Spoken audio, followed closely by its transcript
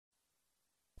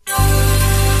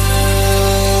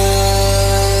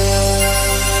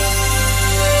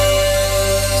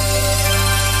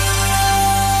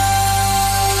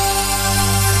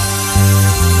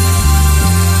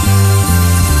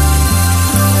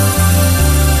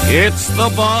It's the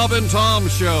Bob and Tom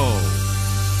Show.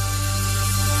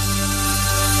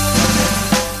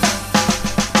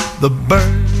 The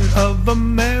bird of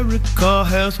America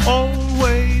has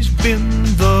always been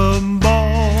the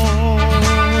bald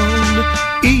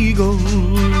eagle.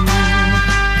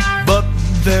 But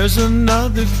there's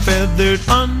another feathered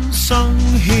unsung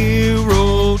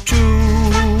hero too.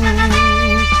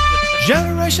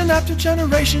 Generation after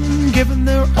generation, giving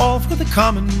their all for the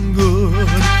common good.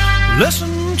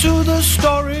 Listen to the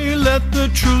story, let the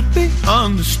truth be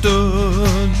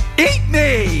understood. Eat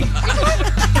me!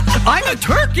 I'm a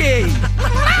turkey!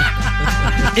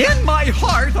 In my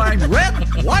heart, I'm red,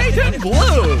 white, and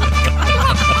blue.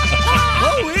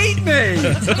 Oh, eat me!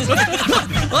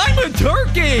 I'm a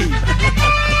turkey!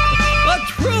 A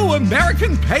true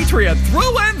American patriot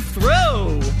through and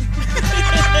through.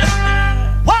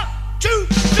 1, 2,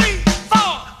 3, 4.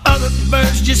 Other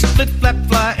birds just flip, flap,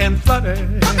 fly, and flutter.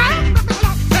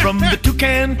 From the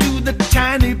toucan to the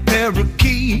tiny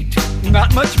parakeet.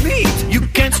 Not much meat. You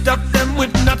can't stuff them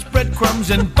with nuts,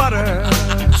 breadcrumbs, and butter.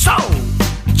 So,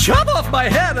 chop off my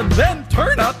head and then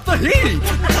turn up the heat.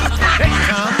 Hey,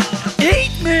 Tom.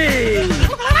 Eat me!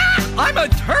 I'm a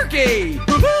turkey!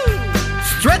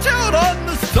 Stretch out on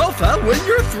the sofa when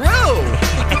you're through.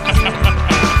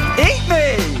 Eat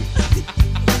me!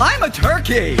 I'm a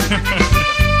turkey!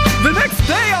 The next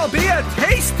day I'll be a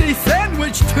tasty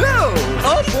sandwich too!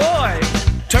 Oh boy!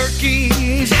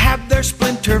 Turkeys have their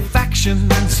splinter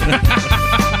factions.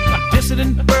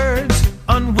 Dissident birds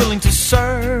unwilling to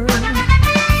serve.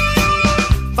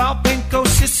 Foul, pinko,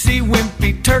 sissy,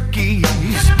 wimpy turkeys.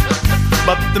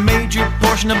 But the major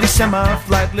portion of the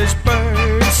semi-flightless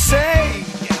birds say,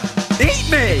 eat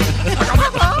me!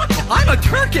 I'm a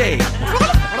turkey!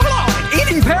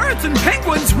 Eating parrots and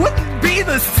penguins wouldn't be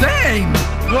the same!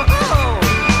 Whoa!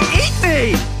 Eat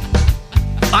me!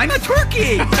 I'm a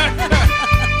turkey!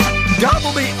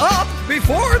 Gobble me up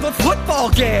before the football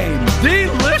game!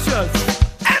 Delicious!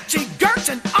 Auntie Gertz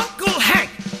and Uncle Hank,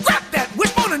 grab that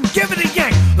wishbone and give it a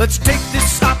yank. Let's take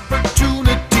this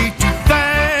opportunity to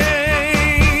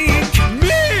thank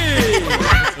me!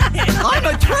 I'm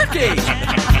a turkey!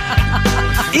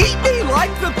 Eat me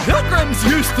like the Pilgrims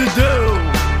used to do!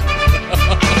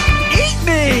 Eat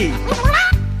me!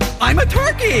 I'm a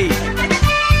turkey!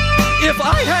 If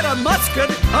I had a musket,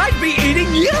 I'd be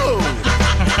eating you!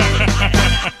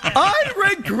 I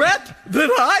regret that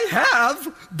I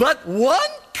have but one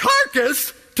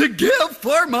carcass to give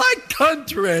for my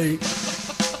country.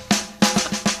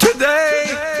 Today,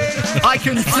 I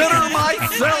consider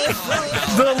myself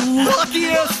the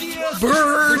luckiest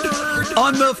bird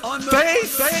on the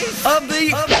face of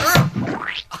the earth.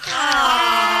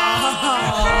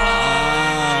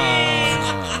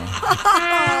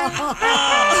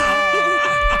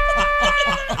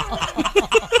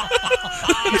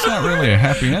 It's not really a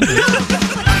happy ending.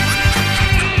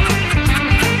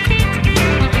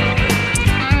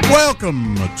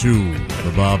 Welcome to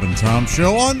the Bob and Tom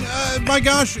Show on, my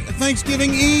gosh,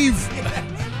 Thanksgiving Eve.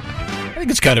 I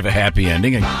think it's kind of a happy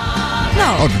ending. No,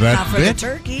 not for the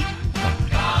turkey.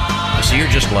 So you're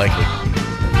just like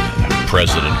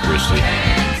President Christie.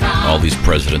 All these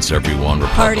presidents, everyone,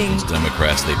 Republicans,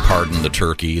 Democrats, they pardon the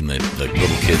turkey, and the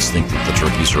little kids think that the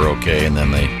turkeys are okay, and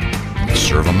then they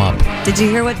serve them up. Did you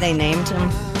hear what they named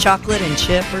him? Chocolate and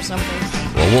chip or something?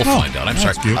 Well, we'll find out. I'm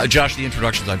sorry. Good. Josh, the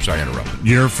introductions, I'm sorry I interrupted.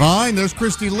 You're fine. There's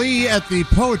Christy Lee at the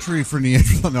Poetry for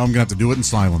Neanderthal. No, I'm going to have to do it in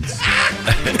silence.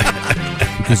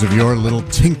 Because of your little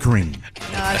tinkering.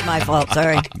 No, it's my fault.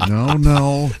 Sorry.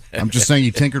 No. I'm just saying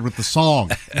you tinkered with the song.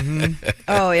 Mm-hmm.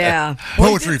 Oh, yeah.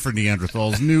 Poetry for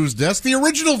Neanderthals News Desk. The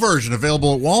original version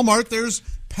available at Walmart. There's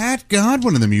Pat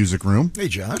Godwin in the music room. Hey,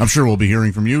 Josh. I'm sure we'll be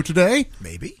hearing from you today.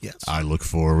 Maybe, yes. I look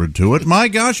forward to it. My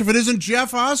gosh, if it isn't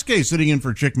Jeff Oskey sitting in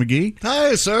for Chick McGee.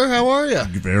 Hi, sir. How are you?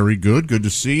 Very good. Good to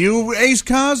see you. Ace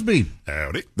Cosby.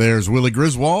 Howdy. There's Willie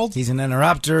Griswold. He's an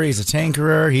interrupter. He's a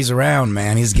tinkerer. He's around,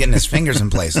 man. He's getting his fingers in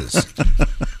places.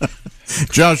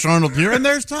 Josh Arnold here, and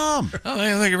there's Tom. Oh,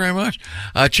 thank you very much.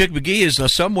 Chick McGee is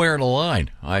somewhere in the line,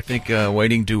 I think,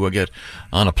 waiting to get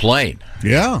on a plane.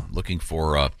 Yeah. Looking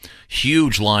for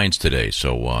huge lines today,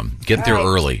 so get there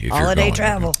early. If Holiday you're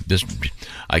travel.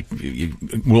 I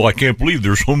can't believe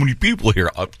there's so many people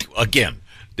here. Again,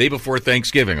 day before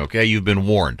Thanksgiving, okay? You've been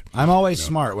warned. I'm always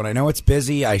smart. When I know it's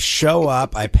busy, I show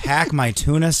up, I pack my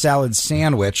tuna salad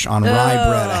sandwich on rye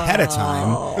bread ahead of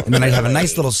time, and then I have a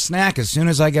nice little snack as soon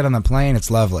as I get on the plane. It's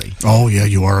lovely. Oh, yeah,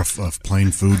 you are a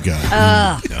plain food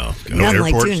guy. No like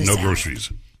airports, tuna no salad.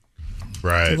 groceries.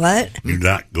 Right. What? Do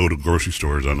not go to grocery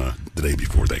stores on the day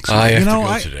before Thanksgiving. I have to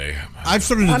go today. I've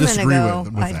started to disagree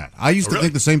with that. I used to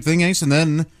think the same thing, Ace, and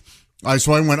then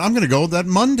So I went, I'm going to go that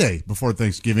Monday before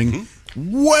Thanksgiving.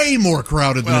 Way more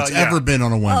crowded than it's ever been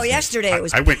on a Wednesday. Oh, yesterday it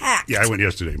was I went, packed. Yeah, I went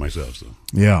yesterday myself. So.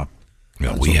 Yeah.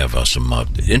 Yeah, we have some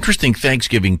interesting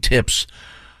Thanksgiving tips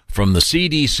from the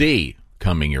CDC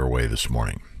coming your way this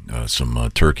morning. Some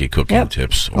turkey cooking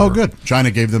tips. Oh, good. China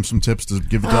gave them some tips to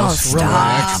give it to us.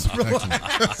 Stop.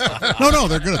 No,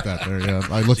 they're good at that.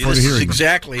 I look forward to hearing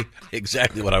them.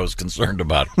 Exactly what I was concerned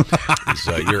about is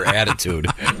your attitude.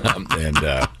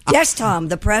 Yes, Tom,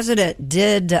 the president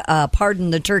did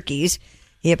pardon the turkeys.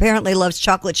 He apparently loves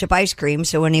chocolate chip ice cream,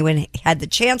 so when he had the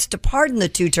chance to pardon the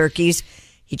 2 turkeys,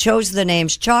 he chose the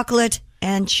names Chocolate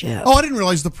and Chip. Oh, I didn't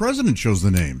realize the president chose the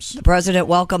names. The president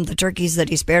welcomed the turkeys that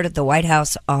he spared at the White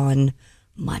House on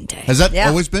Monday. Has that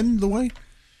always been the way?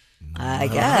 I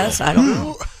guess. I don't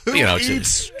know. Who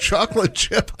eats chocolate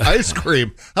chip ice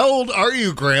cream? How old are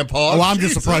you, Grandpa? Oh, I'm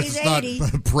just surprised it's not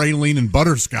praline and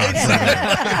butterscotch.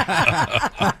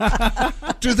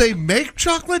 Do they make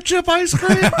chocolate chip ice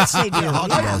cream? Of course they do.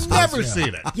 I've never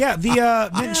seen it. Yeah,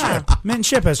 the mint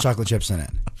chip has chocolate chips in it.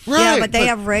 Right, yeah, but they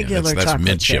have regular that's chocolate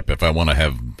mint chip. If I want to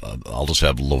have, I'll just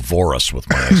have Lavorus with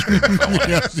my ice cream. If I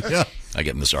want I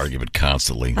get in this argument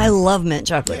constantly. I love mint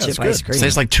chocolate chip ice cream. It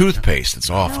tastes like toothpaste.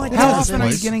 It's awful. No, How often are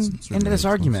you getting into this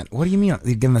argument? What do you mean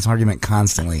you're getting this argument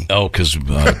constantly? Oh, because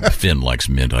Finn likes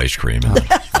mint ice cream, and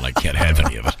I can't have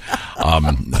any of it.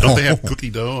 Don't they have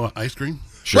cookie dough ice cream?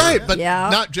 Sure. Right, but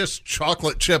not just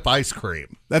chocolate chip ice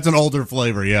cream. That's an older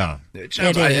flavor, yeah.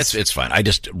 It's fine. I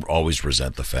just always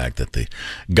resent the fact that the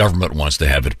government wants to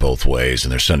have it both ways,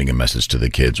 and they're sending a message to the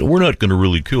kids, we're not going to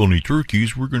really kill any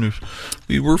turkeys.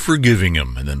 We're forgiving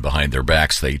them. And then behind their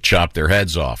backs, they chop their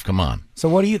heads off. Come on.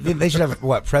 So they should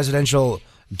have, presidential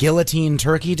guillotine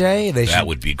turkey day? That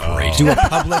would be great. Do a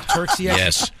public turkey?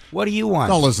 Yes. What do you want?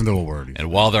 Don't listen to a word.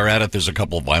 And while they're at it, there's a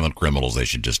couple of violent criminals they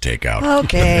should just take out.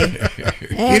 Okay.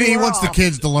 He wants the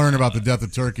kids to learn about the death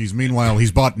of turkeys. Meanwhile,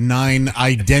 he's bought 9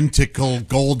 identical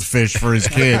goldfish for his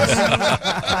kids.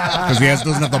 Because he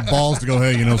doesn't have the balls to go,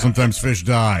 hey, sometimes fish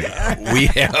die. We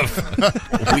have,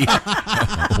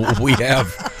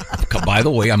 by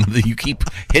the way, you keep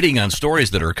hitting on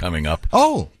stories that are coming up.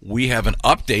 Oh. We have an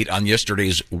update on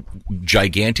yesterday's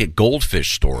gigantic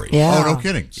goldfish story. Yeah. Oh, no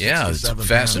kidding. Yeah, it's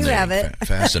fascinating. You have it.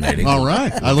 Fascinating. All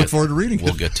right. I look forward to reading it.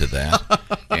 We'll get to that.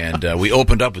 And we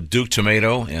opened up with Duke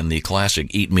Tomato and the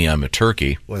classic Eat Me, I'm a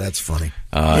Turkey. Well, that's funny.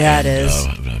 It is.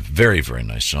 Very, very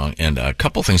nice song. And a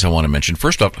couple things I want to mention.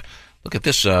 First up, look at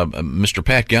this. Mr.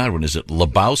 Pat Godwin is at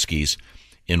Lebowski's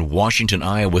in Washington,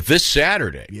 Iowa this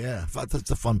Saturday. Yeah, that's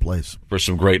a fun place. For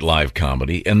some great live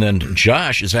comedy. And then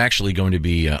Josh is actually going to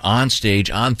be on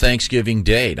stage on Thanksgiving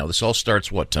Day. Now, this all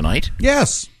starts, tonight?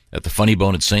 Yes. At the Funny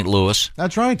Bone at St. Louis.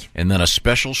 That's right. And then a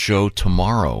special show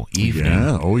tomorrow evening.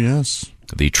 Yeah, oh yes.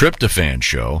 The Tryptophan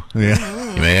show.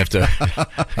 Yeah. You may have to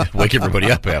wake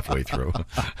everybody up halfway through.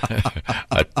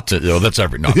 That's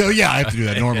every no. Yeah, I have to do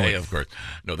that normally. Yeah, of course.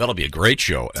 No, that'll be a great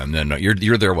show. And then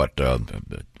you're there. What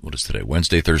is today?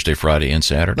 Wednesday, Thursday, Friday, and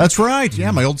Saturday. That's right.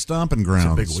 Yeah, my old stomping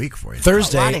grounds. It's a big week for you.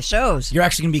 Thursday, A lot of shows. You're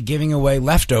actually going to be giving away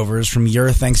leftovers from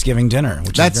your Thanksgiving dinner,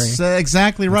 which That's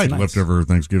exactly right. nice. Leftover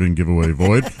Thanksgiving giveaway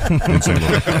void. In St.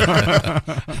 Louis.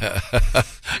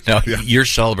 Now you're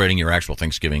celebrating your actual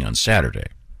Thanksgiving on Saturday.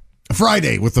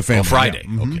 Friday with the family. Oh, Friday.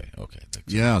 Yeah. Mm-hmm. Okay.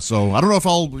 Yeah, so I don't know if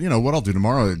I'll, what I'll do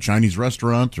tomorrow, a Chinese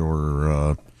restaurant,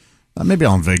 or maybe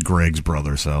I'll invade Greg's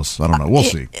brother's house. I don't know. We'll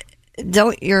see.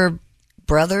 Don't your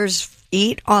brothers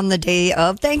eat on the day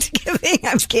of Thanksgiving?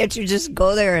 Can't you just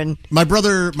go there and... My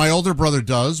older brother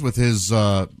does with his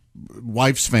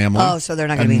wife's family. Oh, so they're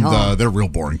not going to be home. They're real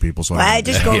boring people. So I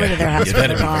just go over to their house. Yeah,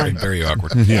 that'd be very, very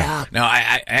awkward. Yeah. Now,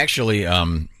 I actually,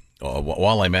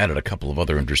 while I'm at it, a couple of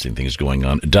other interesting things going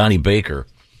on. Donnie Baker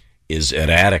is at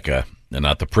Attica,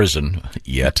 not the prison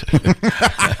yet,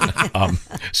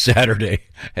 Saturday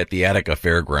at the Attica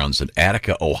Fairgrounds in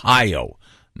Attica, Ohio,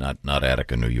 not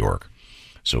Attica, New York.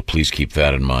 So please keep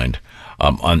that in mind.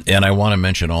 And I want to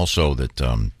mention also that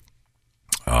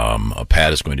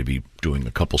Pat is going to be doing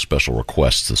a couple special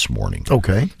requests this morning.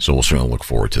 Okay. So we'll certainly look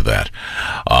forward to that.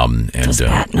 Does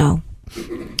Pat know?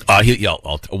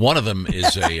 One of them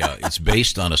is it's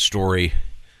based on a story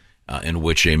in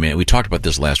which a man, we talked about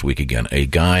this last week again, a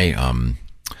guy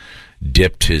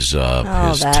dipped his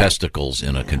testicles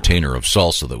in a container of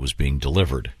salsa that was being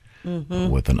delivered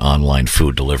with an online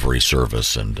food delivery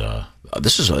service. And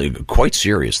this is quite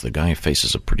serious. The guy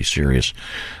faces a pretty serious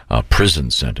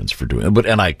prison sentence for doing it.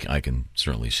 And I can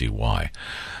certainly see why.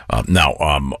 Now,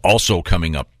 also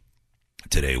coming up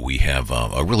today, we have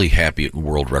a really happy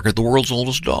world record, the world's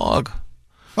oldest dog.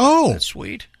 Oh. That's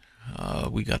sweet.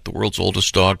 We got the world's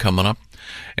oldest dog coming up.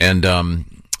 And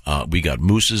We got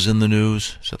mooses in the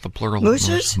news. Is that the plural?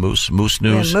 Mooses? Moose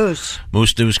news. Yeah, moose.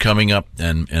 Moose news coming up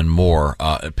and more.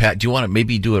 Pat, do you want to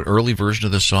maybe do an early version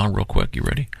of this song real quick? You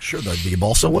ready? Sure, that'd be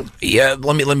balsa one. Yeah,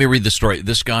 let me read the story.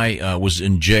 This guy was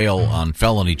in jail on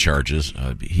felony charges.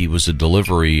 He was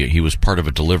part of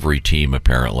a delivery team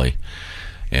apparently,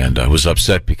 and was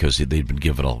upset because they'd been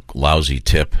given a lousy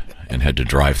tip and had to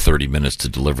drive 30 minutes to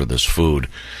deliver this food.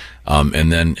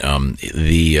 And then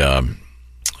the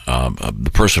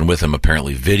person with him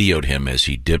apparently videoed him as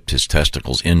he dipped his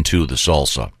testicles into the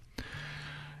salsa.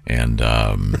 And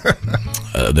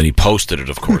then he posted it,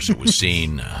 of course. It was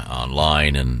seen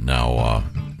online, and now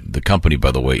the company,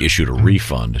 by the way, issued a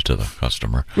refund to the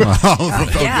customer. That's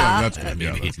good. Yeah, that's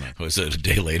nice. It was a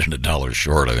day late and $1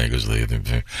 short, I think was the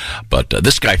thing. But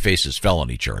this guy faces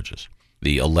felony charges.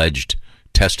 The alleged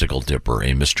testicle dipper,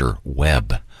 a Mr.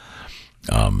 Webb,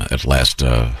 at last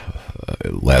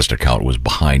account was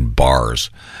behind bars,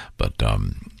 but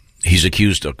he's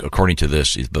accused, according to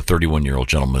this, the 31-year-old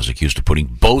gentleman is accused of putting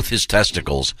both his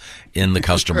testicles in the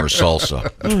customer's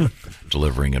salsa,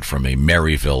 delivering it from a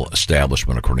Maryville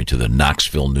establishment, according to the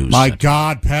Knoxville News. My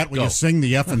God, Pat, will you sing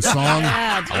the effing song?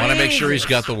 I want to make sure he's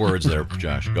got the words there,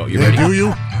 Josh. Go. You ready? Do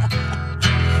you?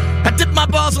 I dip my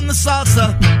balls in the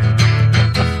salsa.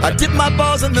 I dip my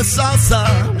balls in the salsa.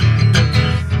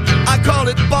 I call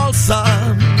it balsa.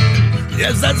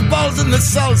 Yes, that's balls in the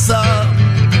salsa.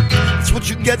 That's what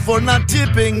you get for not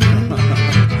tipping.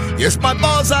 Yes, my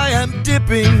balls I am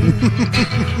dipping.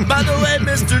 By the way,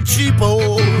 Mr.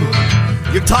 Cheapo,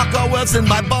 your taco well's in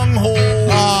my bunghole.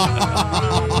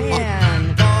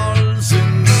 Man. Balls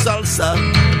in salsa.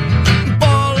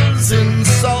 Balls in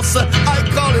salsa. I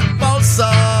call it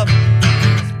balsa.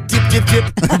 Dip, dip.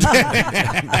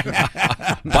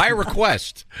 By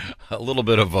request, a little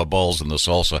bit of balls in the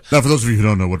salsa. Now, for those of you who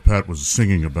don't know what Pat was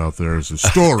singing about, there is a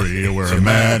story where a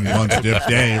man once dipped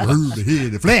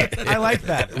a flat. I like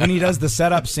that. When he does the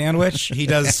setup sandwich, he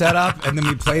does setup, and then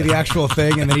we play the actual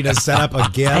thing, and then he does setup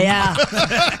again. Yeah.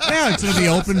 Yeah, it's the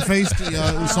open-faced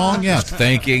song, yeah.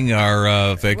 Thanking our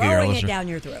Rolling it listener. down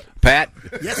your throat. Pat,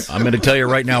 Yes. I'm going to tell you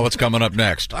right now what's coming up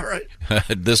next. All right.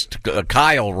 This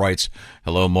Kyle writes,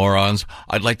 "Hello, morons.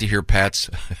 I'd like to hear Pat's."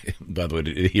 By the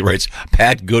way, he writes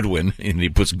Pat Goodwin, and he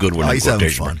puts Goodwin in he's having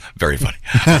quotation fun. marks. Very funny.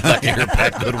 I'd like to hear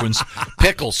Pat Goodwin's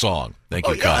pickle song. Thank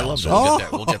you, yeah, Kyle. I love So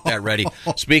that. we'll get that ready.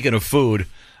 Speaking of food.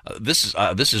 This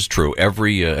is true.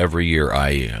 Every year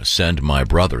I send my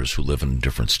brothers who live in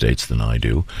different states than I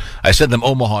do. I send them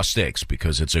Omaha steaks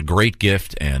because it's a great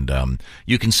gift, and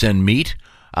you can send meat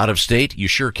out of state. You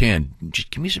sure can.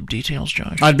 Just give me some details,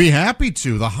 Josh. I'd be happy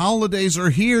to. The holidays are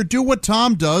here. Do what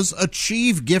Tom does.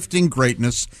 Achieve gifting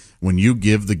greatness when you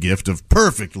give the gift of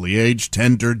perfectly aged,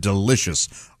 tender, delicious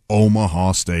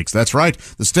Omaha Steaks. That's right.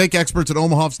 The steak experts at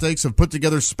Omaha Steaks have put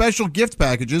together special gift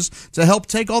packages to help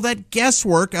take all that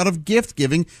guesswork out of gift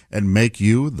giving and make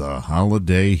you the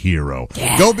holiday hero.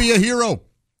 Yeah. Go be a hero.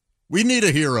 We need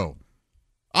a hero.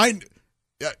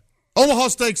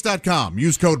 OmahaSteaks.com.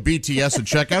 Use code BTS at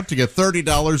checkout to get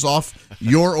 $30 off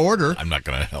your order. I'm not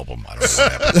going to help him. I don't know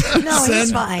what happened. No,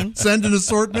 he's fine. Send an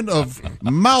assortment of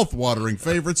mouth-watering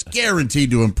favorites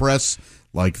guaranteed to impress,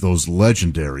 like those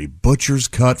legendary Butcher's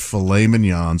Cut filet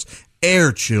mignons,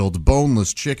 air-chilled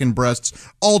boneless chicken breasts,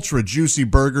 ultra-juicy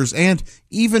burgers, and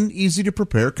even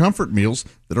easy-to-prepare comfort meals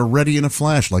that are ready in a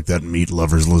flash, like that meat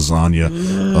lover's lasagna.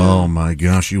 Oh, my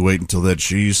gosh, you wait until that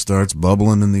cheese starts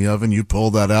bubbling in the oven, you pull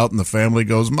that out, and the family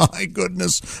goes, my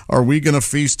goodness, are we going to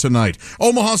feast tonight?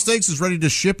 Omaha Steaks is ready to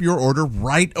ship your order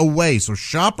right away, so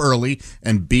shop early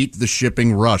and beat the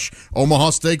shipping rush.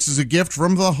 Omaha Steaks is a gift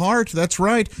from the heart, that's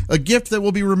right, a gift that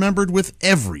will be remembered with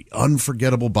every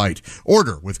unforgettable bite.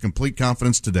 Order with complete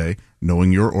confidence today,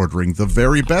 knowing you're ordering the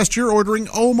very best. You're ordering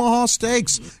Omaha Steaks.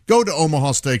 Go to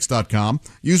omahasteaks.com.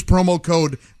 Use promo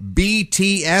code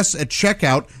BTS at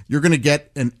checkout. You're going to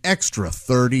get an extra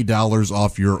 $30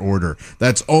 off your order.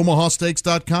 That's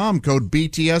omahasteaks.com. Code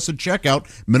BTS at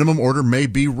checkout. Minimum order may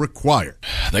be required.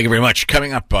 Thank you very much.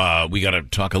 Coming up, we got to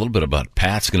talk a little bit about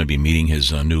Pat's going to be meeting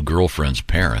his new girlfriend's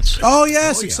parents. Oh,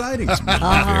 yes. Exciting.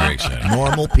 Very exciting.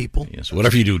 Normal people. Yes.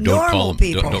 Whatever you do, don't Normal call them.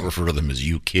 people. Don't refer to them as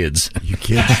you kids. You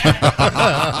kids.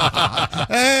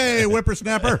 Hey,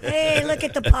 whippersnapper. Hey, look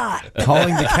at the pot.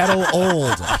 Calling the kettle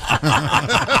old.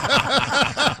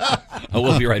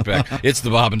 We'll be right back. It's the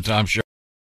Bob and Tom Show.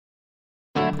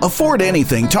 Afford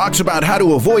Anything talks about how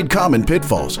to avoid common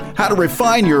pitfalls, how to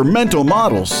refine your mental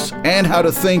models, and how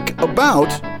to think about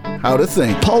how to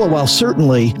think. Paula, while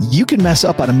certainly you can mess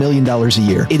up on $1 million a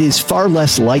year, it is far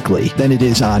less likely than it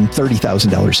is on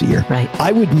 $30,000 a year. Right.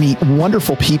 I would meet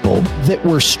wonderful people that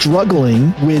were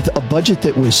struggling with a budget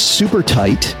that was super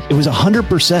tight. It was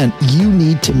 100% you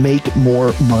need to make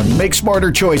more money. Make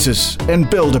smarter choices and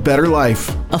build a better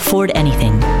life. Afford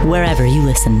anything, wherever you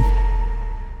listen.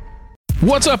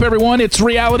 What's up, everyone? It's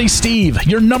Reality Steve,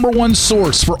 your number one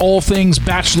source for all things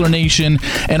Bachelor Nation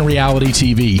and reality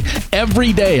TV.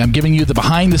 Every day, I'm giving you the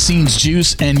behind-the-scenes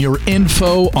juice and your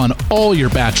info on all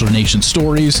your Bachelor Nation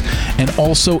stories, and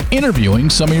also interviewing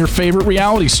some of your favorite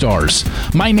reality stars.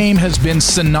 My name has been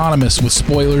synonymous with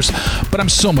spoilers, but I'm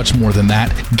so much more than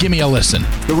that. Give me a listen.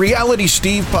 The Reality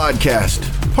Steve Podcast,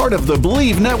 part of the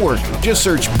Believe Network. Just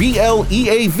search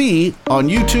BLEAV on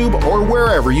YouTube or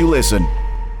wherever you listen.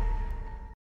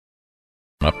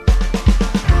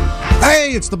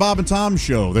 Hey, it's the Bob and Tom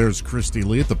Show. There's Christy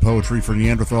Lee at the Poetry for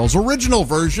Neanderthals original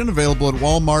version, available at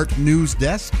Walmart News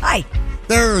Desk. Hi.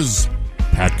 There's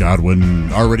Pat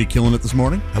Godwin, already killing it this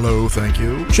morning. Hello, thank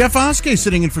you. Jeff Oskey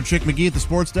sitting in for Chick McGee at the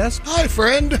Sports Desk. Hi,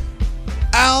 friend.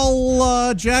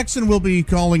 Al Jackson will be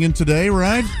calling in today,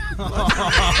 right?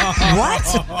 What?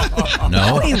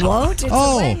 No. He won't. It's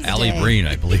Wednesday. Allie Breen,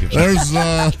 I believe. There's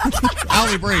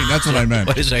Allie Breen. That's what I meant.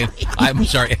 What is it? I'm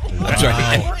sorry.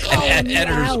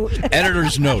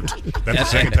 Editor's note. That's the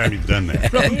second time you've done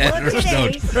that. Editor's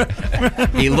note.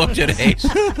 He looked at Ace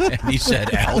and he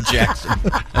said Al Jackson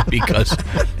because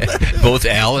both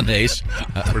Al and Ace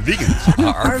are vegans.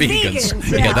 Are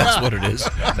vegans. Yeah, that's what it is.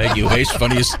 Thank you, Ace.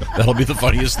 That'll be the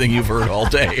funniest thing you've heard all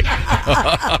day.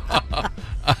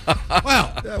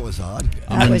 Well, that was odd.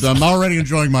 I'm already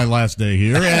enjoying my last day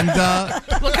here, and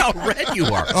look how red you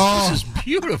are. This is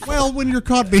beautiful. Well, when you're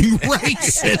caught being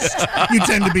racist, you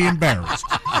tend to be embarrassed.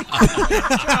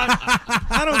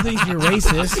 I don't think you're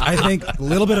racist. I think a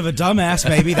little bit of a dumbass,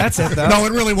 maybe. That's it, though. No,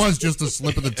 it really was just a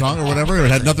slip of the tongue or whatever. It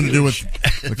had nothing to do with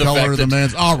the color of the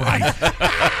man's. All right.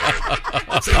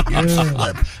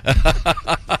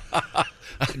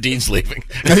 Dean's leaving.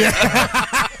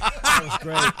 That was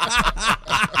great.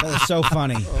 That was so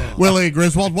funny. Willie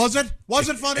Griswold, was it? Was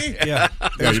it funny? Yeah.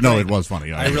 No, it was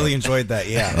funny. I really enjoyed that,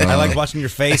 yeah. I like watching your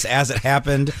face as it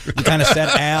happened. You kind of said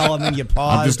Al, and then you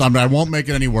paused. I won't make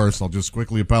it any worse. I'll just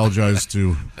quickly apologize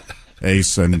to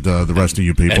Ace and the rest of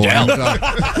you people. And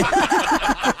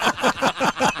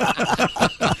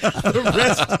the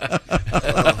rest.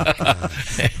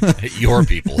 Your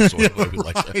people. Is what we would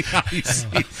like to.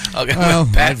 Okay, well,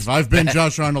 Pat, I've been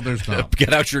Josh Arnold. There's Tom.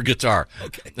 Get out your guitar.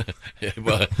 Okay.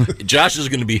 Well, Josh is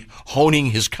going to be honing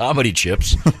his comedy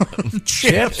chips.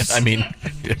 Chips? I mean,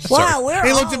 wow,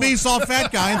 he looked at me, saw a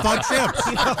fat guy, and thought chips.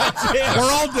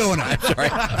 We're all doing it. I'm sorry.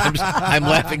 I'm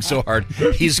laughing so hard.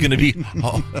 He's going to be.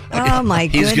 Oh my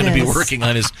goodness. He's going to be working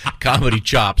on his comedy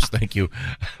chops. Thank you,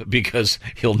 because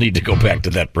he'll need to go back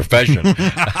to that profession.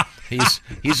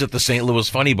 He's at the St. Louis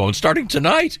Funny Bone starting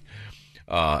tonight.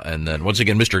 And then, once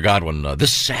again, Mr. Godwin,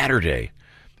 this Saturday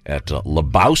at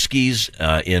Lebowski's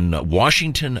in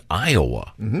Washington,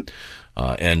 Iowa. Mm-hmm.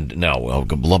 And now, a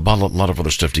lot of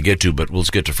other stuff to get to, but let's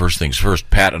get to first things first.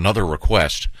 Pat, another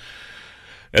request.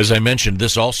 As I mentioned,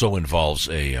 this also involves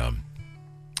a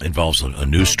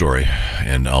news story,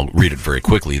 and I'll read it very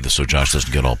quickly so Josh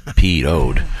doesn't get all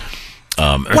PO'd.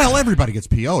 Well, everybody gets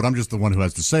PO'd. I'm just the one who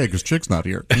has to say it because Chick's not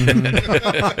here.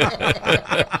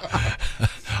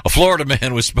 A Florida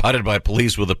man was spotted by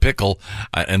police with a pickle,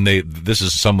 and this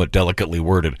is somewhat delicately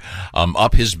worded,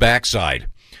 up his backside.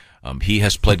 He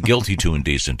has pled guilty to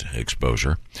indecent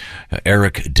exposure.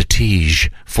 Eric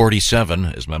Detige, 47,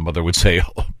 as my mother would say,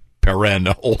 Perrin,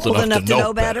 old enough to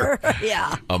know better.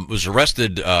 Yeah. Was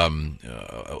arrested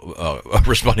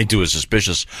responding to a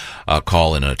suspicious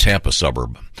call in a Tampa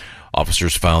suburb.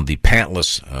 Officers found the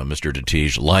pantless Mr.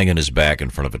 Detige lying on his back in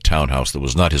front of a townhouse that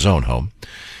was not his own home.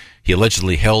 He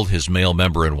allegedly held his male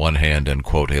member in one hand and,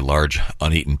 quote, a large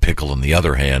uneaten pickle in the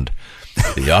other hand.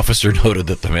 The officer noted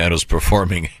that the man was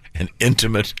performing an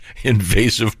intimate,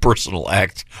 invasive personal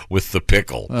act with the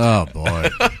pickle. Oh, boy.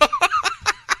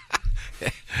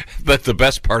 But the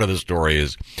best part of the story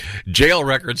is jail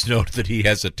records note that he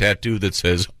has a tattoo that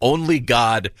says, "Only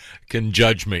God can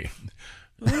judge me."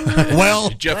 Well,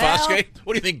 Jeff Oskey,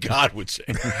 what do you think God would say?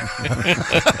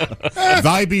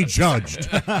 Thy be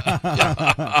judged.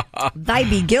 Thy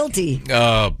be guilty.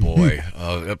 Oh, boy.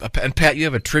 And Pat, you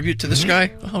have a tribute to this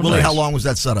guy? Oh, Willie, nice. how long was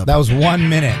that set up? That was 1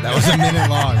 minute. That was a minute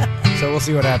long. So we'll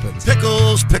see what happens.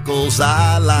 Pickles, pickles,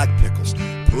 I like pickles.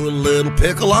 Put a little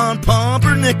pickle on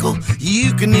pumpernickel.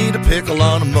 You can eat a pickle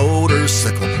on a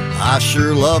motorcycle. I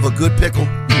sure love a good pickle.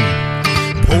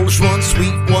 Polish ones,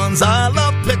 sweet ones, I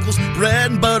love pickles.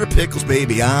 Bread and butter pickles,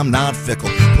 baby, I'm not fickle.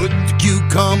 Put the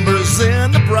cucumbers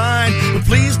in the brine, but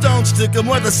please don't stick them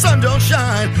where the sun don't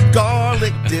shine.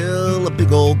 Garlic, dill, a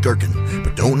big old gherkin,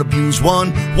 but don't abuse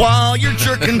one while you're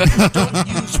jerking. Don't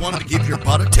use one to give your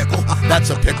butt a tickle. That's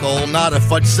a pickle, not a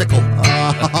fudge sickle.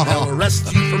 They'll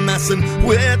arrest you for messing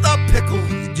with a pickle.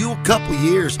 You do a couple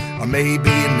years, or maybe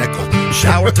a nickel.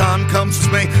 Shower time comes,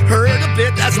 this may hurt a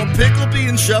bit. That's a pickle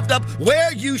being shoved up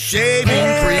where you shave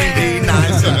and cream. Be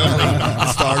nice and clean.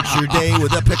 Start your day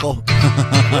with a pickle.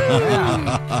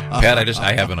 Pat,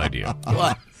 I have an idea.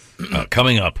 What?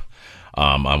 Coming up,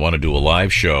 I want to do a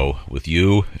live show with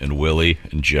you and Willie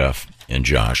and Jeff and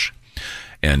Josh.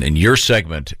 And in your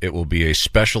segment, it will be a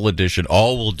special edition.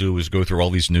 All we'll do is go through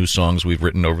all these news songs we've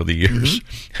written over the years,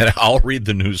 and I'll read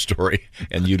the news story,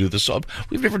 and you do the song.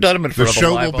 We've never done them in front of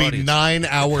a live audience. The show will be 9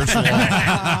 hours long.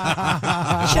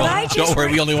 Don't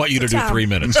worry, we only want you to do 3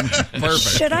 minutes. Perfect.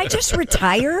 Should I just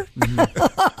retire?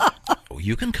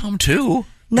 You can come too.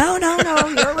 No.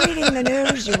 You're reading the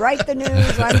news. You write the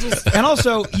news. I'm just. And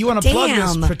also, you want to plug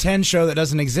this pretend show that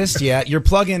doesn't exist yet. You're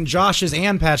plugging Josh's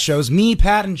and Pat's shows. Me,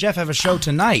 Pat, and Jeff have a show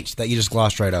tonight that you just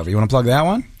glossed right over. You want to plug that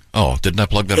one? Oh, didn't I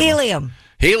plug that?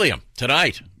 Helium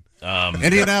tonight.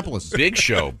 Indianapolis. Big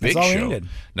show. Big That's all we show. needed.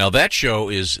 Now that show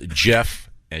is Jeff,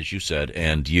 as you said,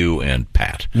 and you and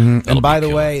Pat. Mm-hmm. And by the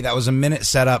way, that was a minute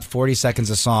set up, 40 seconds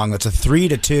a song. That's a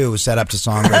 3-to-2 set up to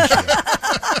song ratio.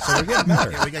 So we're getting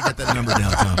better. We got to get that number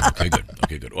down, Tom. Okay,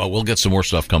 good. Well, we'll get some more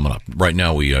stuff coming up. Right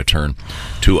now, we turn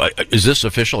to. Is this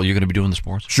official? Are you going to be doing the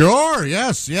sports? Sure.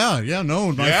 Yes. Yeah.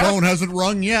 No, my phone hasn't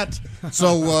rung yet,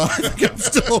 so I'm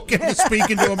still okay to speak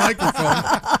into a microphone.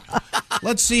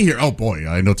 Let's see here. Oh boy,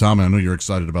 I know, Tom. I know you're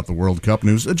excited about the World Cup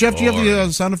news. Jeff, do you have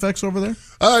the sound effects over there?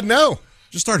 No.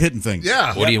 Just start hitting things.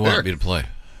 Yeah. What do you want me to play?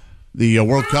 The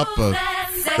World Cup. There.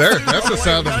 That's the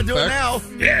sound effect. Do it now.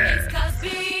 Yeah.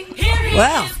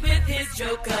 Well,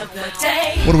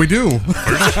 what do we do?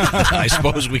 I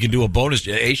suppose we can do a bonus.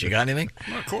 Ace, you got anything?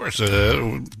 Of course.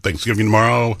 Thanksgiving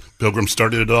tomorrow. Pilgrims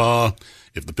started.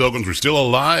 If the Pilgrims were still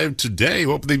alive today,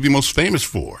 what would they be most famous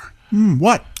for?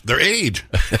 What? Their age.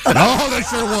 Oh, they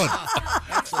sure would.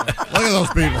 Look at those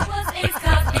people.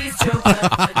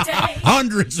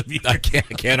 Hundreds of years. I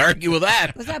can't argue with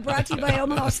that. was that brought to you by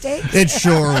Omaha Steak? It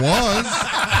sure was.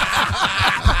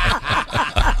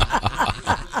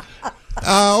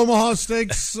 Omaha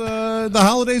Steaks, the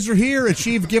holidays are here.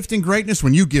 Achieve gifting greatness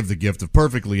when you give the gift of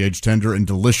perfectly aged, tender, and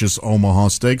delicious Omaha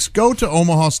Steaks. Go to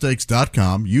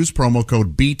omahasteaks.com. Use promo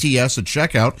code BTS at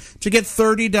checkout to get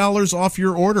 $30 off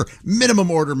your order. Minimum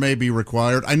order may be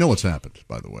required. I know what's happened,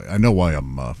 by the way. I know why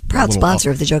I'm proud sponsor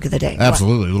of the joke of the day.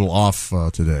 Absolutely. A little off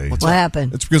today. What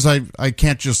happened? It's because I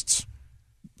can't just...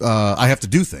 I have to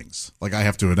do things. Like I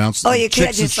have to announce... Oh, you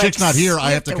can't just Chick's not here,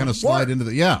 I have to kind of slide into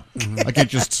the... Yeah. I can't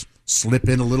just... slip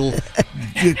in a little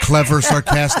clever,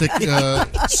 sarcastic,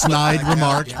 snide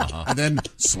remark, and then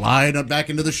slide back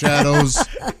into the shadows.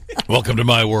 Welcome to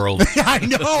my world. I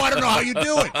know. I don't know how you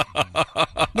do it.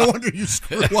 No wonder you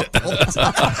screw up all the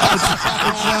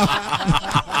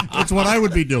time. It's what I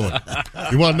would be doing.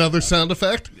 You want another sound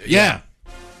effect? Yeah.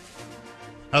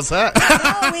 How's that?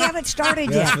 Oh, we haven't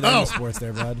started yet. That's for the sports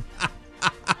there, bud.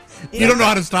 You don't know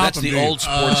how to stop That's them. the old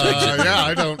sports exit. Yeah,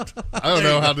 I don't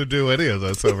know how to do any of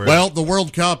this over Well, the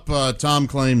World Cup, Tom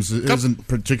claims, isn't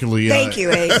particularly Thank you,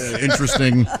 Ace.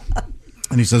 interesting.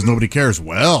 And he says nobody cares.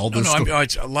 Well,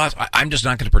 it's a lot. I'm just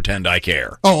not going to pretend I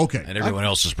care. Oh, okay. And everyone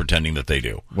else is pretending that they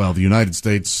do. Well, the United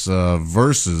States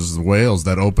versus Wales,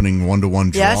 that opening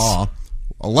 1-1 draw. Yes.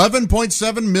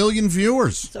 11.7 million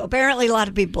viewers. So apparently a lot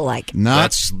of people like it.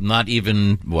 That's not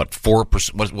even,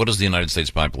 4%? What is the United States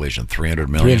population? 300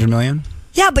 million? 300 million?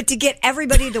 Yeah, but to get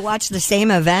everybody to watch the same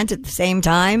event at the same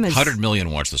time is... 100 million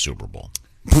watch the Super Bowl.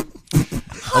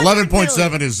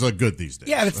 11.7 is good these days.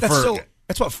 Yeah, that's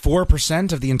what,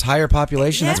 4% of the entire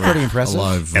population? Yeah. That's pretty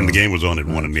impressive. And the game was on at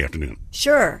 1 in the afternoon.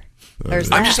 Sure. There's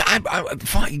that. I'm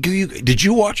fine. Did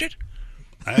you watch it?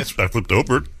 I flipped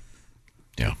over it.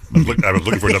 Yeah. I was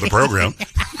looking for another program.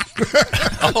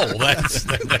 I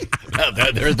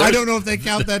don't know if they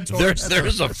count that towards.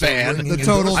 There's a fan. The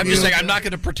total. I'm just saying I'm not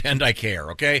going to pretend I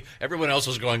care. Okay, everyone else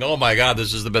is going, oh my God,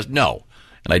 this is the best. No,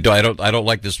 and I don't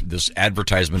like this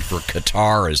advertisement for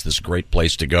Qatar as this great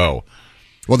place to go.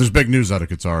 Well, there's big news out of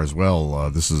Qatar as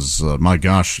well. This is my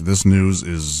gosh, this news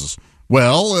is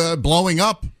blowing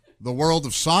up the world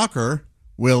of soccer.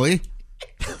 Willie,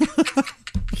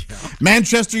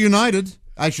 Manchester United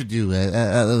I should do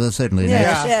certainly.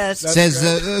 Yes.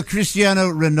 Says Cristiano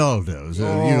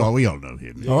Ronaldo. We all know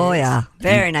him. Oh, yeah.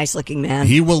 Very nice-looking man.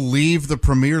 He will leave the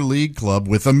Premier League club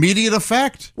with immediate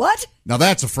effect. What? Now,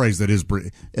 that's a phrase that is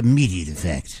immediate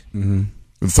effect. Mm-hmm.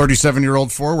 The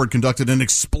 37-year-old forward conducted an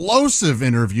explosive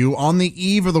interview on the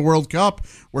eve of the World Cup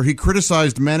where he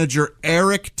criticized manager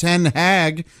Erik ten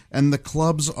Hag and the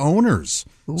club's owners.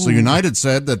 Ooh. So United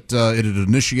said that it had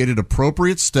initiated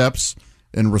appropriate steps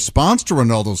in response to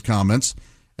Ronaldo's comments,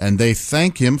 and they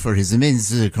thank him for his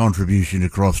immense contribution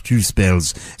across 2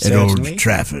 spells at Old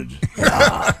Trafford.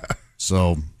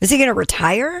 So, is he going to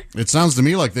retire? It sounds to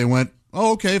me like they went,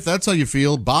 oh, okay, if that's how you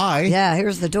feel, bye. Yeah,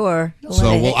 here's the door.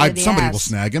 Somebody will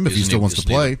snag him if he still wants to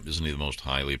play. Isn't he the most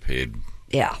highly paid?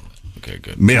 Yeah. Okay,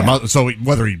 good. Yeah. So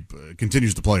whether he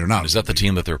continues to play or not. Is that the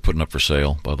team that they're putting up for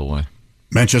sale, by the way?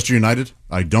 Manchester United?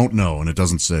 I don't know, and it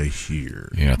doesn't say here.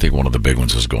 Yeah, I think one of the big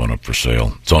ones is going up for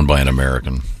sale. It's owned by an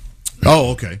American.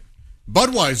 Oh, okay.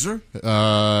 Budweiser,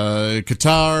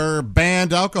 Qatar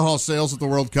banned alcohol sales at the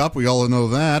World Cup. We all know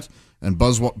that. And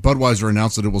Budweiser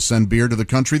announced that it will send beer to the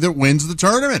country that wins the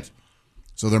tournament.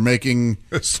 So they're making...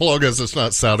 As long as it's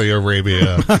not Saudi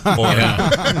Arabia.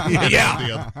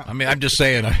 Yeah. I mean, I'm just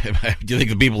saying, do you think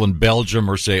the people in Belgium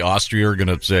or, say, Austria are going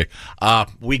to say,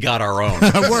 we got our own?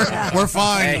 we're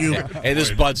fine. Hey, this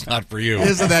Bud's not for you.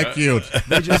 Isn't that cute?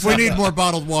 If we need more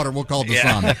bottled water, we'll call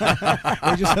Dasani.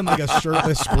 They just send like a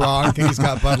shirtless Gronk, and he's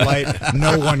got Bud Light.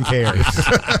 No one cares.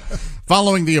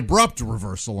 Following the abrupt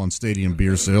reversal on stadium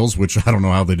beer sales, which I don't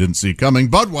know how they didn't see coming,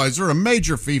 Budweiser, a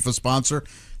major FIFA sponsor,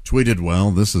 tweeted,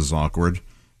 well, this is awkward.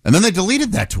 And then they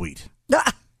deleted that tweet.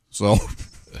 So...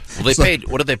 Well, they paid,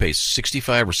 what did they pay,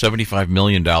 $65 or $75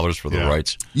 million for the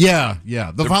rights? Yeah.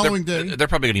 The following day... They're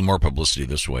probably getting more publicity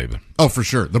this way. But oh, for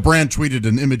sure. The brand tweeted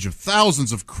an image of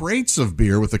thousands of crates of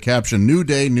beer with the caption, "New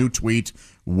day, new tweet,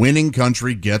 winning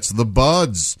country gets the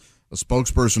buds." A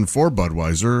spokesperson for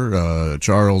Budweiser,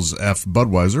 Charles F.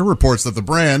 Budweiser, reports that the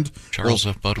brand... Charles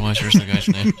F. Budweiser is the guy's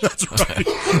name? That's right.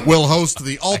 Will host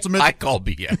the ultimate... I call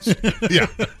BS.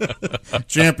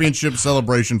 championship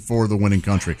celebration for the winning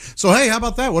country. So, hey, how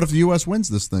about that? What if the U.S. wins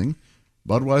this thing?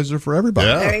 Budweiser for everybody.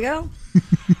 Yeah. There you go.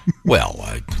 Well,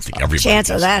 I think everybody... Chance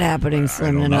of that happening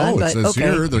slim to none. It says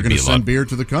here they're going to send beer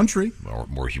to the country.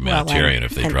 More humanitarian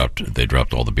if they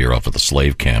dropped all the beer off at the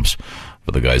slave camps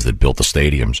for the guys that built the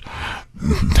stadiums.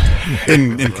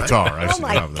 in Qatar. Oh,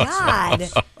 my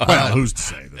God. Well, who's to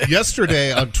say that?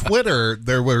 Yesterday on Twitter,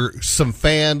 there were some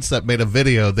fans that made a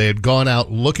video. They had gone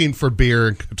out looking for beer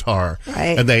in Qatar,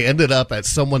 right. And they ended up at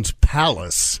someone's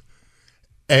palace,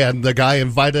 and the guy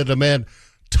invited them in.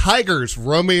 Tigers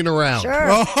roaming around.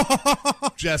 Sure.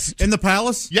 Just in the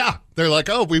palace? Yeah. They're like,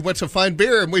 oh, we went to find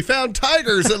beer, and we found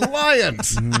tigers and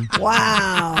lions.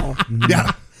 Wow.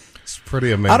 Yeah. It's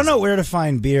pretty amazing. I don't know where to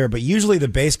find beer, but usually the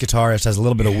bass guitarist has a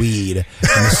little bit of weed, and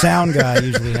the sound guy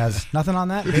usually has nothing on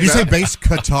that. Did you say bass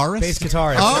guitarist? Bass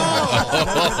guitarist.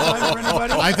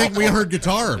 Oh, I think we heard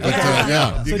guitar, but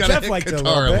yeah. You So gotta Jeff hit liked it a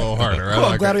guitar little a little harder. Cool,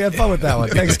 I'm glad we had fun with that one.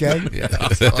 Thanks, gang. Yeah,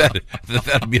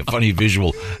 that'd be a funny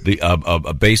visual.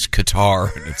 A bass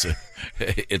guitar, and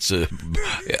it's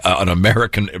an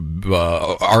American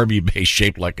army base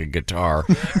shaped like a guitar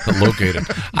located.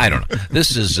 I don't know.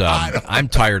 This is I'm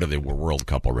tired of the World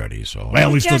Cup already. So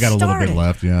well, we've still got a little bit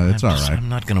left. Yeah, it's all right. I'm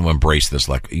not going to embrace this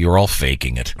like you're all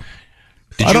faking it.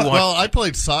 Well, I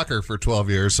played soccer for 12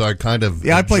 years, so I kind of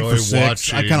I played for 6.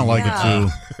 Watching. I kind of like it too.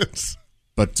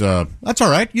 But that's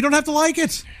all right. You don't have to like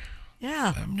it.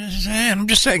 Yeah. I'm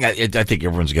just saying. I think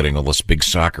everyone's getting all this big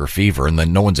soccer fever, and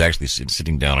then no one's actually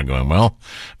sitting down and going, well,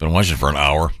 been watching for an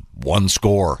hour, one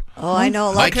score. Oh, I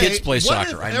know. My kids play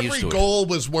soccer. What if I'm used to every it. goal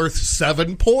was worth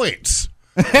 7 points?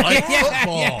 Like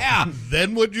football. Yeah.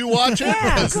 Then would you watch it?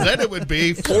 Because then it would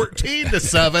be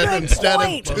 14-7 instead of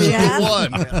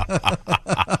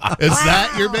 2-1. Is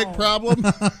that your big problem?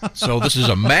 So this is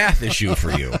a math issue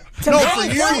for you. No, for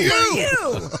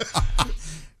you.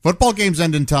 Football games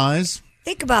end in ties.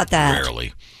 Think about that.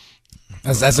 Rarely.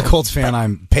 As a Colts fan,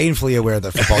 I'm painfully aware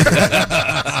that football games.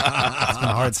 It's been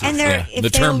a hard season. And the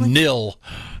term nil.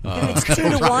 It's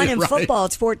 2-1 in football.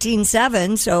 It's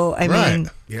 14-7. So I mean,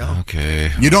 yeah.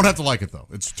 Okay. You don't have to like it though.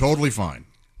 It's totally fine.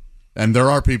 And there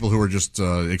are people who are just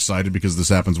excited because this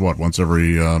happens. What, once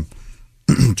every 2,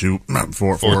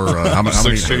 4, how many?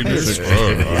 16 years.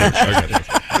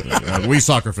 We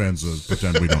soccer fans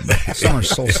pretend we don't know. Summer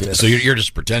solstice. So you're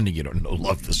just pretending you don't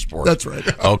love the sport. That's right.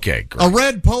 Okay, great. A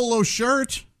red polo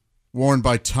shirt worn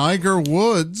by Tiger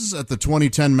Woods at the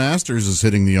 2010 Masters is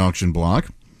hitting the auction block.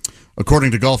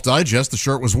 According to Golf Digest, the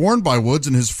shirt was worn by Woods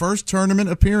in his first tournament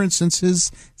appearance since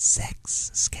his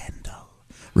sex scandal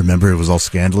Remember, it was all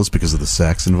scandalous because of the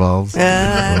sex involved?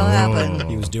 That'll happen.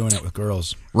 He was doing it with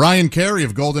girls. Ryan Carey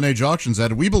of Golden Age Auctions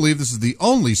added, "We believe this is the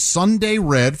only Sunday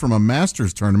red from a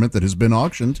Masters tournament that has been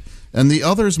auctioned, and the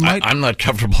others might..." I'm not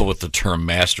comfortable with the term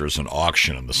Masters and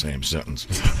auction in the same sentence.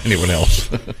 Anyone else?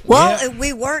 Well,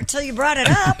 we weren't till you brought it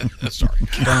up. Sorry.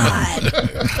 God.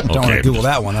 Don't want to Google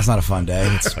that one. That's not a fun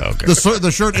day. Okay.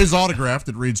 The shirt is autographed.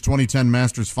 It reads 2010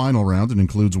 Masters Final Round and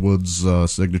includes Wood's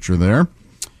signature there.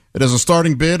 It has a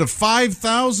starting bid of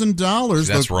 $5,000.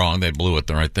 That's wrong. They blew it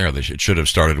right there. It should have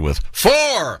started with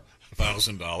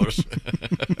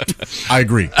 $4,000. I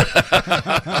agree.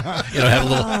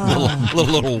 Have a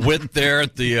little wit there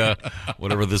at the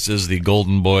whatever this is, the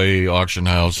Golden Boy Auction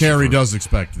House. Carey does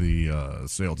expect the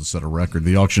sale to set a record.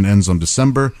 The auction ends on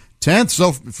December 10th.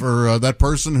 So for that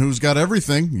person who's got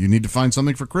everything, you need to find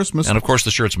something for Christmas. And of course,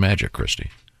 the shirt's magic, Christy.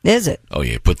 Is it? Oh,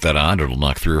 yeah. Put that on, it'll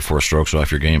knock 3 or 4 strokes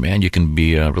off your game, and you can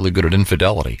be really good at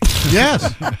infidelity.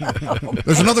 Yes.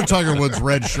 There's another Tiger Woods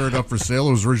red shirt up for sale.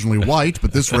 It was originally white,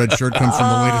 but this red shirt comes from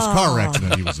the latest car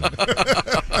accident he was in.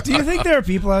 Do you think there are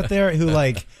people out there who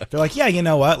they're like, yeah, you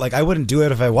know what? I wouldn't do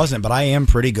it if I wasn't, but I am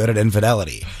pretty good at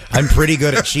infidelity. I'm pretty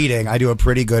good at cheating. I do a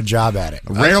pretty good job at it.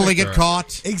 Rarely get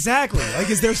caught. Exactly.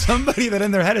 Is there somebody that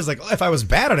in their head is like, if I was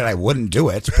bad at it, I wouldn't do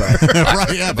it. But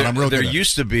right, yeah, but I'm real good There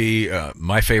used to be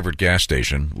my favorite gas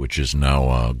station, which is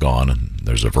now gone, and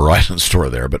there's a Verizon store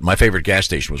there, but my favorite gas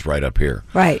station was right up here.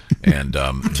 Right. And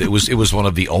it was one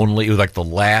of the only, it was like the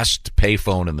last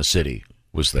payphone in the city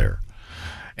was there.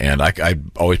 And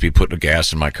I'd always be putting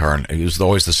gas in my car, and it was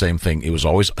always the same thing. It was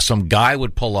always some guy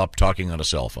would pull up talking on a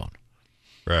cell phone.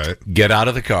 Right. Get out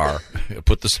of the car,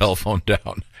 put the cell phone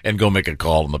down, and go make a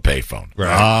call on the payphone.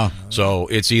 Right. So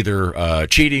it's either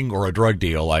cheating or a drug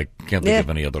deal. I can't think of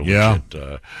any other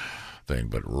legit thing,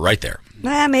 but right there.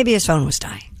 Maybe his phone was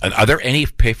dying. Are there any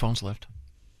payphones left?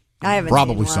 I haven't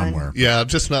Probably seen one. somewhere. Yeah,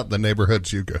 just not the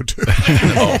neighborhoods you go to.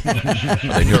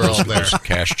 They're all there.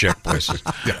 Cash check places.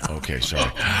 Yeah. Okay,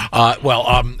 sorry.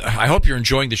 I hope you're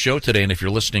enjoying the show today, and if you're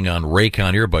listening on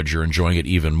Raycon earbuds, you're enjoying it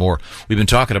even more. We've been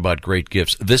talking about great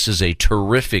gifts. This is a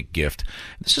terrific gift.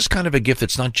 This is kind of a gift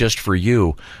that's not just for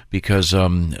you, because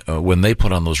when they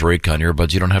put on those Raycon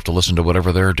earbuds, you don't have to listen to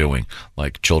whatever they're doing,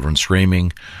 like children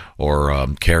screaming or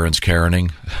Karen's Karening.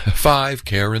 5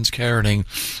 Karen's Karening.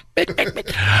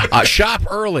 Shop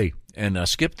early and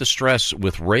skip the stress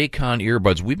with Raycon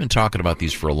earbuds. We've been talking about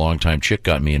these for a long time. Chick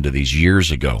got me into these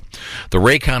years ago. The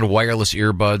Raycon wireless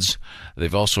earbuds,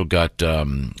 they've also got,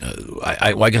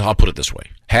 I'll put it this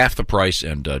way, half the price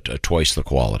and twice the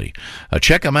quality.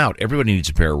 Check them out. Everybody needs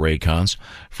a pair of Raycons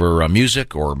for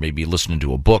music or maybe listening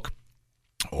to a book.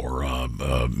 Or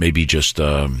maybe just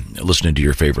listening to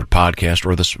your favorite podcast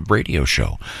or this radio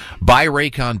show.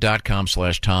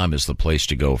 BuyRaycon.com/Tom is the place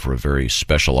to go for a very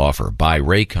special offer.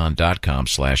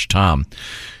 BuyRaycon.com/Tom.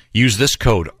 Use this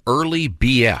code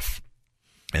EARLYBF.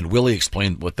 And Willie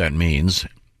explained what that means.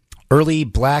 Early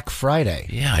Black Friday.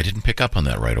 Yeah, I didn't pick up on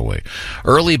that right away.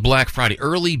 Early Black Friday.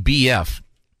 Early BF.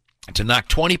 To knock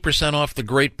 20% off the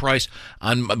great price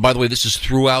on, by the way, this is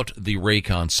throughout the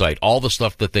Raycon site, all the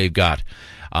stuff that they've got.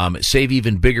 Save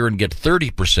even bigger and get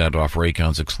 30% off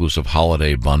Raycon's exclusive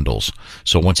holiday bundles.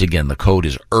 So once again, the code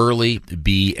is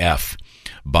EARLYBF.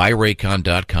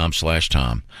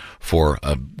 BuyRaycon.com/Tom for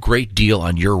a great deal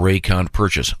on your Raycon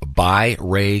purchase.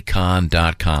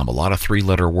 BuyRaycon.com. A lot of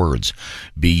 3-letter words.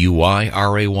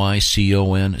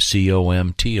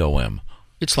 BuyRayConComComTom.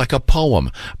 It's like a poem.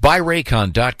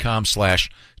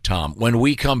 BuyRaycon.com/Tom. When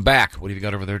we come back, what have you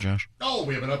got over there, Josh? Oh,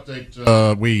 we have an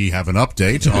update. We have an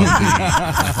update on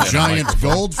the giant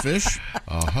goldfish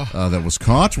that was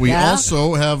caught. We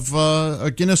also have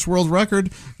a Guinness World Record.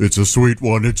 It's a sweet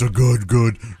one. It's a good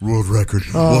world record.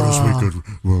 What a sweet, good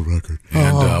world record.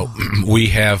 And we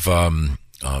have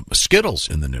Skittles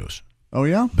in the news. Oh,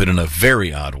 yeah? But in a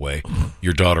very odd way.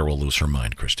 Your daughter will lose her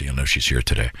mind, Christy. I know she's here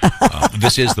today.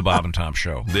 This is the Bob and Tom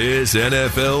Show. This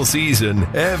NFL season,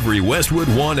 every Westwood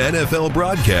One NFL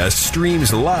broadcast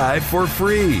streams live for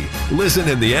free. Listen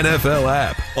in the NFL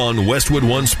app, on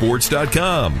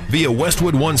WestwoodOneSports.com, via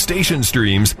Westwood One station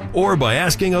streams, or by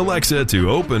asking Alexa to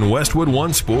open Westwood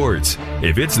One Sports.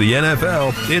 If it's the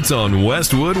NFL, it's on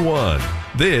Westwood One.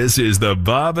 This is the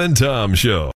Bob and Tom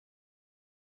Show.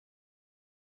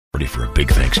 Ready for a big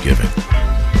Thanksgiving.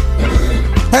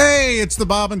 Hey, it's the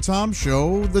Bob and Tom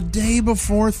Show. The day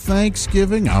before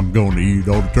Thanksgiving, I'm going to eat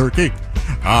all the turkey.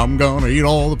 I'm going to eat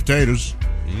all the potatoes.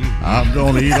 I'm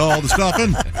going to eat all the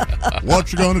stuffing.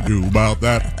 What you going to do about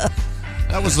that?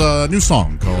 That was a new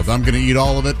song called I'm Going to Eat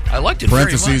All of It. I liked it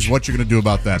Parentheses, very much. What you going to do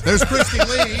about that? There's Christy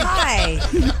Lee. Hi.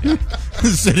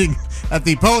 at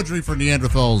the Poetry for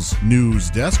Neanderthals news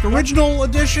desk. Original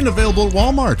edition available at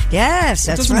Walmart. Yes, It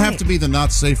that's doesn't right. have to be the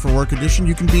not safe for work edition.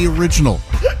 You can be original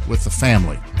with the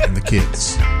family and the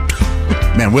kids.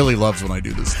 Man, Willie loves when I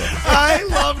do this stuff. I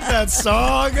love that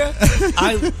song.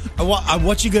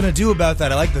 What you gonna do about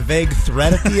that? I like the vague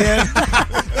threat at the end.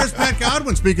 There's Pat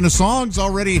Godwin, speaking of songs,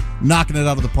 already knocking it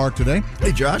out of the park today.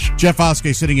 Hey, Josh. Jeff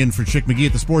Oskey sitting in for Chick McGee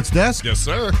at the sports desk. Yes,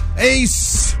 sir.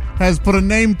 Ace has put a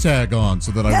name tag on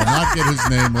so that I will not get his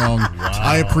name wrong. Wow.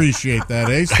 I appreciate that,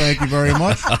 Ace. Thank you very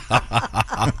much.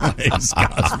 Ace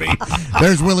Cosby.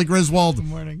 There's Willie Griswold. Good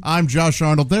morning. I'm Josh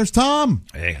Arnold. There's Tom.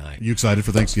 Hey, hi. You excited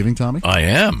for Thanksgiving, Tommy? I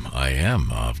am.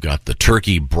 I've got the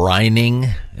turkey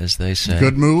brining, as they say.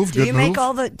 Good move. Do you make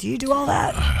all the? Do you do all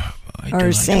that?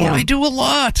 I do a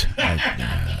lot.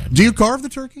 Do you carve the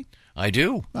turkey? I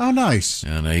do. Oh, nice.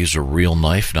 And I use a real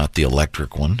knife, not the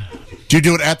electric one. Do you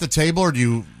do it at the table, or do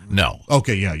you? No.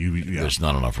 Okay, yeah. There's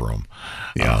not enough room.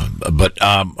 Yeah. But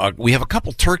we have a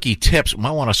couple turkey tips. We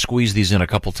might want to squeeze these in a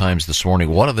couple times this morning.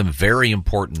 One of them very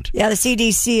important. Yeah, the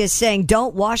CDC is saying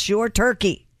don't wash your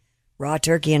turkey. Raw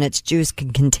turkey and its juice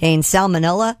can contain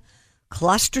salmonella,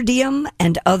 Clostridium,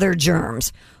 and other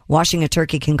germs. Washing a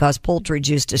turkey can cause poultry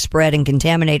juice to spread and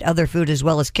contaminate other food as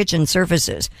well as kitchen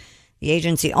surfaces. The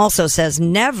agency also says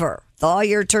never thaw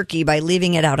your turkey by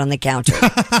leaving it out on the counter.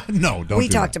 No, don't. We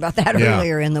talked about that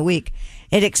earlier in the week.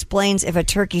 It explains if a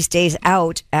turkey stays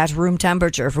out at room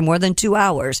temperature for more than 2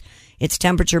 hours, its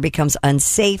temperature becomes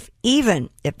unsafe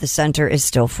even if the center is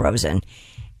still frozen.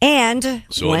 And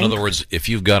so, in other words, if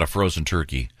you've got a frozen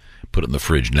turkey, put it in the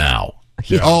fridge now.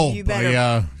 Yeah. Oh,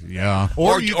 yeah.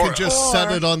 Or you could just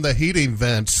set it on the heating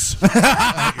vents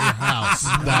at your house.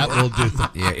 That will do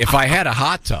that. Yeah, if I had a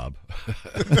hot tub.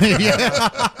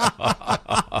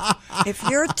 If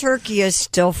your turkey is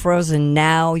still frozen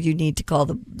now, you need to call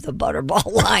the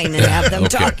Butterball line and have them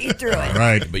talk you through it.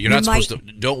 Right. But you're not supposed to.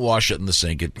 Don't wash it in the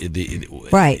sink.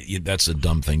 Right. That's a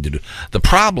dumb thing to do. The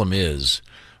problem is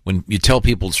when you tell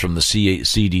people it's from the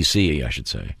CDC, I should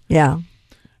say. Yeah.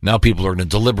 Now people are going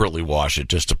to deliberately wash it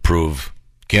just to prove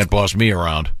can't boss me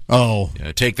around. Oh.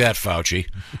 Yeah, take that, Fauci.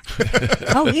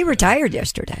 Oh, he retired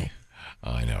yesterday.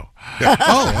 I know.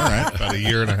 All right. About a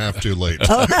year and a half too late.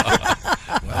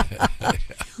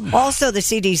 Also, the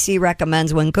CDC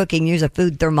recommends when cooking, use a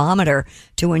food thermometer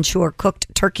to ensure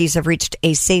cooked turkeys have reached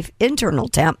a safe internal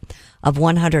temp of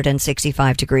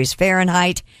 165 degrees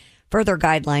Fahrenheit. Further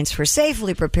guidelines for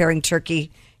safely preparing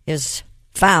turkey is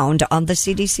found on the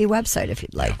CDC website, if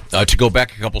you'd like. To go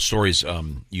back a couple stories,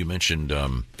 you mentioned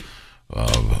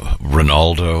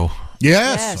Ronaldo.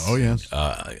 Yes. Oh, yes.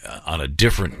 On a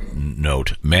different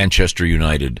note, Manchester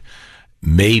United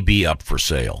may be up for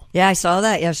sale. Yeah, I saw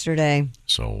that yesterday.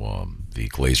 So the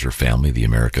Glazer family, the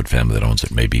American family that owns it,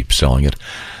 may be selling it.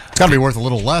 It's got to be worth a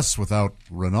little less without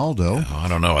Ronaldo. I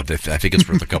don't know. I think it's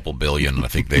worth a couple billion, and I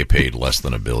think they paid less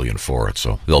than $1 billion for it,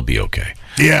 so they'll be okay.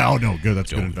 Yeah. Oh no. Good.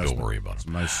 That's a good investment. Don't worry about it. It's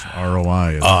a nice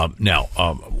ROI. Now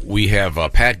we have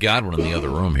Pat Godwin in the other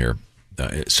room here.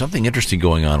 Something interesting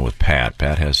going on with Pat.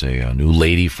 Pat has a new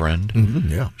lady friend.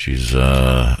 Mm-hmm, yeah. She's,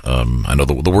 I know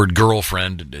the word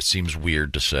girlfriend, it seems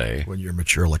weird to say. When you're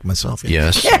mature like myself.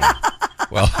 Yes.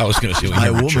 Well, I was going to say when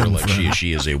you're mature like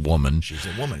she is a woman. She's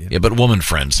a woman, yeah. But woman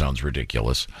friend sounds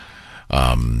ridiculous.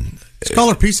 Let's call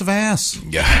her piece of ass.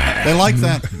 Yeah. They like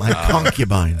that. My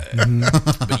concubine.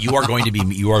 But you are going to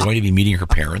be meeting her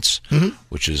parents,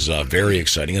 which is very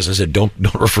exciting. As I said, don't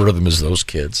refer to them as those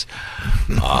kids.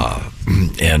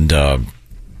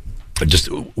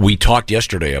 We talked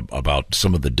yesterday about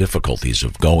some of the difficulties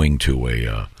of going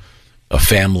to a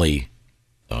family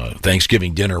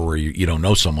Thanksgiving dinner where you don't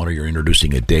know someone or you're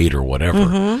introducing a date or whatever.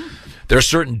 Mm-hmm. There are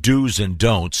certain do's and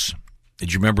don'ts.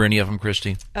 Did you remember any of them,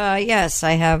 Christy? Yes,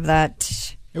 I have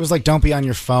that. It was like don't be on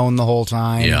your phone the whole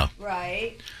time. Yeah.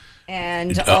 Right.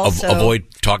 And also avoid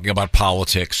talking about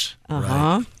politics.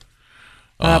 Uh-huh.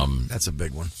 Right. That's a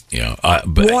big one. Yeah.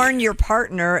 Warn your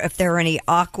partner if there are any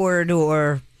awkward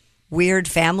or weird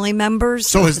family members.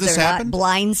 So has this they're happened? Not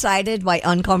blindsided by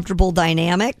uncomfortable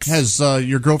dynamics. Has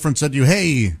your girlfriend said to you,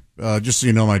 hey, just so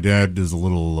you know, my dad is a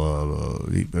little,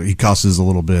 he cusses a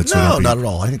little bit. No, not at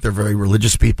all. I think they're very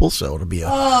religious people, so it'll be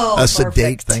a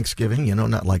sedate Thanksgiving,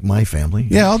 not like my family.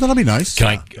 Yeah, that'll be nice.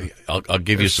 I'll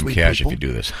give you some cash people. if you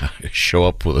do this. Show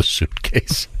up with a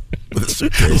suitcase. With a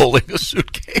suitcase? Holding a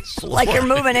suitcase. Like you're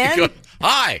moving in? You go,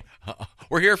 hi,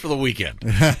 we're here for the weekend.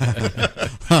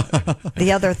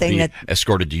 The other thing that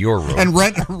escorted to your room. And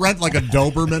rent like a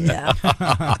Doberman.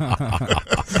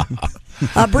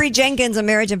 Bree Jenkins, a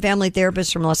marriage and family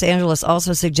therapist from Los Angeles,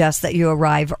 also suggests that you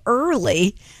arrive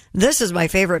early. This is my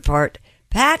favorite part.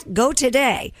 Pat, go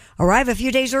today. Arrive a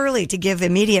few days early to give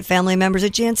immediate family members a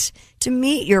chance to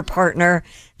meet your partner.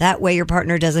 That way your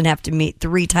partner doesn't have to meet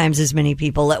 3 times as many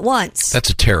people at once. That's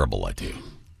a terrible idea.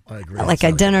 I agree. Like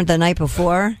a dinner the night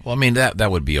before. Well, I mean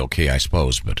that would be okay, I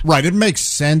suppose, but right, it makes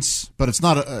sense, but it's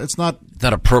not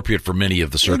appropriate for many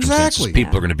of the circumstances. Exactly.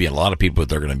 People are going to be a lot of people.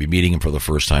 They're going to be meeting him for the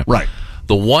first time. Right.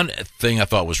 The one thing I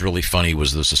thought was really funny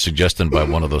was this a suggestion by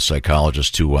one of those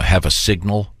psychologists to have a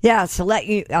signal. Yeah, so let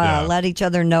each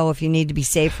other know if you need to be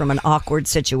safe from an awkward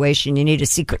situation. You need a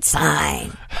secret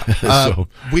sign.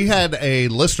 We had a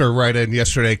listener write in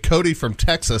yesterday, Cody from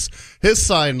Texas. His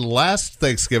sign last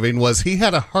Thanksgiving was he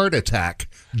had a heart attack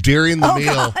during the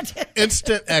meal. God.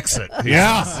 Instant exit.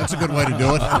 Yeah, that's a good way to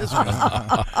do it.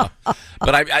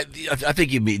 But I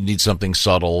think you need something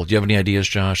subtle. Do you have any ideas,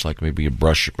 Josh? Like maybe you're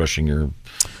brushing your...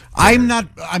 I'm not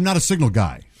a signal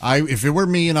guy. If it were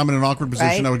me and I'm in an awkward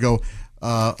position, Right. I would go,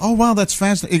 oh, wow, that's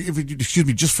fascinating. Excuse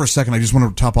me, just for a second, I just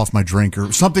want to top off my drink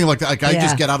or something like that. Like, I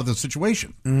just get out of the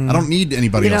situation. I don't need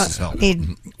anybody else's help.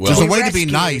 There's a way to be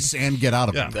nice and get out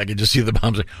of it. I can just see the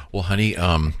mom say, well, honey,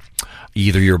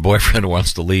 either your boyfriend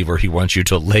wants to leave or he wants you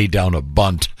to lay down a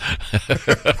bunt.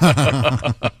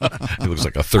 He looks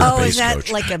like a third base coach. Oh, is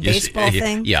that like a baseball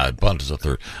thing? Yeah, a bunt is a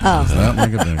third. Oh. Is that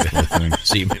like a baseball thing?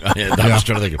 See, I was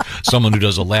trying to think of someone who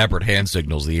does elaborate hand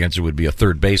signals. The answer would be a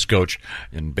third base coach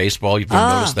in baseball. You've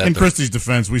never noticed that? In Christie's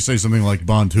defense, we say something like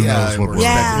bunt. Who knows what we're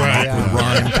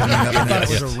Rhyme coming up That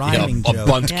next. was a rhyming a joke.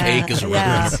 bunt Yeah, cake is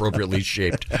yeah. inappropriately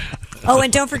shaped. Oh,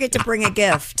 and don't forget to bring a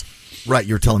gift. Right,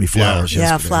 you were telling me flowers. Yeah,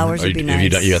 yesterday. flowers would be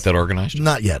Have nice. you got that organized?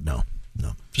 Not yet. No.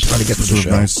 Just trying to get to the show.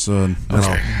 Nice,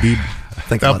 bead.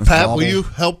 Think Now, about Pat, bauble. will you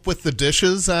help with the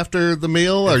dishes after the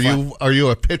meal? Are you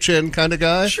a pitch-in kind of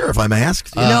guy? Sure, if I'm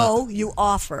asked. No, you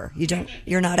offer. You don't.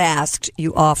 You're not asked.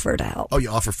 You offer to help. Oh, you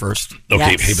offer first?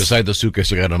 Okay, Yes. hey, beside the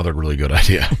suitcase, I got another really good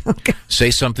idea. Say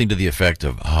something to the effect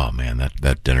of, oh, man,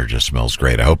 that dinner just smells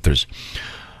great. I hope there's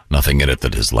nothing in it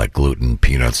that is like gluten,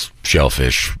 peanuts,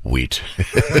 shellfish, wheat.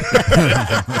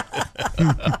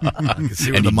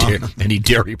 Any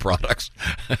dairy products.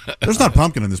 There's not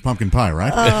pumpkin in this pumpkin pie,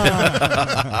 right?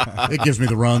 It gives me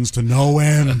the runs to no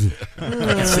end.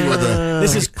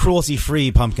 This is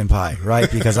cruelty-free pumpkin pie,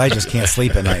 right? Because I just can't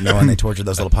sleep at night knowing they tortured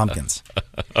those little pumpkins.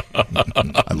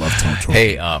 I love tongue torture.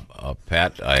 Hey,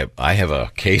 Pat, I have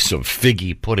a case of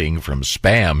figgy pudding from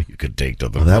Spam you could take to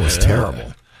them. That was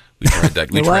terrible. We tried that.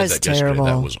 We It tried was that yesterday. terrible.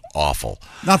 That was awful.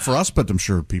 Not for us, but I'm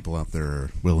sure people out there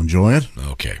will enjoy it.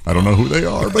 Okay. I don't know who they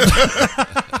are, but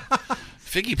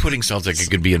Figgy pudding sounds like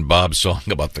it could be in Bob's song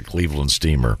about the Cleveland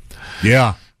steamer.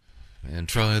 yeah. And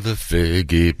try the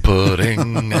figgy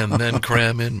pudding and then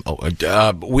cram in.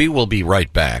 We will be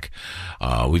right back.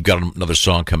 We've got another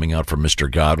song coming out from Mr.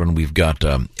 Godwin. We've got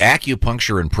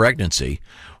acupuncture and pregnancy.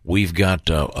 We've got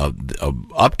an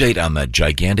update on that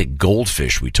gigantic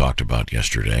goldfish we talked about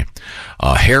yesterday.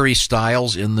 Harry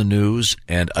Styles in the news,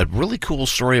 and a really cool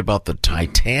story about the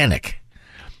Titanic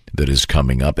that is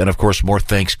coming up. And, of course, more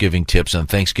Thanksgiving tips and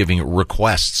Thanksgiving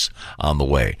requests on the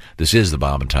way. This is the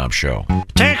Bob and Tom Show.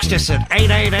 Text us at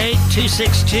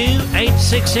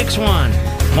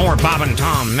 888-262-8661. More Bob and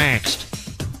Tom next.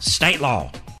 State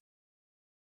law.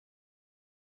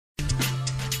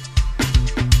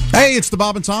 Hey, it's the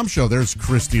Bob and Tom Show. There's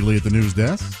Christy Lee at the news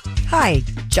desk. Hi,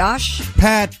 Josh.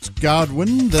 Pat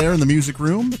Godwin there in the music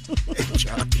room.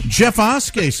 Jeff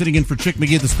Oskey sitting in for Chick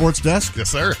McGee at the sports desk. Yes,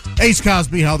 sir. Ace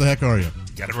Cosby, how the heck are you?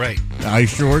 Got it right. I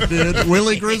sure did.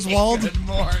 Willie Griswold. Good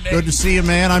morning. Good to see you,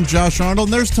 man. I'm Josh Arnold,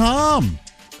 and there's Tom.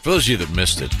 For those of you that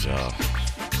missed it,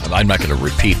 I'm not going to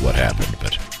repeat what happened,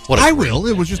 but I will.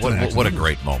 It was just an what a accident.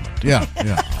 great moment. Yeah.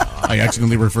 I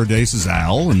accidentally referred to Ace as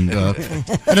Al, and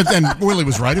Willie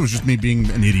was right. It was just me being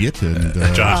an idiot. And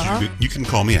Josh, you can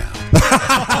call me Al.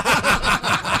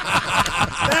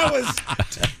 That was...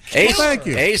 Ace, Thank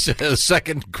you. Ace,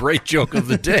 second great joke of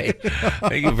the day.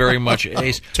 Thank you very much,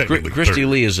 Ace. Christy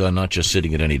Lee is not just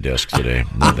sitting at any desk today.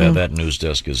 That news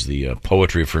desk is the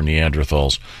Poetry for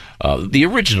Neanderthals, the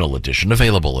original edition,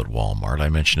 available at Walmart. I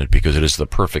mention it because it is the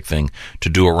perfect thing to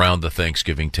do around the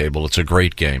Thanksgiving table. It's a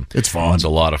great game. It's fun. It's a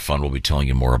lot of fun. We'll be telling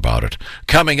you more about it.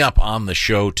 Coming up on the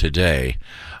show today,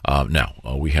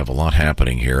 we have a lot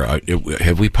happening here.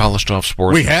 Have we polished off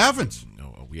sports? we haven't.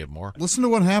 We have more? Listen to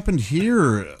what happened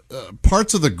here.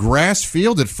 Parts of the grass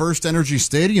field at First Energy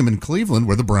Stadium in Cleveland,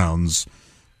 where the Browns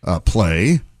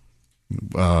play,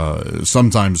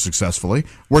 sometimes successfully,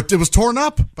 where it was torn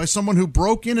up by someone who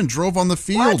broke in and drove on the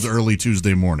field early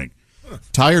Tuesday morning.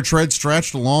 Tire tread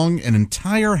stretched along an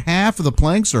entire half of the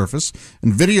playing surface,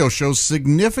 and video shows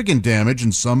significant damage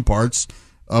in some parts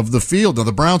of the field. Now,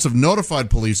 the Browns have notified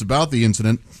police about the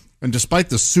incident, And despite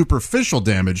the superficial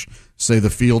damage, say the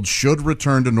field should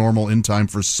return to normal in time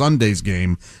for Sunday's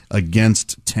game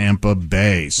against Tampa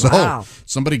Bay. So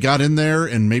somebody got in there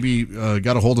and maybe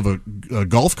got a hold of a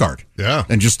golf cart. Yeah.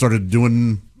 And just started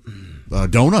doing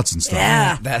donuts and stuff.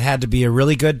 Yeah. That had to be a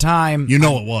really good time. You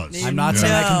know it was. I'm not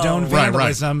saying I condone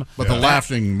vandalism. Right. But the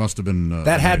laughing must have been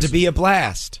that had to be a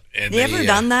blast. Have you ever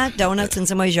done that? Donuts in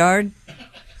somebody's yard?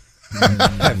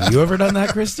 Have you ever done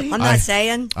that, Christy? I'm not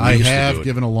saying. I have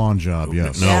given a lawn job,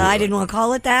 yes. No. Yeah, I didn't want to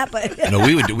call it that, but No,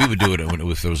 we would do it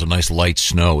if there was a nice light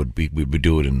snow. We would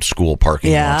do it in school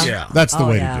parking lots. Yeah, that's the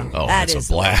way to do it. Oh, That it's is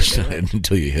a blast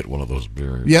until you hit one of those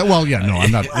barriers. Yeah, well, yeah, no, I'm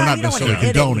not. We're not you don't necessarily wanna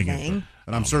hit condoning anything. it,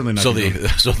 but I'm certainly not. So condoning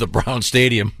it. the Brown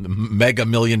Stadium, the mega $1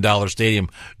 million stadium,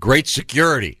 great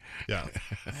security. Yeah.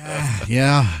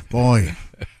 Yeah, boy.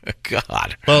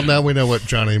 God. Well, now we know what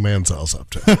Johnny Manziel's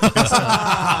up to.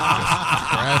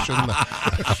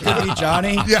 Could be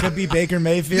Johnny. Could be Baker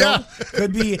Mayfield. Yeah.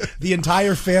 Could be the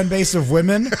entire fan base of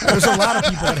women. There's a lot of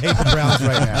people that hate the Browns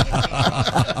right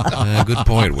now. Good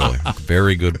point, Willie.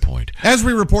 Very good point. As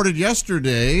we reported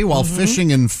yesterday, while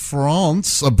fishing in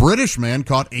France, a British man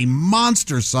caught a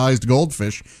monster-sized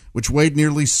goldfish, which weighed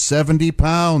nearly 70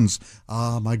 pounds.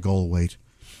 Ah, my goal weight.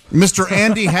 Mr.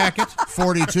 Andy Hackett,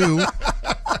 42,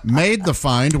 made the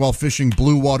find while fishing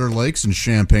blue water lakes in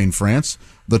Champagne, France.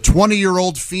 The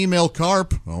 20-year-old female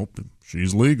carp,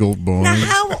 she's legal, boy.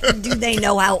 now how do they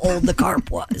know how old the carp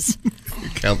was? You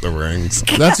count the rings.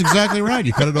 That's exactly right.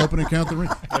 You cut it open and count the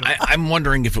rings. I'm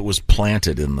wondering if it was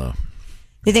planted in the...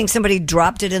 You think somebody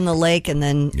dropped it in the lake and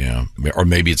then... Yeah, or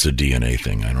maybe it's a DNA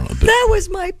thing. I don't know. But that was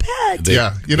my pet.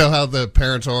 Yeah, you know how the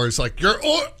parents are always like, you're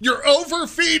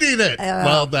overfeeding it.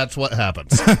 Well, that's what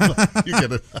happens. You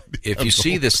get it. If you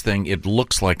see this thing, it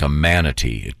looks like a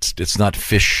manatee. It's not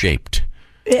fish-shaped.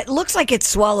 It looks like it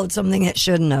swallowed something it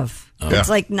shouldn't have. Oh. It's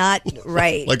like not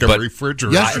right. Like a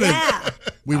refrigerator. Yesterday,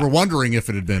 we were wondering if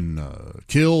it had been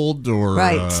killed or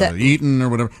eaten or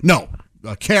whatever. No.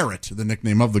 Carrot, the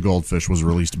nickname of the goldfish, was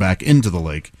released back into the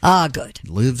lake. Ah, good. It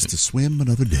lives to swim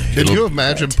another day. Can you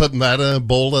imagine putting that in a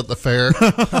bowl at the fair?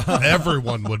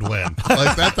 Everyone would win.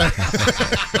 Like that thing.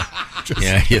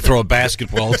 Yeah, you throw a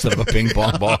basketball instead of a ping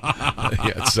pong ball.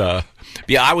 I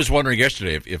was wondering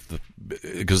yesterday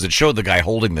because it showed the guy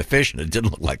holding the fish, and it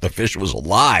didn't look like the fish was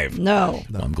alive. No.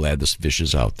 I'm glad this fish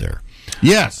is out there.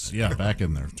 Yes, back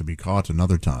in there to be caught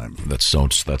another time. That's so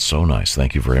nice.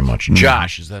 Thank you very much,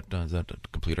 Josh. Does that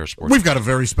complete our sports? We've got a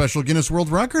very special Guinness World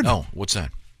Record. Oh, what's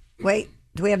that? Wait,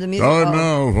 do we have the music? Never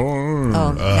mind.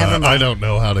 I don't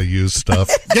know how to use stuff.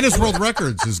 Guinness World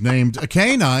Records is named a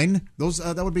canine.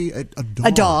 That would be a dog.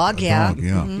 A dog, yeah.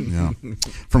 Yeah.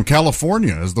 From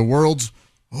California as the world's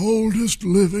oldest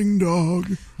living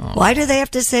dog. Why do they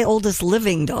have to say oldest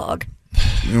living dog?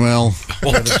 Well,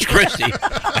 Christy,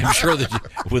 I'm sure that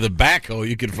with a backhoe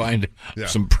you could find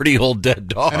some pretty old dead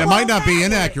dogs. And it might not be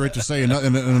inaccurate to say in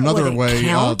another way,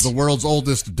 the world's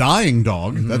oldest dying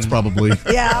dog. That's probably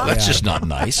That's just not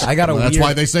nice. That's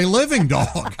why they say living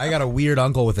dog. I got a weird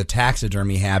uncle with a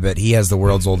taxidermy habit. He has the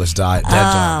world's oldest dead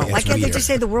dog. Why can't they just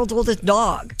say the world's oldest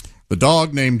dog? The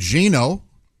dog named Gino,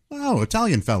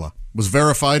 Italian fella, was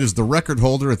verified as the record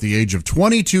holder at the age of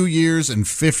 22 years and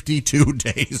 52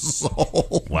 days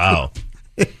old. Wow.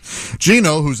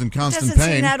 Gino, who's in constant Doesn't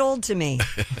pain. seem that old to me.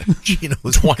 Gino,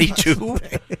 22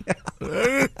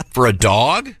 for a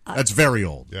dog? That's very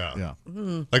old. Yeah.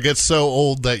 Like it's so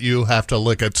old that you have to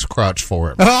lick its crotch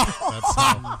for it. That's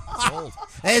how old.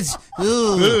 It's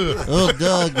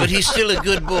dog. But he's still a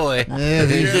good boy.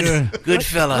 Good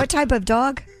fella. What type of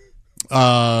dog?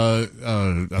 A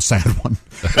sad one.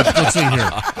 Let's see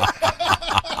here.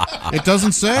 It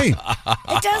doesn't say.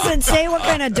 It doesn't say what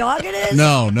kind of dog it is?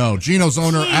 No. Gino's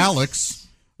owner, Alex,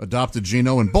 adopted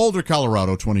Gino in Boulder,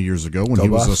 Colorado 20 years ago when he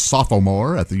was a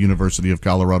sophomore at the University of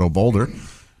Colorado Boulder.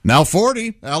 Now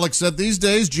 40, Alex said these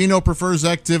days Gino prefers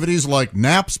activities like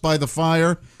naps by the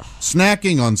fire,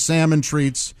 snacking on salmon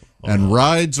treats, and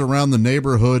rides around the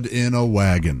neighborhood in a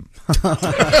wagon.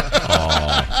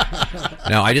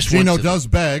 Now, Gino does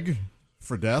beg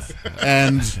for death,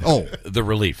 and the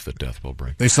relief that death will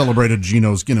bring. They celebrated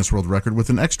Gino's Guinness World Record with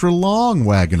an extra long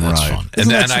wagon That's ride. Fun. And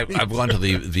then I've gone to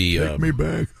the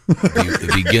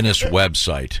Guinness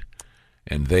website,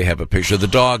 and they have a picture of the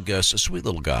dog. A sweet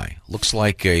little guy, looks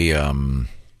like a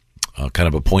kind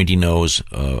of a pointy nose,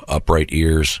 upright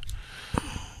ears.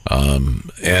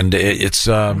 And it's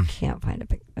I can't find a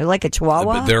picture. Like a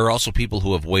Chihuahua. But there are also people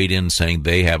who have weighed in saying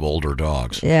they have older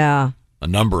dogs. Yeah. A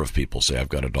number of people say I've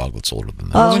got a dog that's older than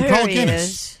that. Oh, then here call he Guinness.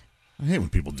 is. I hate when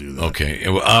people do that. Okay.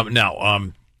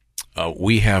 Now,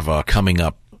 we have coming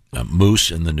up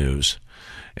Moose in the news,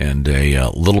 and a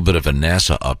little bit of a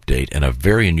NASA update and a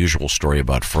very unusual story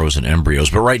about frozen embryos.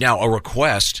 But right now, a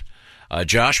request.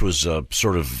 Josh was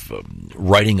sort of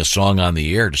writing a song on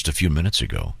the air just a few minutes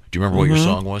ago. Do you remember what your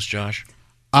song was, Josh?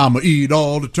 I'ma eat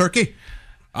all the turkey.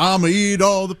 I'ma eat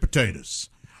all the potatoes.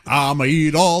 I'ma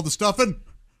eat all the stuffing.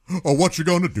 Oh, what you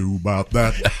gonna do about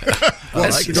that?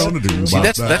 What you gonna do about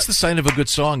that? That's the sign of a good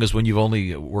song, is when you've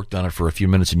only worked on it for a few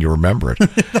minutes and you remember it.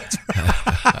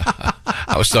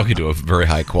 I was talking to a very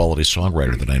high-quality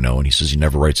songwriter that I know, and he says he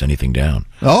never writes anything down.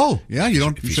 Oh, yeah, you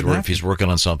don't. If he's working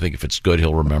on something, if it's good,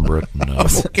 he'll remember it.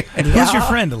 And, Who's your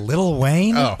friend, Lil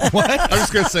Wayne? Oh, what? I was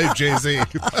going to say Jay-Z.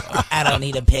 I don't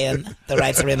need a pen. The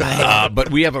rights are in my head.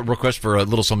 But we have a request for a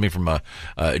little something from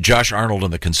Josh Arnold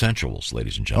and the Consensuals,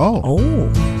 ladies and gentlemen.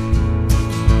 Oh.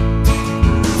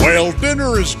 Well,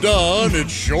 dinner is done. It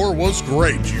sure was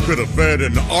great. You could have fed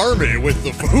an army with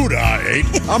the food I ate.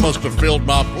 I must have filled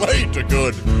my plate a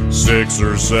good 6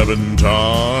 or 7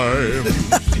 times.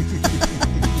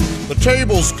 The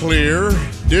table's clear,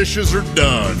 dishes are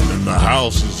done, and the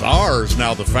house is ours.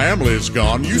 Now the family is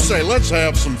gone. You say, let's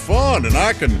have some fun, and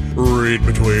I can read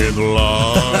between the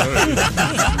lines.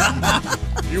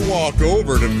 You walk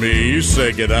over to me, you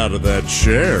say, get out of that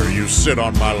chair. You sit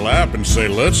on my lap and say,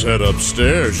 let's head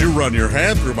upstairs. You run your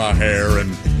hand through my hair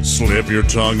and slip your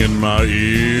tongue in my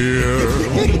ear.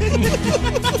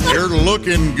 You're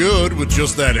looking good with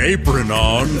just that apron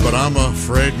on, but I'm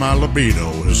afraid my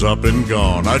libido is up and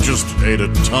gone. I just ate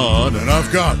a ton, and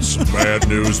I've got some bad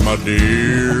news, my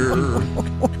dear.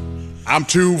 I'm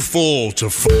too full to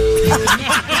maybe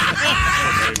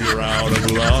you're out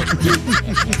of luck.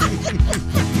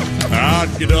 I'd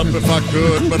get up if I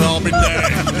could, but I'll be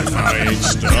damned if I ain't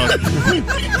stuck.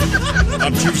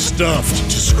 I'm too stuffed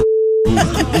to screw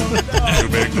to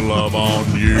make love on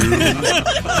you.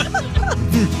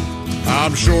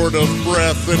 I'm short of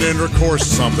breath, and intercourse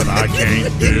is something I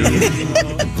can't do.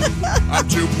 I'm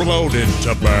too bloated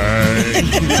to bang.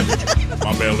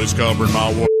 My belly's covering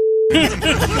my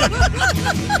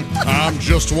I'm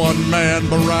just one man,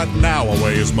 but right now I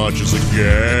weigh as much as a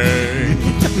gang.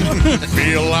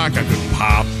 Feel like I could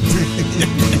pop.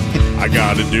 I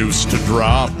got a deuce to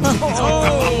drop.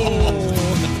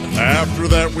 After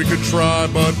that we could try,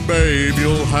 but babe,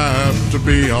 you'll have to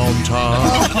be on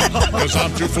top. Cause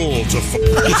I'm too full to So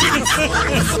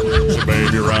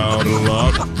babe, you're out of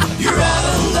luck. You're out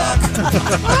of luck.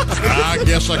 I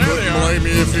guess I couldn't blame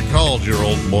you if you called your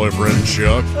old boyfriend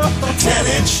Chuck.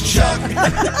 10-inch Chuck.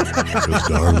 Cause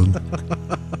darling,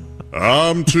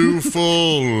 I'm too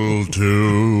full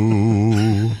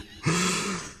to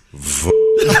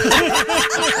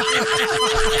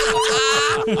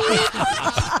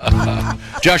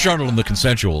Josh Arnold and the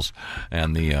Consensuals,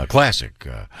 and the classic,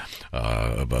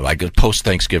 I guess,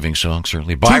 post-Thanksgiving song,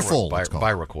 certainly by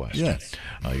request. Yes,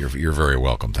 you're very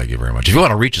welcome. Thank you very much. If you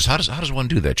want to reach us, how does one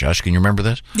do that, Josh? Can you remember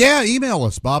this? Yeah, email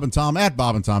us, bobandtom at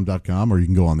bobandtom.com, or you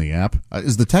can go on the app.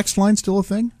 Is the text line still a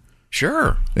thing?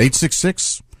 Sure.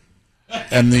 866.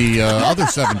 And the other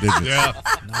 7 digits. Yeah.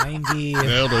 90.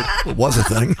 Nailed it. It was a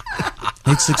thing.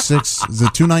 866. Is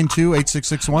it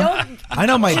 292-8661? I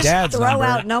know my dad's throw number.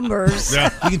 out numbers.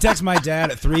 Yeah. You can text my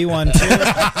dad at 312.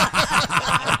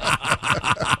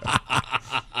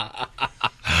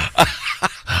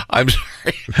 I'm sorry.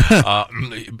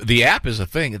 The app is a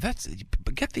thing.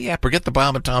 Get the app or get the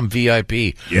Bob and Tom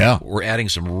VIP. Yeah. We're adding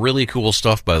some really cool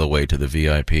stuff, by the way, to the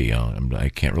VIP. I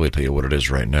can't really tell you what it is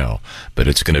right now, but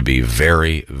it's going to be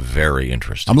very, very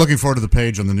interesting. I'm looking forward to the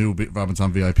page on the new Bob and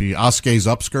Tom VIP. Oskay's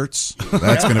Upskirts.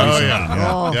 That's going to be something.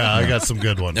 Yeah, I got some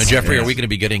good ones. Now, Jeffrey, are we going to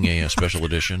be getting a special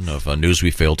edition of News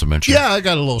We Failed to Mention? Yeah, I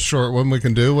got a little short one we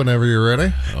can do whenever you're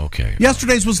ready. Okay.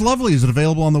 Yesterday's was lovely. Is it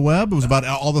available on the web? It was about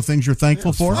all the things you're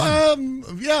thankful for?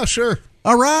 Yeah, sure.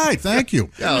 All right, thank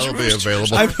you. Yeah, it'll be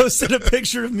available. I posted a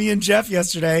picture of me and Jeff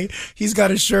yesterday. He's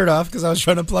got his shirt off because I was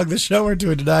trying to plug the show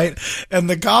into it tonight. And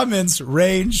the comments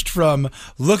ranged from,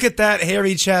 look at that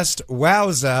hairy chest,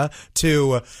 wowza,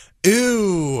 to,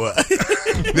 ooh.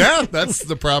 Yeah, that's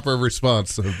the proper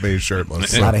response of being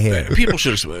shirtless. A lot of hair. People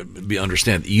should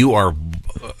understand you are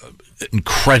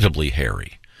incredibly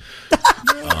hairy.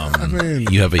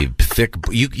 You have a thick.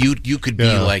 You could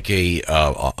be like a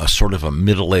sort of a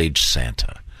middle-aged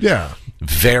Santa. Yeah,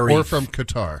 very or from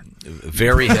Qatar.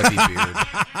 Very heavy beard.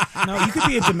 No, you could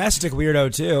be a domestic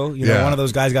weirdo too. You know, one of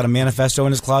those guys got a manifesto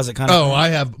in his closet kind of thing. I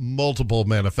have multiple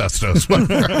manifestos. Well,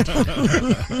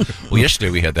 yesterday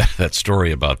we had that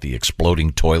story about the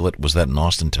exploding toilet. Was that in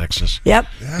Austin, Texas? Yep.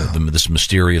 This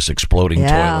mysterious exploding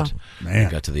toilet. Man.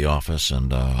 I got to the office,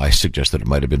 and I suggested it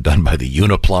might have been done by the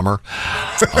Uniplumber.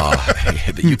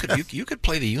 You could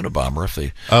play the Unabomber if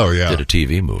they did a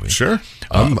TV movie. Sure.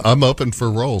 I'm open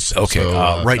for roles. Okay.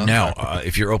 So, right now,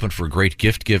 if you're open for great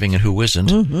gift giving, and who isn't?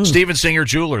 Mm-hmm. Steven Singer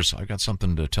Jewelers. I've got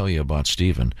something to tell you about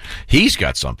Steven. He's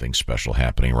got something special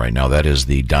happening right now. That is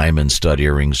the diamond stud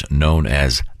earrings known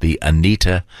as the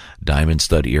Anita Diamond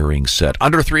Stud Earring Set.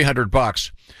 Under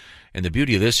 $300. And the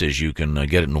beauty of this is you can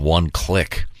get it in one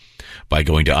click by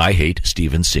going to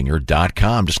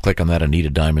IHateStevenSinger.com. Just click on that Anita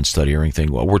Diamond Stud Earring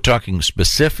thing. Well, we're talking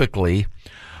specifically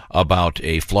about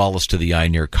a flawless to the eye,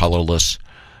 near colorless,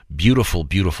 beautiful,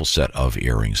 beautiful set of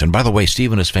earrings. And by the way,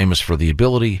 Steven is famous for the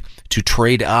ability to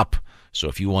trade up. So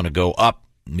if you want to go up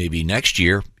maybe next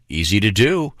year, easy to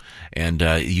do, and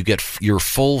you get your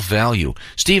full value.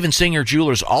 Steven Singer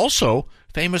Jewelers also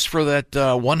famous for that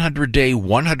 100-day,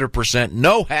 100%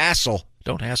 no hassle.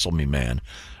 Don't hassle me, man.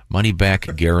 Money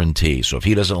back guarantee. So if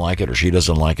he doesn't like it or she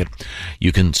doesn't like it,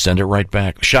 you can send it right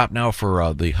back. Shop now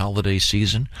for the holiday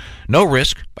season. No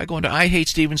risk by going to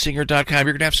IHateStevenSinger.com.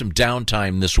 You're going to have some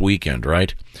downtime this weekend,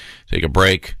 right? Take a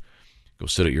break. Go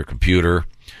sit at your computer.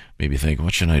 Maybe think,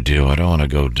 what should I do? I don't want to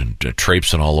go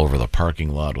traipsing all over the parking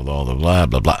lot with all the blah,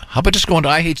 blah, blah. How about just going to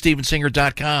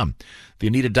IHateStevenSinger.com? The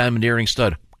Anita Diamond Earring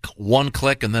Stud. One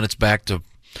click, and then it's back to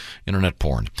internet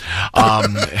porn.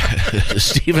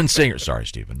 Steven Singer. Sorry,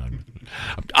 Steven.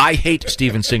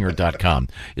 IHateStevenSinger.com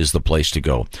is the place to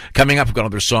go. Coming up, we've got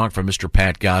another song from Mr.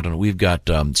 Pat Godwin. We've got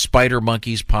spider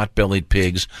monkeys, pot-bellied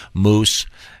pigs, moose,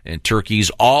 and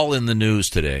turkeys all in the news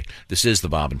today. This is the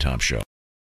Bob and Tom Show.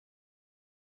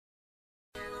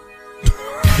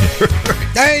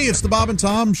 Hey, it's the Bob and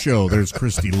Tom Show. There's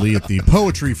Christy Lee at the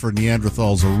Poetry for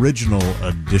Neanderthals original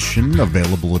edition,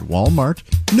 available at Walmart.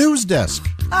 News Desk.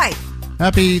 Hi.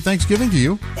 Happy Thanksgiving to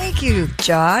you. Thank you,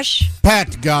 Josh.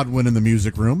 Pat Godwin in the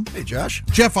music room. Hey, Josh.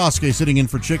 Jeff Oskey sitting in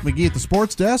for Chick McGee at the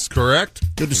sports desk. Correct.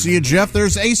 Good to see you, Jeff.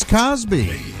 There's Ace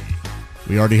Cosby.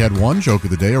 We already had one joke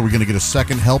of the day. Are we going to get a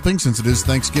second helping since it is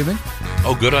Thanksgiving?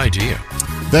 Oh, good idea.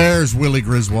 There's Willie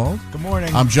Griswold. Good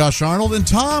morning. I'm Josh Arnold, and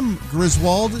Tom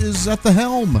Griswold is at the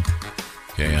helm.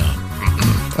 Okay.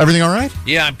 Everything all right?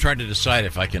 Yeah, I'm trying to decide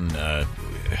if I can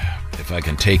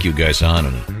take you guys on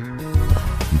and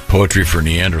Poetry for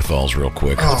Neanderthals real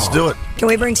quick. Let's do it. Can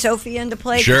we bring Sophie into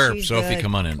play? Sure, She's Sophie, good.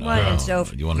 come on in. Come on in,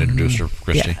 Sophie. You want to introduce her,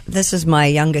 Christy? Yeah, this is my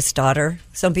youngest daughter.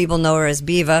 Some people know her as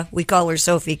Biva. We call her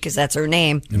Sophie because that's her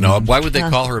name. No, why would they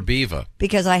call her Biva?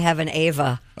 Because I have an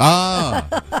Ava. Ah,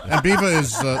 and Biva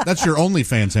is, that's your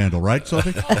OnlyFans handle, right,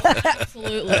 Sophie?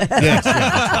 Absolutely. Yes.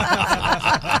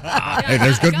 Hey,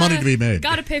 there's good money to be made.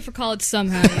 Got to pay for college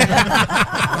somehow.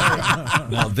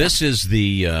 Now, this is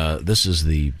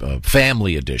the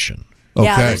family edition. Okay.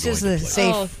 Yeah, this is the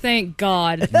safe. Oh, thank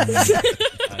God.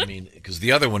 I mean, because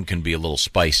the other one can be a little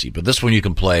spicy, but this one you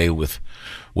can play with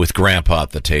Grandpa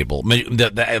at the table. I mean,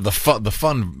 the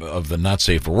fun of the Not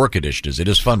Safe for Work edition is it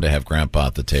is fun to have Grandpa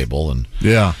at the table, and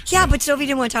yeah, but Sophie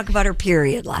didn't want to talk about her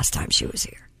period last time she was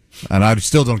here. And I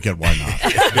still don't get why not.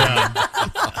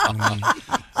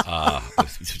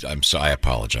 I'm sorry. I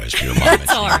apologize for your mom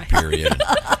mentioning your period. And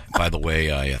by the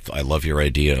way, I love your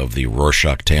idea of the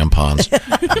Rorschach tampons.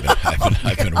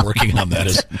 I've been working on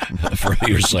that for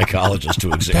your psychologist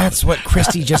to examine. That's what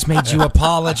Christy just made you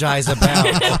apologize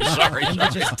about. Sorry. You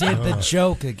just did the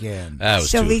joke again.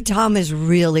 Sophie, Tom is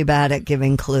really bad at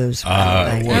giving clues.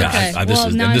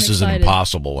 This is an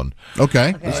impossible one.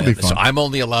 Okay, this will be fun. So I'm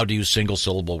only allowed to use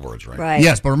single-syllable words, right? Right.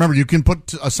 Yes, but remember, you can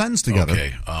put a sentence together.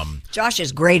 Okay. Josh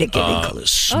is great at giving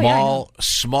clues.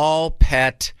 Small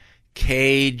pet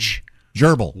cage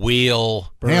gerbil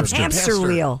wheel hamster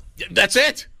wheel. That's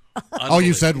it. Oh,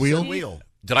 you said wheel?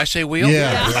 Did I say wheel?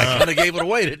 Yeah. I kind of gave it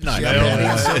away, didn't I?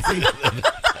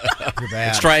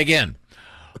 Let's try again.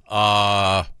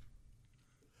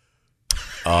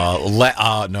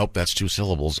 Nope, that's two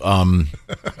syllables.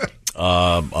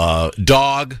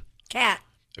 Dog. Cat.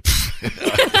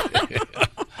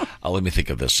 Let me think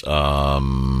of this.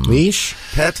 Leash,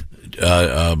 pet,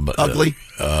 ugly,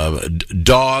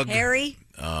 dog, hairy.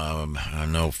 I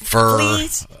don't know, fur,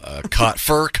 Fleas.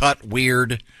 fur cut,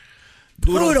 weird,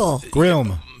 Poodle.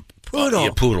 Groom.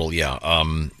 Poodle. Poodle. Yeah.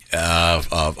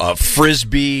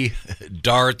 Frisbee,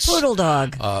 darts. Poodle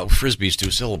dog. Frisbee's two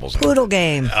syllables. Poodle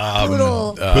game.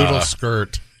 Poodle. Poodle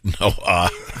skirt. No.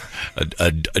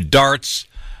 Darts.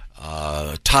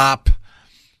 Top.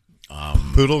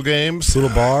 Poodle games? Poodle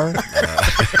bar?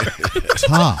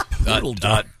 Top.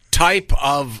 Type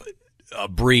of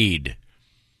breed.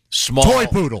 Small Toy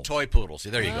poodle. Toy poodle. See,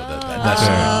 there you go. That's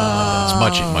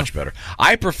much better.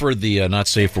 I prefer the not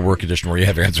safe for work edition where you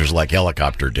have answers like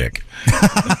helicopter dick.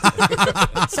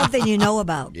 Something you know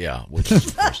about. Yeah. Which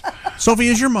is, Sophie,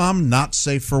 is your mom not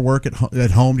safe for work at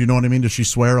home? Do you know what I mean? Does she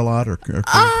swear a lot? Or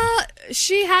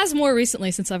She has more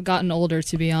recently since I've gotten older,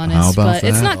 to be honest. How about but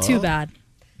it's that? not too bad.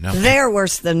 No. They're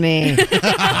worse than me.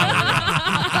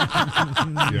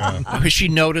 Has she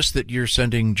noticed that you're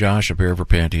sending Josh a pair of her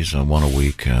panties one a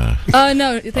week?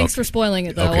 No, thanks for spoiling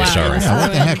it, though. Okay, wow, sorry. Yeah,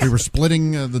 what the heck? We were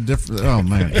splitting the different. Oh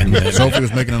man, Sophie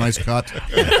was making a nice cut.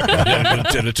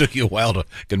 It took you a while to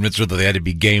convince her that they had to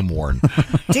be game worn.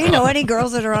 Do you know any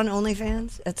girls that are on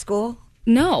OnlyFans at school?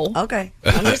 No. Okay.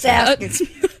 I'm just asking.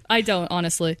 I don't,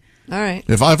 honestly. All right.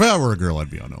 If I were a girl,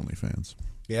 I'd be on OnlyFans.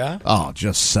 Yeah? Oh,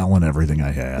 just selling everything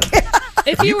I had.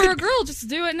 If you were a girl, just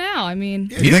do it now. I mean,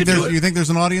 You think there's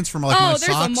an audience for like my there's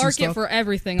socks a and market stuff? for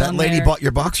everything That on lady there. bought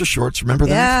your boxer shorts. Remember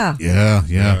that? Yeah.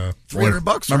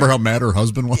 $300. Remember how mad her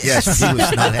husband was? Yes, he was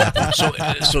not happy.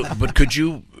 But could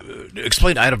you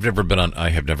explain? I have never been on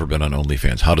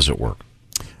OnlyFans. How does it work?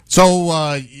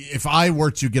 So if I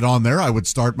were to get on there, I would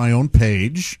start my own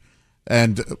page.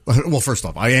 And, well, first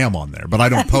off, I am on there, but I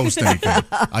don't post anything.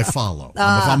 I follow.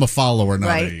 I'm a follower, not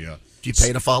right. a... Do you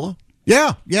pay to follow?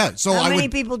 Yeah. So How I many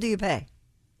would... people do you pay?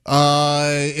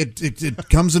 It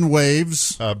comes in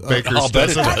waves. Baker's I'll bet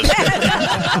it dozen. does.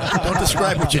 Don't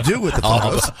describe what you do with the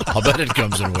photos. I'll bet it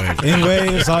comes in waves. In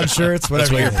waves, on shirts,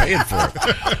 That's whatever. what you're paying for.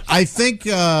 I think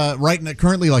right now,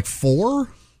 currently like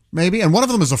 4, maybe. And one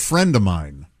of them is a friend of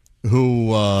mine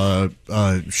who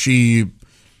she...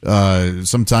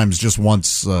 sometimes just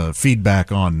wants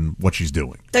feedback on what she's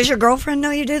doing. Does your girlfriend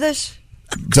know you do this?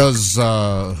 Does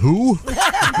who?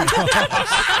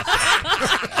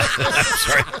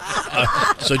 Sorry.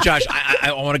 So, Josh,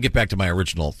 I want to get back to my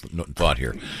original thought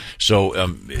here. So,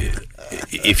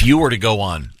 if you were to go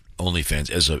on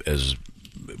OnlyFans,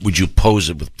 would you pose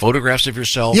it with photographs of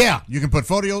yourself? Yeah, you can put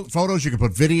photos, you can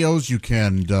put videos, you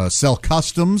can sell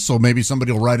customs. So maybe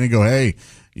somebody will write in and go, "Hey,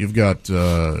 you've got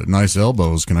nice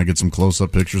elbows. Can I get some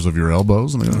close-up pictures of your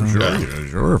elbows?" And they go,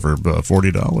 sure, for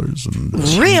 $40. And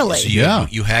Really? So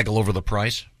you haggle over the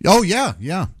price? Oh yeah.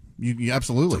 You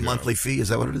absolutely. It's a monthly fee, is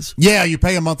that what it is? Yeah, you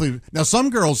pay a monthly. Now some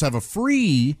girls have a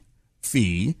free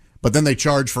fee, but then they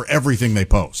charge for everything they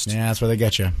post. Yeah, that's where they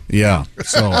get you. Yeah.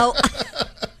 So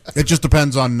it just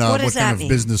depends on what does kind that of mean?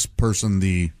 business person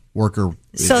the worker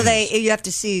So is. you have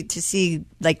to see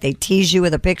like they tease you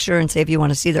with a picture and say if you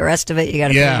want to see the rest of it, you got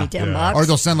to pay me $10. Or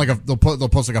they'll send they'll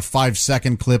post like a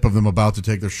 5-second clip of them about to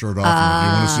take their shirt off. And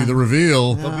if you want to see the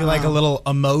reveal, There'll be like a little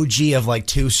emoji of like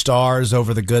 2 stars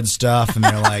over the good stuff, and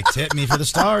they're like, "Tip me for the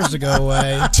stars to go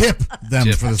away." Tip them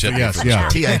for this. Yes, yeah.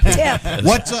 Tip.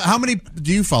 What? How many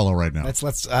do you follow right now?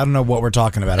 Let's. I don't know what we're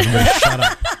talking about. Everybody, shut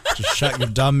up. Just shut your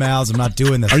dumb mouths. I'm not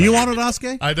doing this. Are you on it,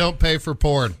 Oskay? I don't pay for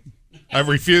porn. I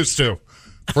refuse to.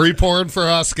 Free porn for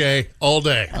Oskay all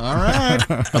day. All right.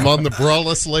 I'm on the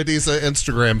Braless Ladies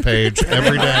Instagram page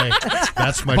every day.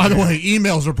 That's my By the jam. way,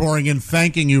 emails are pouring in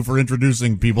thanking you for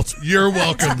introducing people to You're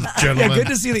welcome, gentlemen. Yeah, good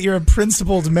to see that you're a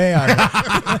principled man.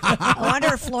 I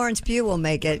wonder if Florence Pugh will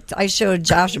make it. I showed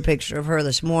Josh a picture of her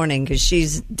this morning because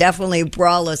she's definitely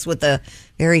braless with a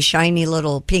very shiny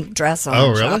little pink dress on. Oh,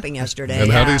 really? Shopping yesterday.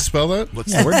 And how do you spell that? Where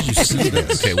did you see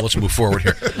this? Okay, let's move forward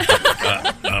here.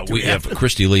 We have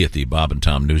Christy Lee at the Bob and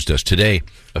Tom News Desk. Today,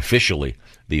 officially,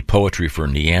 the Poetry for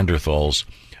Neanderthals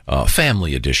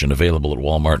family edition available at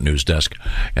Walmart News Desk.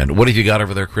 And what have you got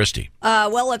over there, Christy?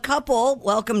 Well, a couple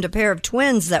welcomed a pair of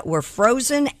twins that were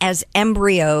frozen as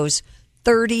embryos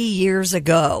 30 years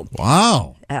ago.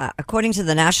 Wow. According to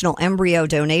the National Embryo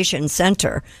Donation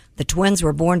Center, the twins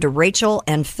were born to Rachel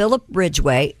and Philip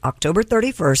Ridgway October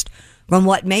 31st from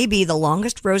what may be the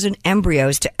longest frozen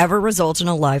embryos to ever result in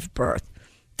a live birth.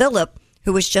 Philip,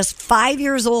 who was just 5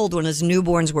 years old when his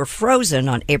newborns were frozen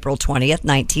on April 20th,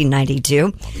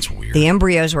 1992. Oh, that's weird. The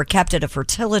embryos were kept at a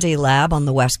fertility lab on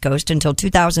the West Coast until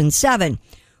 2007,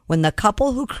 when the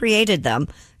couple who created them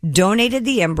donated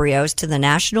the embryos to the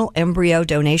National Embryo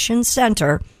Donation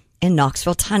Center in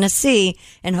Knoxville, Tennessee,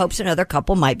 in hopes another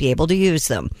couple might be able to use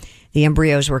them. The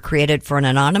embryos were created for an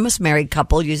anonymous married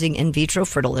couple using in vitro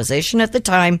fertilization at the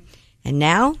time, and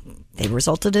now they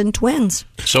resulted in twins.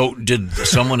 So did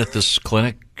someone at this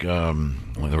clinic, when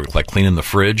they were like cleaning the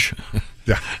fridge,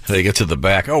 they get to the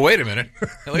back, oh, wait a minute,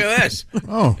 look at this.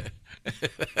 Oh.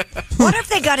 What if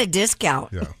they got a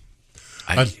discount? Yeah.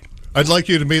 I'd like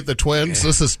you to meet the twins.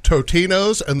 This is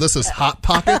Totino's, and this is Hot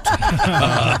Pocket.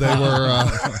 They were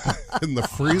in the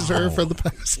freezer for the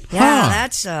past. Yeah, Huh.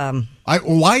 that's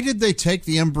Why did they take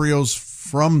the embryos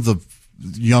from the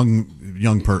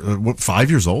young 5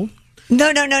 years old?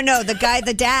 No.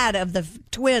 The dad of the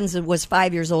twins was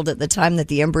 5 years old at the time that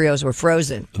the embryos were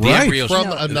frozen. The embryos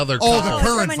from another couple. Oh, the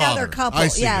current from another father. couple. I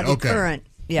see. Yeah, the Okay. current.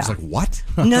 Yeah. It's like, what?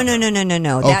 No.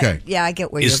 That- Okay. Yeah, I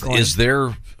get where you're going. Is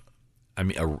there, I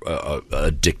mean,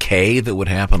 a decay that would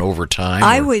happen over time?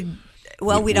 I or would.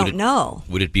 Well, we don't know.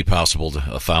 Would it be possible to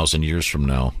 1,000 years from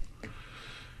now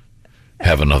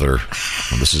have another?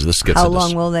 Well, this gets How into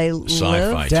long will they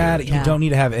sci-fi live? Dad, you don't need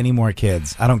to have any more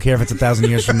kids. I don't care if it's 1,000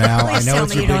 years from now. Please I know tell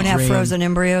it's me your you don't big have dream, frozen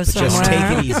embryos but just somewhere.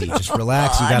 take it easy. Just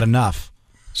relax. You got enough.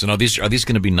 So now are these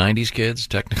going to be 90s kids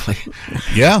technically?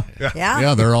 Yeah.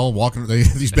 Yeah. They're all walking.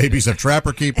 These babies have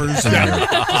trapper keepers and they're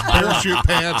Parachute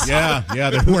pants. Yeah,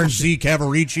 they're wearing Z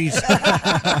Cavaricis.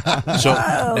 So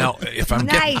now, if I'm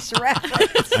Nice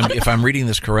reference. if I'm reading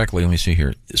this correctly, let me see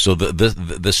here. So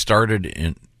this started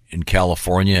in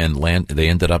California and they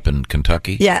ended up in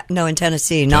Kentucky. Yeah, no, in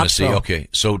Tennessee, Tennessee. Knoxville. Okay,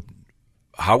 so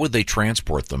how would they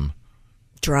transport them?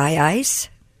 Dry ice.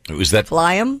 Was that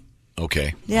Fly them.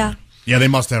 okay? Yeah. Yeah, they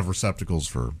must have receptacles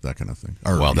for that kind of thing.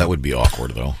 Well, that would be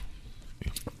awkward though.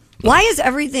 Why is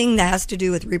everything that has to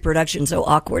do with reproduction so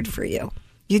awkward for you?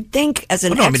 You'd think, as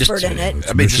an expert in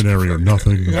it. Missionary or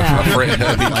nothing.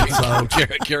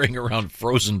 Carrying around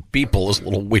frozen people is a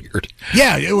little weird.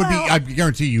 Yeah, it would be. I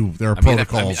guarantee you there are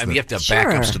protocols. I mean, you have to have Sure.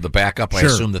 backups to the backup. I Sure.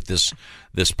 assume that this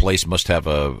place must have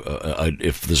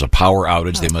if there's a power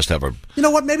outage, they must have a. You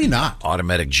know what? Maybe not.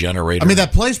 Automatic generator. I mean,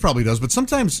 that place probably does, but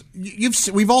sometimes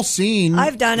we've all seen.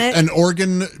 I've done it. An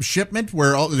organ shipment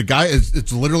where the guy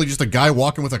it's literally just a guy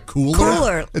walking with a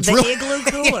cooler. It's the really, igloo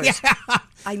coolers.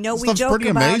 I know we Stuff's joke pretty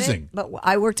about amazing. it, but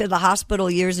I worked at the hospital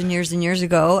years and years and years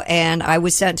ago, and I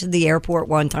was sent to the airport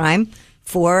one time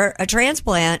for a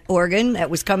transplant organ that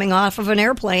was coming off of an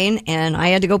airplane, and I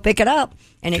had to go pick it up,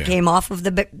 and it came off of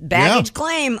the baggage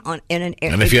claim in an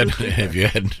air. And if you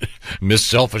had Miss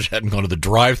Selfish hadn't gone to the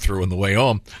drive-through on the way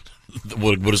home,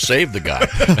 would have saved the guy.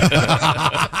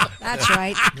 That's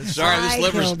right. Sorry, I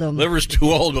this killed him. liver's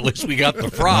too old, but at least we got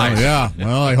the fries. Oh, yeah.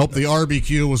 Well, I hope the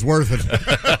RBQ was worth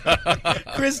it.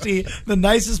 Christy, the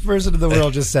nicest person in the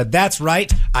world, just said, "That's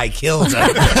right, I killed him."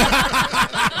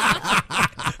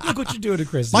 Look what you're doing to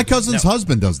Christy. My cousin's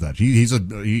husband does that. Or at least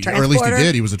he Transporter?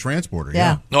 did. He was a transporter.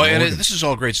 Yeah. No, and this is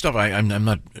all great stuff. I'm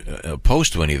not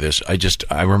opposed to any of this.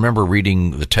 I remember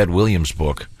reading the Ted Williams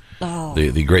book. Oh.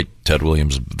 The great Ted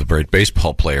Williams, the great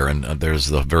baseball player, and there's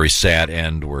the very sad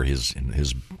end where his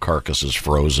carcass is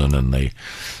frozen and they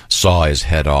saw his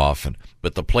head off.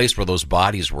 But the place where those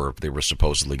bodies were, they were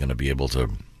supposedly going to be able to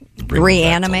bring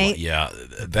reanimate. them back to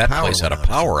life. Yeah, that place had a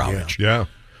power outage. Yeah.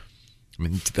 I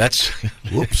mean, that's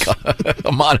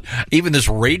come on. Even this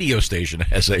radio station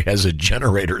has a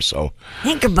generator. So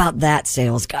Think about that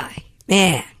sales guy,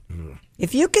 man.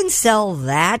 If you can sell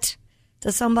that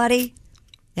to somebody.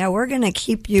 Now we're going to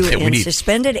keep you in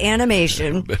suspended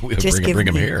animation. Bring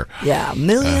him here. Yeah,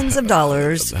 millions of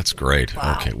dollars. That's great.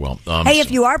 Wow. Okay, well. Hey,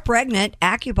 if you are pregnant,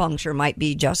 acupuncture might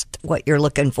be just what you're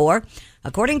looking for.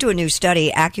 According to a new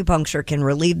study, acupuncture can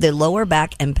relieve the lower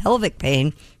back and pelvic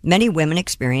pain many women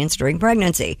experience during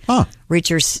pregnancy. Huh.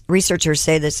 Researchers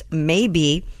say this may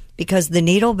be because the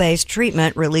needle-based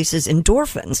treatment releases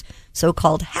endorphins,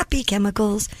 so-called happy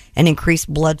chemicals, and increased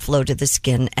blood flow to the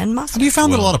skin and muscles. Have you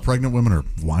found that a lot of pregnant women are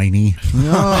whiny?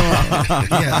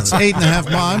 Yeah, it's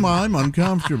 8.5 I'm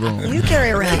uncomfortable. You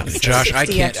carry around Josh, I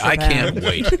 60 can't extra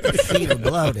wait. Feet are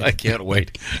bloated. I can't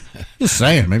wait. Just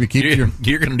saying, maybe keep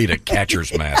You're going to need a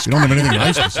catcher's mask. You don't have anything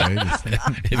nice to say.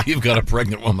 If you've got a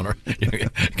pregnant woman,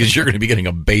 because you're going to be getting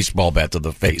a baseball bat to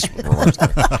the face.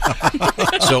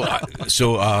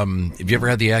 So, have you ever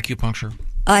had the acupuncture?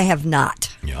 I have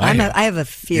not. Yeah, I have a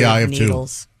fear I of have too.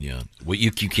 needles. Yeah, well,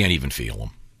 you can't even feel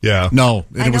them. Yeah. No,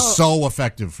 I it was know. so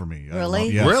effective for me. Really?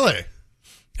 Yes. Really?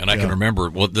 And I can remember,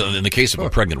 in the case of a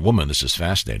pregnant woman, this is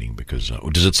fascinating because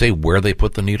does it say where they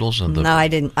put the needles? No, I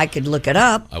didn't. I could look it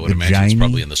up. I would imagine it's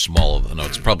probably in the small of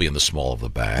it's probably in the small of the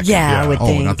back. Yeah, I would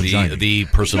think. Not the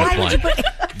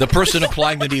person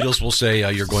applying the needles will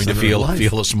say you're going to feel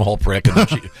a small prick, and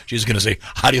then she's going to say,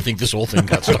 "How do you think this whole thing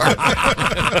got started?"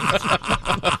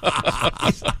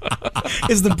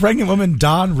 Is the pregnant woman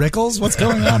Don Rickles? What's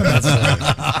going on in that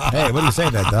story? Hey, what do you say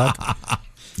to that, Doug?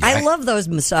 I love those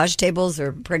massage tables.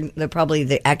 They're probably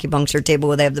the acupuncture table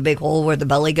where they have the big hole where the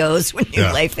belly goes when you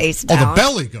lay face down. Oh, the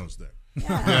belly goes there.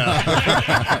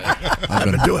 Yeah. I've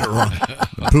been doing it wrong.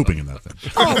 I'm pooping in that thing.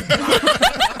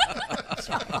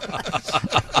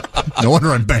 No wonder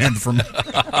I'm banned from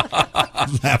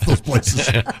half those places.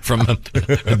 From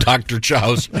Dr.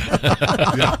 Chow's.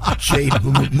 Shade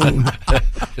Moon.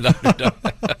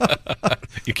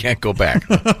 You can't go back.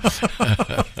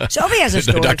 Sophie has a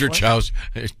story. Dr. for us. Chow's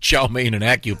chow mein and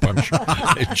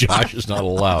acupuncture. Josh is not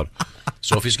allowed.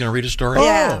 Sophie's going to read a story?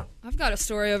 Yeah. I've got a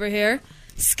story over here.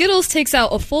 Skittles takes out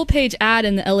a full-page ad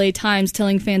in the LA Times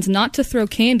telling fans not to throw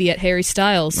candy at Harry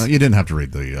Styles. You didn't have to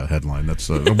read the headline. That's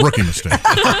a rookie mistake.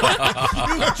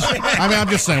 I mean, I'm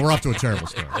just saying, we're off to a terrible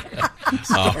start.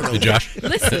 Josh,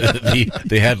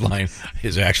 the headline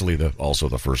is actually also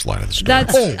the first line of the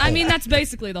story. That's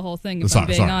basically the whole thing, if Sorry, I'm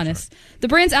being sorry, honest. The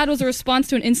brand's ad was a response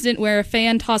to an incident where a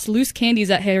fan tossed loose candies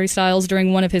at Harry Styles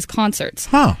during one of his concerts.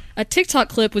 Huh. A TikTok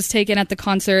clip was taken at the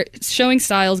concert showing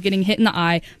Styles getting hit in the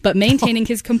eye, but maintaining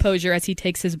his composure as he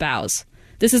takes his bows.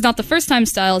 This is not the first time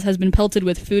Styles has been pelted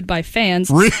with food by fans.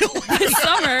 Really? This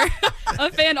summer,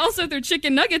 a fan also threw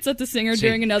chicken nuggets at the singer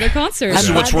during another concert. This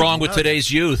is what's wrong with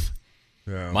today's youth.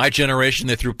 Yeah. My generation,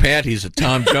 they threw panties at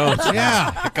Tom Jones.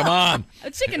 Yeah. Come on.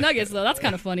 Chicken nuggets, though, that's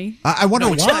kind of funny. I wonder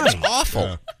why. That's awful.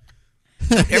 Yeah.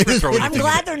 I'm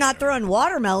glad they're not throwing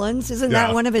watermelons. Isn't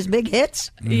that one of his big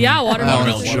hits? Yeah,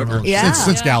 watermelon sugar. Yeah.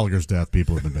 Since Gallagher's death,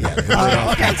 people have been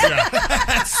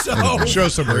Show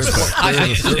some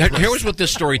respect. Here's what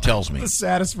this story tells me. The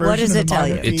saddest version. What does it tell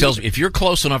you? It tells me if you're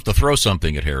close enough to throw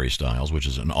something at Harry Styles, which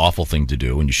is an awful thing to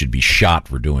do, and you should be shot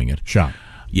for doing it. Shot.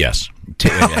 Yes.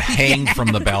 Hang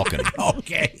from the balcony.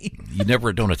 Okay. You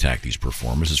never don't attack these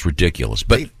performers. It's ridiculous.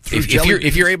 But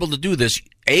if you're able to do this,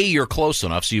 A, you're close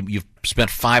enough, so you've spent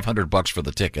 $500 for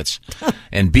the tickets,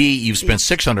 and B, you've spent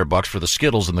 $600 for the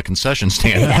Skittles in the concession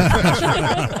stand.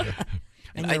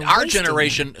 Our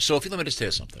generation. So let me just tell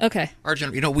you something. Okay. Our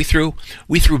generation.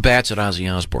 We threw bats at Ozzy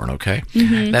Osbourne. Okay.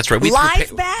 Mm-hmm. That's right.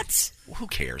 Live bats? Who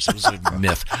cares? It was a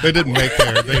myth. They didn't make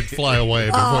there. They'd fly away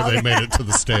before they made it to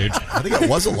the stage. I think it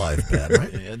was a live bat, right?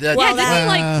 Didn't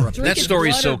he drink that its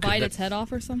story's blood so or bite good. its head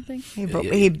off or something?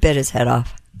 He bit his head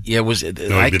off. Yeah, it was. No,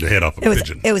 he did the head off a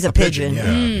pigeon. It was a pigeon.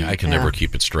 Yeah. I can never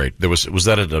keep it straight. Was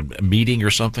that at a meeting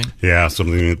or something? Yeah,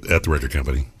 something at the record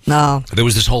company. No. There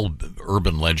was this whole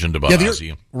urban legend about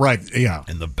Ozzy. Right, yeah.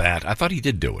 And the bat. I thought he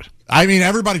did do it. I mean,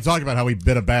 everybody talked about how he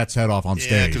bit a bat's head off on Yeah,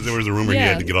 stage. because there was a rumor he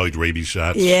had to get all these rabies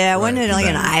shots. Yeah, wasn't it like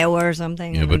in Iowa or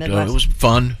something? Yeah, in the but Midwest? it was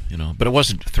fun, but it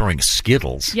wasn't throwing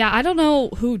Skittles. Yeah, I don't know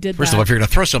who did First that. of all, if you're going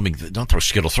to throw something, don't throw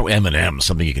Skittles. Throw M&M's,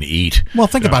 something you can eat. Well,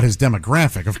 think about his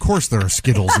demographic. Of course there are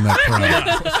Skittles in that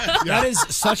crowd. That is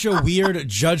such a weird,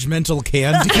 judgmental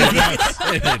candy.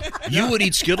 You would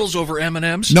eat Skittles over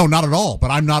M&M's? No, not at all.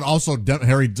 But I'm not also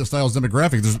Harry Styles'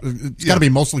 demographic. It's got to be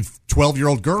mostly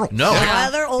 12-year-old girls. No. Yeah,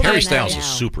 they're older Harry than Styles that is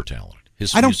now. super talented.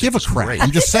 His I don't music give a is crap. great.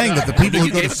 I'm just saying that the people You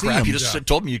who go gave to a see crap. him. You just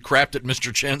told me you crapped at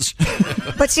Mr. Chen's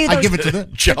But see, I give it to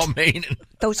them. chow mein.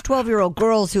 those 12-year-old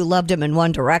girls who loved him in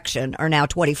One Direction are now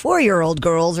 24-year-old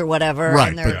girls or whatever, Right,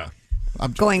 and they're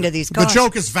I'm going to these The concerts.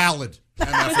 joke is valid.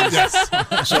 Yes.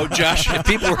 So, Josh, if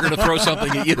people were going to throw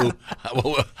something at you,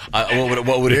 what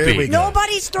would it be?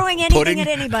 Nobody's throwing anything Pudding? at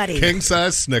anybody. King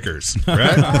size Snickers,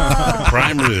 right?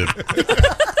 Prime rib.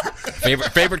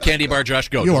 Favorite candy bar, Josh?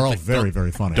 Go. You Don't are all think- very,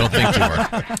 very funny. Don't think too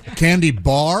hard. Candy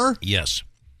bar? Yes.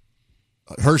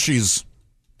 Hershey's.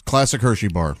 Classic Hershey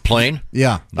bar. Plain?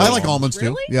 Yeah. No I like almonds.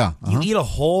 almonds, too. Yeah. You eat a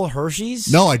whole Hershey's?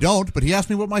 No, I don't, but he asked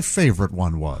me what my favorite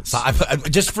one was. So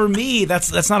just for me,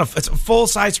 that's not it's a full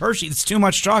size Hershey. It's too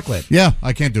much chocolate. Yeah,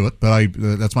 I can't do it, but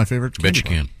that's my favorite. Bet you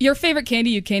can. Your favorite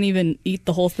candy, you can't even eat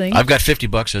the whole thing? I've got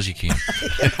 $50 as you can.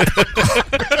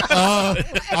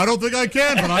 I don't think I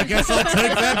can, but I guess I'll take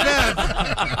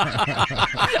that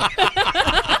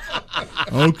bet.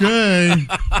 Okay.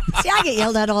 See, I get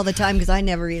yelled at all the time because I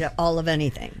never eat all of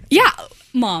anything. Yeah,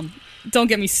 Mom, don't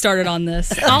get me started on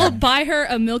this. I'll buy her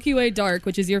a Milky Way Dark,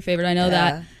 which is your favorite, I know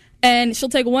that, and she'll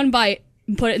take one bite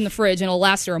and put it in the fridge, and it'll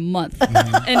last her a month.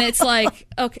 And it's like,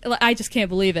 okay, I just can't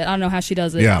believe it. I don't know how she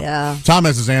does it. Yeah. Tom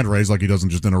has his hand raised like he doesn't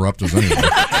just interrupt us anyway.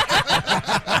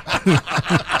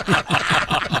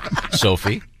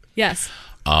 Sophie? Yes.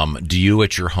 Do you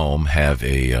at your home have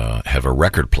a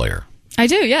record player? I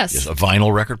do, yes. Yes, a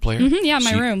vinyl record player? Mm-hmm, yeah, in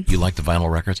my room. You like the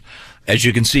vinyl records? As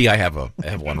you can see, I have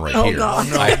one right here. God.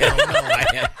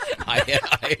 I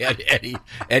had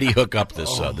Eddie hook up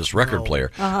this record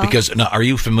player because now, are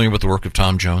you familiar with the work of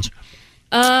Tom Jones?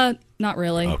 Not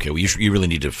really. Okay, well, you really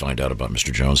need to find out about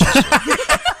Mr. Jones.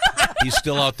 He's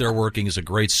still out there working. He's a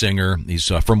great singer. He's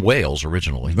from Wales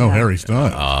originally. No, Harry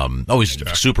Styles.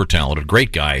 He's super talented.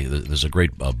 Great guy. There's a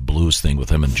great blues thing with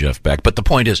him and Jeff Beck. But the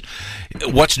point is,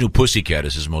 What's New Pussycat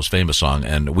is his most famous song,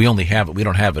 and we don't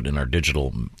have it in our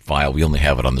digital file. We only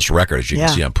have it on this record. As you can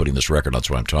see, I'm putting this record. That's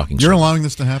why I'm talking. You're allowing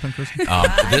this to happen, Chris?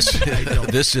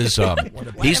 This is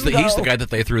he's the guy that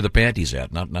they threw the panties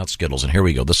at, not Skittles. And here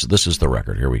we go. This is the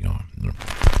record. Here we go.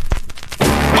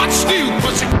 What's new,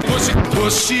 pussy, pussy,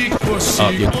 pussy,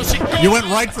 pussy, pussy. You went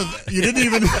right for. You didn't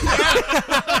even. Straight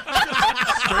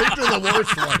to the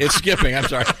worst one. It's skipping. I'm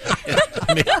sorry.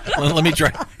 Let me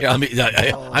try. Yeah,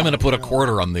 I'm going to put a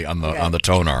quarter on the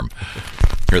tone arm.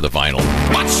 Hear the vinyl.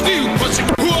 What's new, pussy?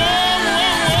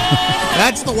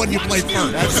 That's the one you played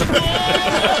first.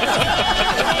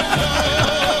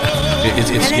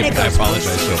 It's skipping. I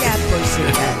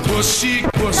apologize. Pussy,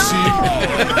 pussy.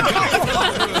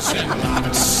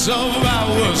 Some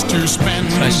hours to spend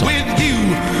with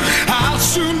you. I'll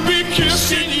soon be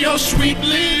kissing your sweet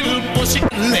little pussy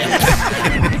lip.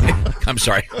 I'm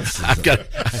sorry. I've got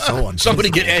somebody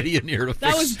get Eddie in here to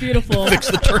That was beautiful. Fix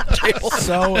the turntable.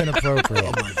 So inappropriate.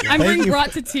 Oh my God. I'm being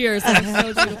brought to tears. That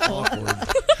was so beautiful.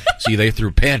 See, they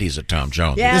threw panties at Tom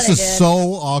Jones. Yeah, this is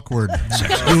so awkward.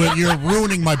 You're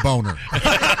ruining my boner.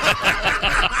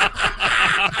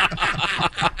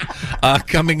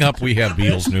 Coming up, we have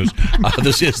Beatles news.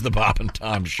 This is the Bob and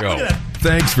Tom Show.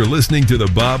 Thanks for listening to the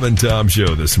Bob and Tom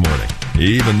Show this morning.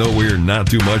 Even though we're not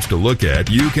too much to look at,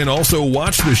 you can also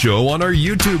watch the show on our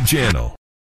YouTube channel.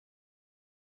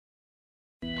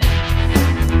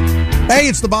 Hey,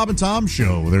 it's the Bob and Tom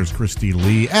Show. There's Christy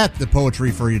Lee at the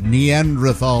Poetry for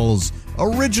Neanderthals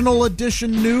Original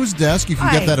Edition News Desk. You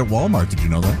can get that at Walmart. Did you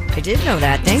know that? I did know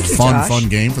that. Thank you, Josh. Fun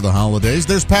game for the holidays.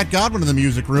 There's Pat Godwin in the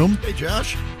music room. Hey,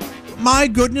 Josh. My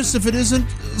goodness, if it isn't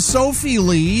Sophie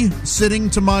Lee sitting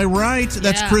to my right.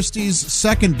 That's Christy's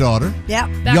second daughter. Yeah.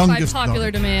 Back youngest by popular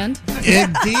daughter. demand.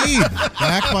 Indeed.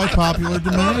 Back by popular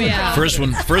demand. Oh, yeah.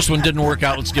 First one didn't work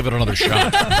out. Let's give it another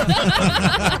shot.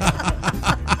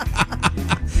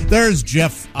 There's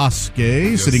Jeff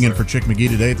Oskey sitting in for Chick McGee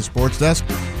today at the sports desk.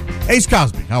 Ace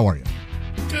Cosby, how are you?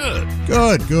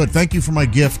 Good. Thank you for my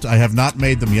gift. I have not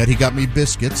made them yet. He got me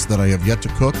biscuits that I have yet to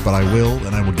cook, but I will,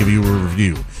 and I will give you a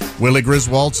review. Willie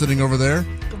Griswold sitting over there.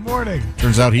 Good morning.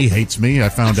 Turns out he hates me. I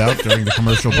found out during the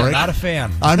commercial break. Not a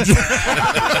fan.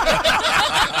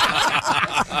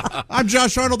 I'm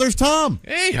Josh Arnold. There's Tom.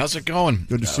 Hey, how's it going?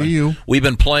 Good to see you. We've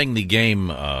been playing the game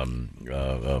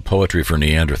Poetry for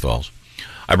Neanderthals.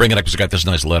 I bring it up because I got this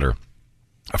nice letter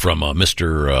from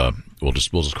Mr. We'll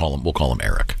call him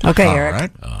Eric. Okay, Eric.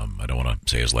 Right. I don't want to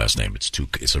say his last name.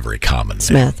 It's a very common name.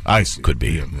 Smith. I see. Could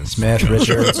be Smith,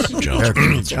 Richards,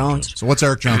 Jones. So what's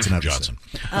Eric Johnson have Johnson.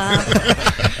 to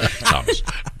say? Thomas.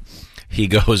 He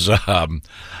goes,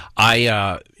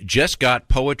 I just got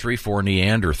Poetry for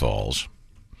Neanderthals.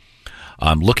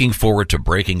 I'm looking forward to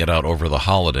breaking it out over the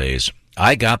holidays.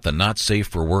 I got the not safe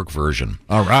for work version.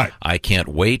 All right. I can't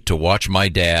wait to watch my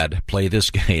dad play this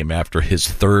game after his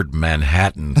third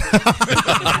Manhattan.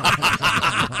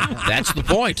 That's the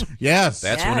point. Yes.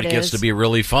 That's when it gets to be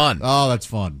really fun. Oh, that's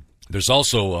fun. There's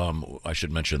also, I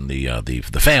should mention the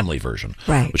family version,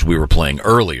 right, which we were playing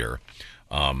earlier.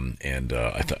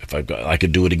 I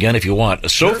could do it again if you want.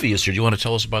 Sophie is here. Do you want to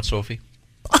tell us about Sophie?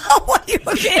 What are you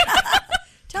looking at?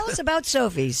 Tell us about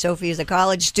Sophie. Sophie is a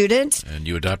college student. And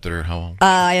you adopted her how old?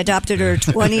 I adopted her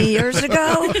 20 years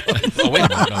ago. Oh, wait a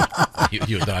minute. No.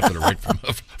 You adopted her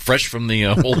fresh from the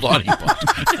old Audie pot.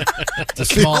 It's a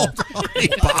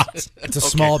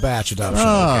small batch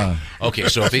adoption. Okay,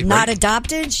 Sophie. Not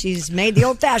adopted. She's made the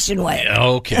old-fashioned way.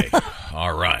 Okay.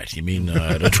 All right. You mean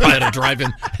at a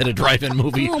drive-in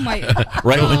movie? Oh, my.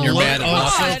 Right when you're mad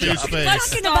God. at Let's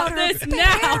stop this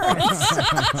now.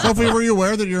 Sophie, were you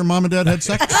aware that your mom and dad had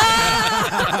sex? To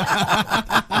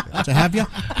have you?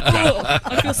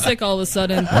 I feel sick all of a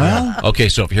sudden. Well, okay,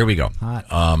 Sophie, here we go.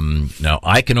 Now,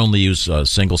 I can only use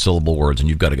single-syllable words, and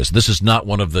you've got to guess. This is not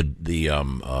one of the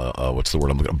what's the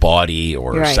word I'm looking at? Body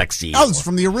or sexy. Oh, this is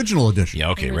from the original edition.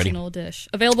 Yeah, okay, Original dish.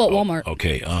 Available at Walmart.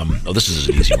 Okay. This is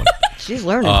an easy one. She's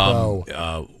learning.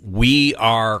 We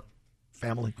are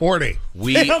family. 40.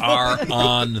 We are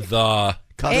on the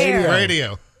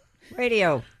radio.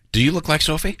 Do you look like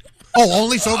Sophie? Oh,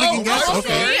 only Sophie can guess?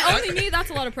 Okay. Only me? That's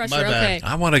a lot of pressure. Okay.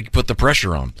 I want to put the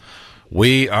pressure on.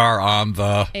 We are on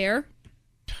the air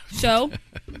show.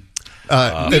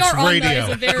 It's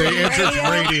radio. The answer's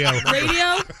radio.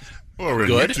 Radio. Well, we're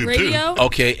good. YouTube Radio. too.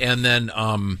 Okay, and then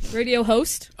Radio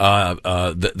host.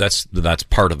 that's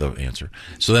part of the answer.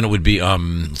 So then it would be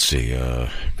let's see,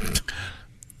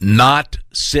 not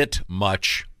sit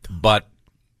much, but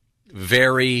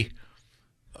very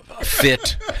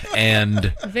fit,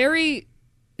 and Very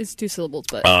is 2 syllables,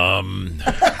 but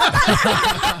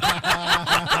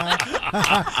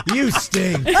You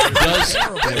stink.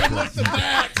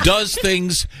 does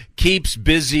things, keeps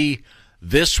busy.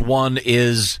 This one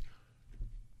is.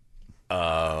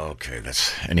 Okay,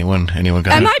 that's anyone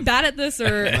got am it? I bad at this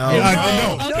or?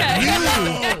 No.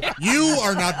 Okay. You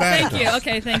are not bad. Thank you.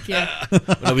 Okay, thank you.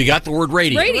 No, we got the word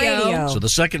radio. Radio. So the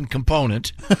second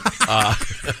component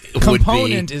would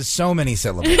Component be, is so many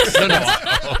syllables. No.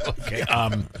 Okay.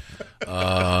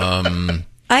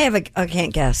 I have I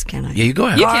can't guess, can I? Yeah, you go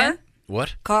ahead. You Car? can.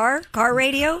 What? Car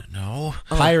radio? No.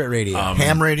 Pirate radio.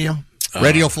 Ham radio.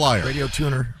 Radio flyer. Radio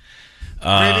tuner.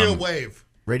 Radio wave.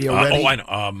 Radio ready. I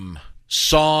know.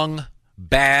 Song,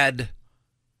 bad,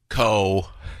 co.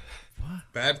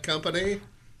 Bad company.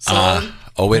 Song.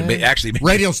 Wait, actually.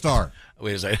 Radio star.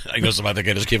 Wait a second. I know something. I think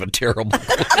I just gave a terrible.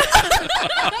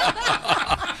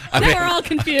 Now we're all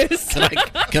confused.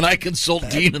 Can I consult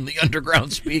Dean in the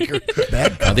underground speaker?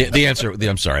 The answer.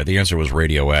 I'm sorry. The answer was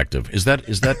radioactive. Is that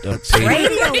paid?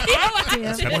 Radioactive.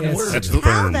 That's the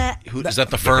firm. Is that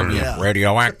the firm? Yeah.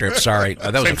 Radioactive. Sorry,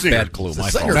 that was Same a singer. bad clue. My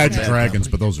fault. Imagine Dragons,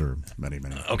 but those are many.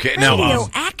 Okay, now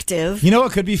Radioactive. You know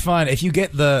what could be fun? If you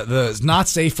get the not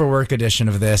safe for work edition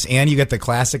of this and you get the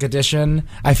classic edition,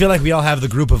 I feel like we all have the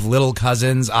group of little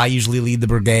cousins. I usually lead the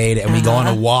brigade, and we go on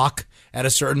a walk at a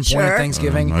certain point Sure. of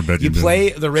Thanksgiving. I bet you do.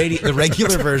 play the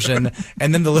regular version,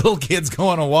 and then the little kids go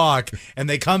on a walk, and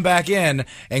they come back in,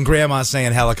 and Grandma's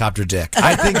saying helicopter dick.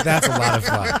 I think that's a lot of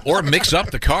fun. or mix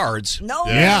up the cards. No.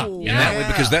 Yeah. In that way,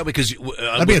 because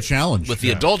That'd be a challenge. With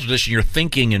the adult edition, you're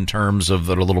thinking in terms of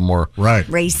that a little more Right.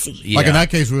 Racy. Yeah. Like in that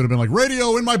case, we would have been like,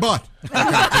 radio in my butt. We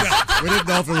didn't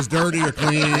know if it was dirty or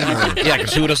clean. Or... Yeah,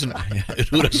 because who doesn't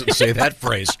say that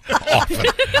phrase often?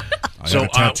 I had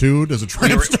it tattooed as a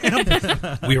tramp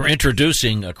stamp. We were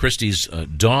introducing Christy's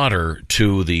daughter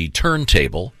to the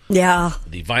turntable. Yeah.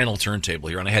 The vinyl turntable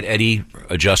here, and I had Eddie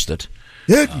adjust it.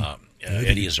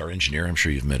 Eddie is our engineer. I'm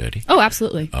sure you've met Eddie. Oh,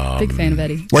 absolutely. Big fan of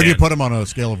Eddie. Where do you put him on a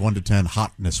scale of 1 to 10,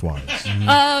 hotness wise?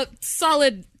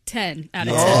 Solid 10 out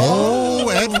of 10. Oh,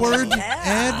 Edward.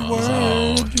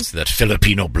 Oh, it's that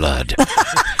Filipino blood.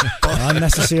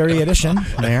 Unnecessary addition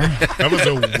there. That was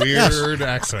a weird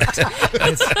accent.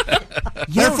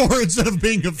 Therefore, instead of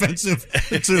being offensive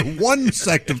to one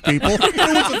sect of people, it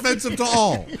was offensive to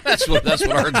all. That's what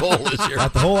our goal is here.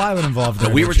 Got the whole island involved.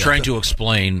 We were trying to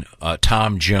explain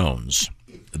Tom Jones,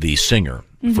 the singer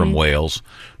from Wales,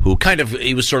 who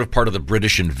he was sort of part of the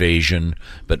British invasion,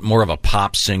 but more of a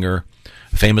pop singer.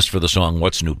 Famous for the song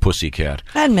 "What's New Pussycat,"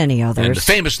 And many others. and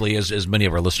famously, as many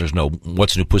of our listeners know,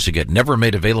 "What's New Pussycat" never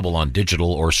made available on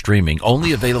digital or streaming,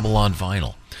 only available on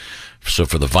vinyl. So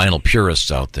for the vinyl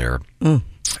purists out there, and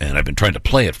I've been trying to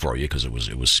play it for you because it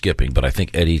was skipping, but I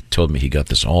think Eddie told me he got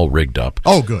this all rigged up.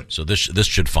 Oh, good. So this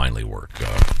should finally work.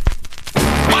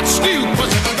 What's new?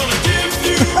 What's it gonna give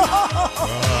you?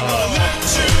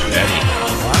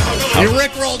 Eddie, You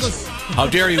rickrolled us. how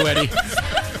dare you, Eddie?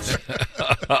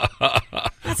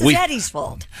 That's Eddie's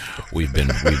fault. We've been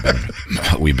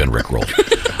rickrolled.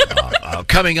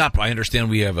 Coming up, I understand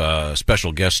we have a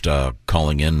special guest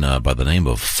calling in by the name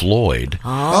of Floyd.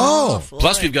 Oh.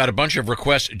 Plus, we've got a bunch of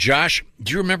requests. Josh,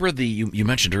 do you remember you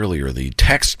mentioned earlier the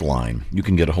text line? You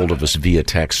can get a hold of us via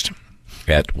text.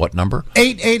 At what number?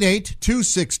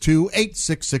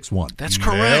 888-262-8661. That's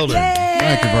correct.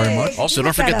 Thank you very much. Also,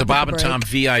 don't forget the Bob and Tom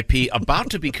VIP. About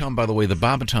to become, by the way, the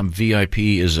Bob and Tom VIP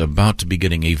is about to be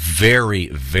getting a very,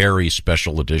 very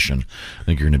special edition. I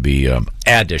think you're going to be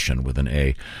addition with an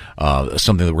A.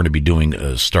 Something that we're going to be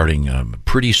doing starting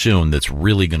pretty soon that's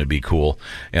really going to be cool.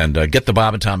 And get the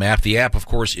Bob and Tom app. The app, of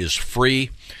course, is free,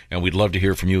 and we'd love to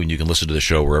hear from you, and you can listen to the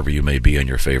show wherever you may be on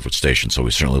your favorite station, so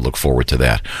we certainly look forward to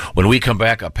that. When we come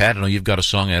back, Pat, I know you've got a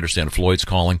song. I understand Floyd's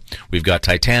calling. We've got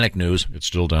Titanic news. It's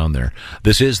still down there.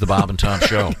 This is the Bob and Tom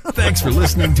Show. Thanks for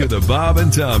listening to the Bob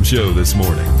and Tom Show this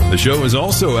morning. The show is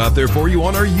also out there for you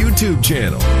on our YouTube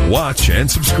channel. Watch and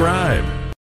subscribe.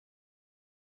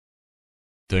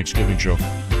 Thanksgiving show.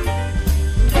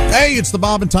 Hey, it's the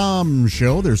Bob and Tom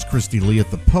Show. There's Christy Lee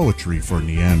at the Poetry for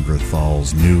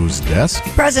Neanderthals news desk.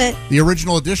 Present. The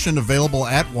original edition available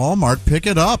at Walmart. Pick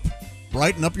it up.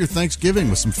 Brighten up your Thanksgiving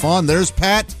with some fun. There's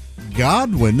Pat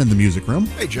Godwin in the music room.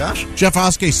 Hey, Josh. Jeff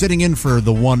Oskey sitting in for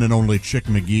the one and only Chick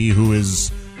McGee, who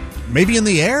is maybe in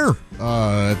the air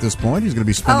at this point. He's going to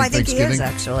be spending I think he Thanksgiving is,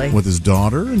 actually. with his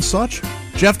daughter and such.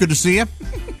 Jeff, good to see you.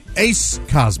 Ace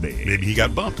Cosby. Maybe he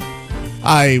got bumped.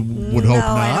 I would hope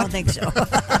not. I don't think so.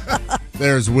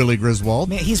 There's Willie Griswold.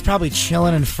 Man, he's probably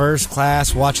chilling in first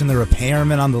class, watching the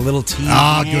repairman on the little TV.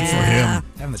 Ah, good for him.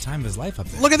 Having the time of his life up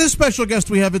there. Look at this special guest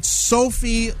we have. It's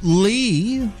Sophie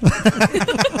Lee.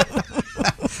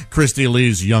 Christy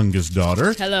Lee's youngest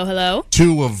daughter. Hello, hello.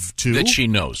 2 of 2. That she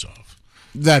knows of.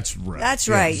 That's right. That's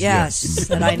right, yes.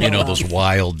 That I know You know of. those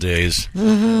wild days.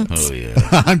 Mhm. Oh,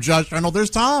 yeah. I'm Josh Reynolds. There's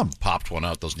Tom. Popped one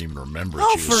out, doesn't even remember it.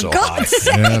 Oh, She was for so God's high.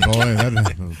 sake. Yeah,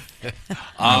 boy.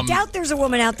 I doubt there's a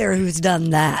woman out there who's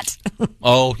done that.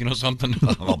 Oh, you know something?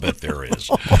 I'll bet there is.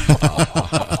 You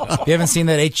haven't seen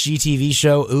that HGTV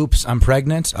show, Oops, I'm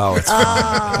Pregnant? Oh, it's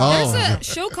There's a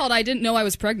show called I Didn't Know I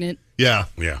Was Pregnant. Yeah.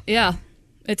 Yeah.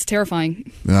 It's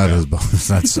terrifying. That is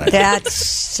that's sad. That's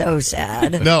so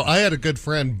sad. No, I had a good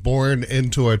friend born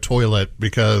into a toilet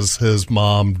because his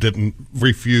mom didn't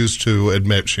refuse to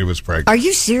admit she was pregnant. Are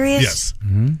you serious? Yes.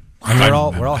 And we're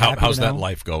all happy How's to that know.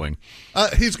 life going?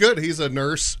 He's good. He's a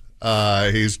nurse.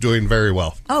 He's doing very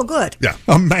well. Oh, good. Yeah.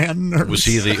 A man nurse. Was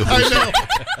he the? I know.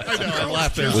 I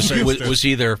laughed there. Was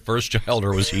he their first child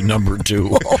or was he number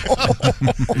 2?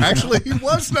 Actually, he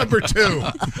was number 2.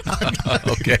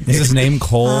 Okay. Is his name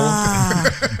Cole? I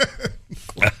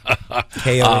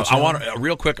want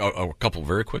real quick a couple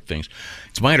very quick things.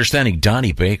 It's my understanding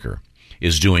Donnie Baker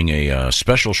is doing a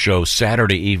special show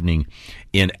Saturday evening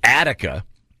in Attica,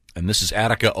 and this is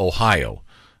Attica, Ohio.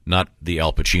 Not the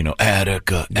Al Pacino.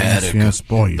 Attica. Yes,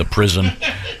 boy. The prison.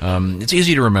 It's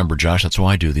easy to remember, Josh. That's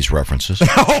why I do these references.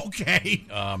 Okay.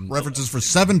 References for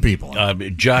 7 people.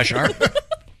 Josh, so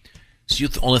you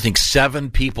only think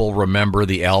 7 people remember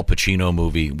the Al Pacino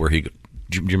movie where he...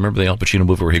 Do you remember the Al Pacino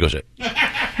movie where he goes...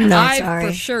 No, I sorry.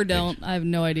 for sure don't. I have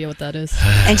no idea what that is.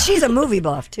 And she's a movie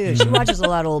buff, too. She watches a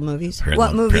lot of old movies.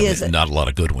 What movie is it? Not a lot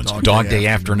of good ones. Dog Day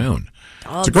Afternoon.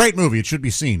 It's a great movie. It should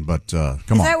be seen, but come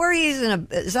Is on. that where he's in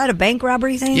a? Is that a bank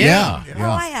robbery thing? Yeah. Oh,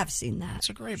 I have seen that. It's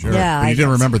a great Sure. Yeah, But I you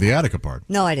didn't have remember the Attica part.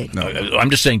 No, I didn't. No, I'm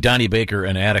just saying Donnie Baker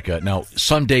and Attica. Now,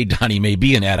 someday Donnie may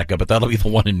be in Attica, but that'll be the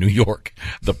one in New York,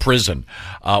 the prison.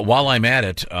 While I'm at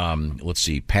it, let's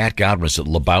see. Pat Godwin's at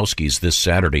Lebowski's this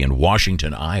Saturday in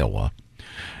Washington, Iowa.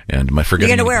 And am I You're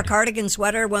forgetting? going to wear a cardigan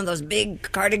sweater, one of those big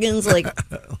cardigans like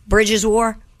Bridges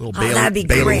wore? That'd be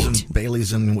great.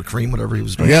 Bailey's and cream, whatever he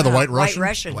was doing. Yeah, the White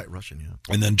Russian. White Russian,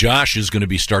 yeah. And then Josh is going to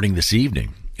be starting this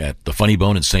evening at the Funny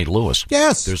Bone in St. Louis.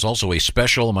 Yes. There's also a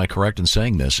special, am I correct in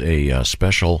saying this, a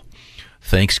special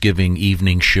Thanksgiving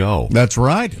evening show. That's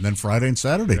right. And then Friday and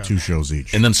Saturday, 2 shows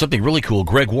each. And then something really cool,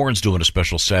 Greg Warren's doing a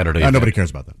special Saturday event. Nobody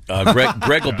cares about that.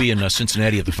 Greg will be in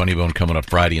Cincinnati at the Funny Bone coming up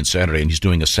Friday and Saturday, and he's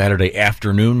doing a Saturday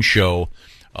afternoon show,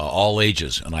 all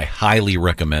ages, and I highly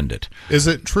recommend it. Is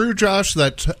it true, Josh,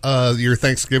 that your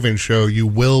Thanksgiving show, you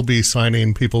will be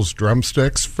signing people's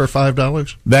drumsticks for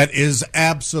 $5? That is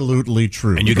absolutely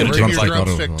true. And you get a Bring your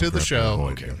drumstick to the show.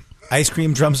 Okay. Ice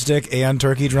cream drumstick and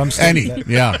turkey drumstick.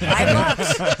 Yeah.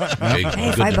 $5. Okay, Hey,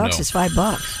 good to $5 know. is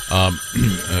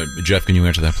 $5. Jeff, can you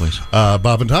answer that, please?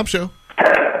 Bob and Tom Show.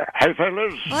 Hey,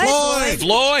 fellas.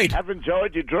 Floyd. I've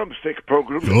enjoyed your drumstick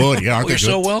program. Good, yeah, aren't they You're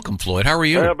so good? welcome, Floyd. How are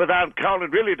you? But I'm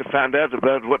calling really to find out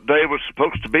about what day we're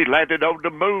supposed to be landing on the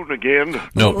moon again.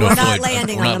 No, We're not Floyd.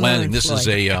 landing We're on not the landing. moon, This is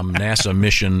Floyd. a NASA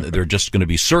mission. They're just going to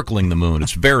be circling the moon.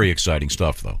 It's very exciting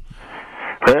stuff, though.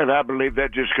 Well, I believe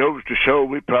that just goes to show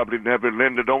we probably never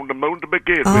landed on the moon to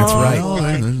begin with. That's right. Oh,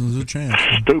 there's a chance.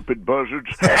 Stupid buzzards.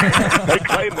 They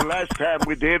claim the last time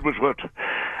we did was,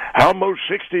 almost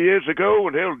 60 years ago,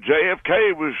 and hell,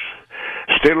 JFK was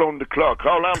still on the clock.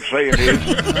 All I'm saying is...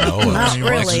 Not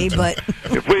really, but...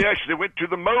 If we actually went to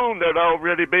the moon, there'd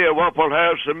already be a Waffle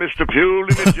House and Mr. Fuel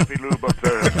and a Jiffy Lube up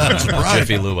there. That's right.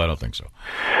 Jiffy Lube, I don't think so.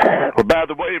 Well, by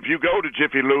the way, if you go to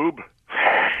Jiffy Lube,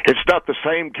 it's not the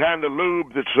same kind of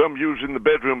lube that some use in the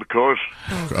bedroom, of course.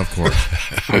 Of course.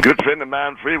 A good friend of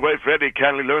mine, Freeway Freddie,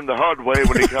 kindly learned the hard way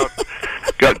when he got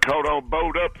caught all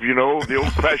bowed up, you know, the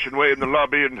old-fashioned way in the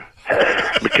lobby in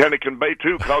Mechanic and Bay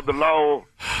 2 called the law.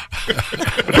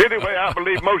 But anyway, I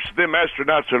believe most of them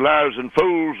astronauts are liars and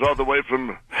fools, all the way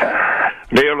from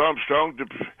Neil Armstrong to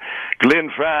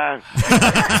Glenn Fry.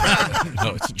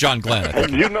 No, it's John Glenn. I think.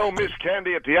 And you know Miss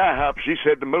Candy at the IHOP, she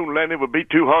said the moon landing would be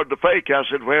too hard to fake. I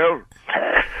said, well,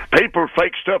 people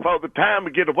fake stuff all the time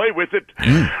and get away with it.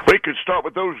 We could start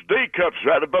with those D cups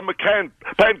right above my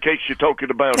pancakes you're talking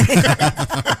about.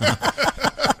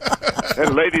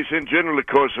 And ladies in general, of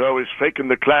course, are always faking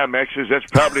the climaxes. That's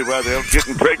probably why they're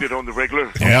getting pregnant on the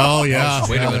regular. Oh, yeah.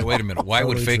 Wait a minute. Why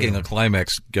would faking a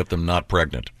climax get them not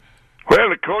pregnant?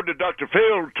 Well, according to Dr.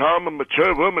 Phil, Tom, a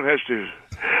mature woman has to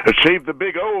achieve the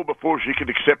big O before she could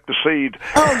accept the seed.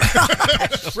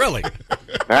 Really?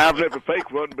 I've never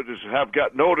faked one, but as I've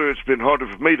gotten older, it's been harder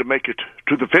for me to make it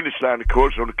to the finish line, of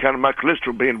course, on account of my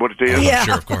cholesterol being what it is.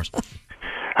 Sure, of course.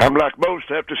 I'm like most,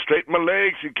 I have to straighten my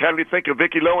legs and kind of think of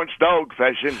Vicki Lawrence dog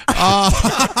fashion.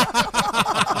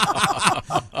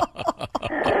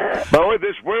 Boy,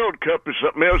 this World Cup is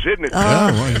something else, isn't it?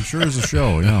 Yeah, well, it sure is a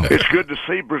show, yeah. It's good to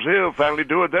see Brazil finally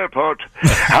doing their part.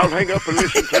 I'll hang up and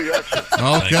listen to you.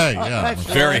 Okay, yeah.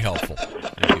 Very helpful.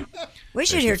 We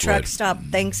should hear Truck Stop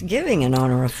Thanksgiving in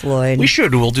honor of Floyd. We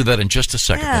should. We'll do that in just a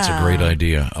second. Yeah. That's a great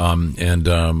idea.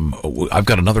 I've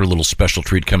got another little special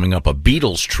treat coming up, a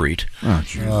Beatles treat.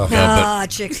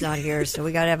 Chick's not here, so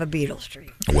we got to have a Beatles treat.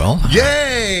 Well,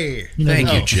 yay!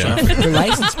 Thank you, Jeff. The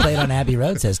license plate on Abbey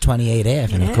Road says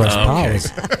 28F, and of course Paul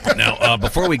is. Now,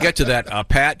 before we get to that,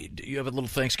 Pat, do you have a little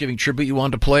Thanksgiving tribute you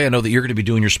wanted to play? I know that you're going to be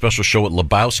doing your special show at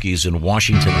Lebowski's in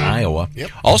Washington, Iowa.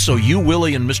 Yep. Also, you,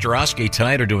 Willie, and Mr. Oskey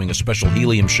tonight are doing a special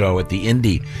Helium show at the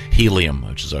Indie Helium,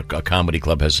 which is a comedy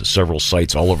club, has several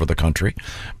sites all over the country.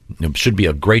 It should be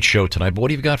a great show tonight, but what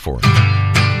have you got for us?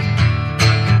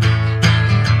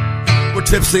 We're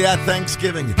tipsy at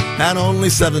Thanksgiving and only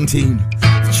 17.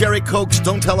 Cherry Cokes,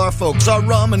 don't tell our folks, our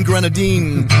rum and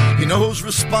grenadine. You know who's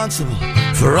responsible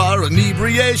for our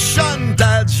inebriation?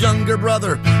 Dad's younger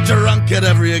brother, drunk at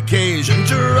every occasion,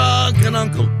 drunken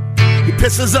uncle. He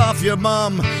pisses off your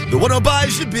mom, the one who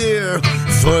buys you beer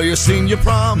for your senior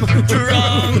prom.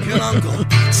 Drunken uncle,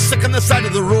 sick on the side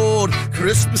of the road.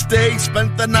 Christmas Day,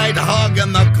 spent the night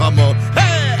hogging the commode.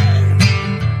 Hey!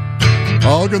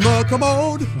 Hogging the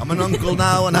commode. I'm an uncle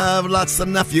now and have lots of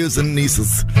nephews and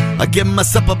nieces. I give them a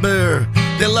sip of beer,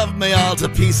 they love me all to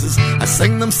pieces. I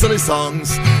sing them silly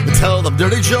songs and tell them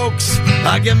dirty jokes.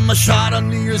 I give them a shot on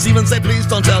New Year's Eve and say, please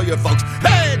don't tell your folks.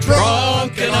 Hey,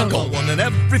 drunken uncle, one in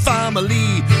every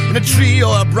family, in a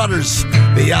trio of brothers.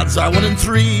 The odds are 1 in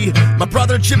 3. My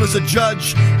brother Jim is a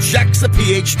judge, Jack's a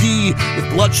PhD.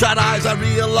 With bloodshot eyes I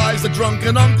realize the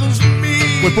drunken uncle's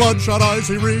me. With bloodshot eyes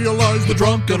he realized the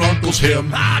drunken uncle's him.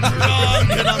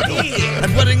 Drunken uncle. At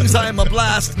weddings I'm a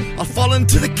blast. I'll fall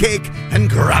into the cake and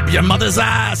grab your mother's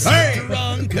ass. Hey!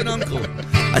 Drunken uncle.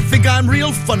 I think I'm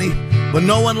real funny, but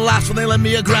no one laughs when they lend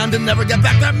me $1,000 and never get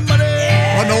back their money.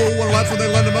 No one laughs when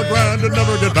they lend him $1,000 and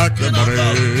never get back their money.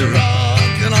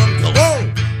 Drunken uncle.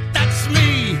 Whoa! That's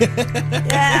me.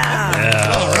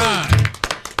 Yeah. All right.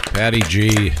 Patty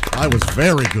G. I was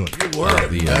very good. You were.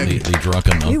 The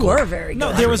drunken uncle. You were very good.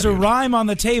 No, there was a rhyme on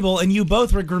the table, and you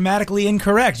both were grammatically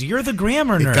incorrect. You're the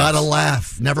grammar nerd. You gotta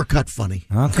laugh. Never cut funny.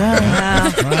 Okay.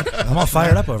 I'm all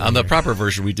fired up over On here. the proper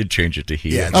version, we did change it to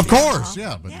he. Yeah, Of course,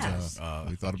 yeah, but Yes.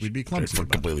 we thought we'd be clumsy.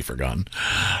 Completely forgotten.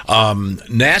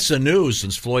 NASA news,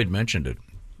 since Floyd mentioned it.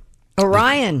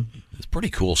 Orion. It's pretty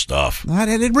cool stuff.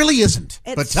 It really isn't.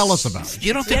 But It's tell us about it.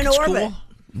 You don't think in it's orbit. cool?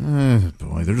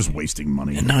 Boy, they're just wasting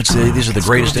money. No, these are the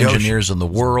greatest engineers in the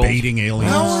world. Baiting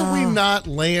aliens. How are we not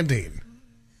landing?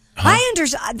 I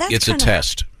understand. That's It's a kinda,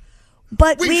 test.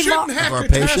 But We shouldn't have our to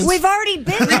test. patience? we've already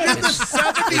been We there. did this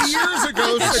 70 years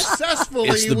ago successfully.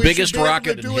 It's the We biggest should be able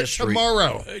rocket to in do it history.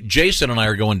 tomorrow. Jason and I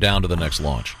are going down to the next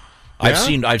launch. Yeah?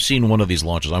 I've seen one of these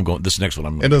launches. I'm going. This next one,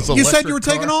 I'm going. And it's You said you were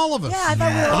electric taking car? all of us. Yeah, I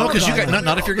thought we were all No, because you going. got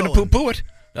not if you're going to poo-poo it.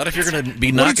 Not if you're going to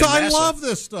be knocking I NASA. love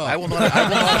this stuff. I will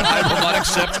not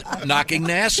accept knocking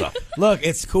NASA. Look,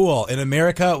 it's cool. In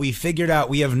America, we figured out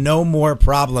we have no more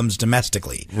problems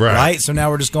domestically. Right? So now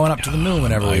we're just going up to the moon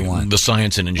whenever we want. The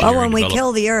science and engineering. Well, when we develop-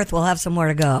 kill the Earth, we'll have somewhere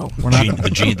to go.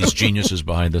 these geniuses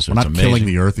behind this. We're not killing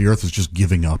the Earth. The Earth is just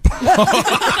giving up.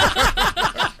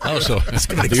 Oh, so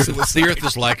the Earth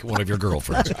is like one of your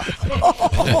girlfriends.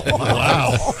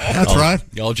 Wow. That's right.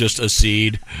 Y'all just a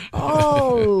seed.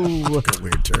 Oh.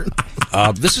 Weird turn.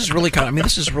 This is really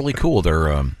this is really cool.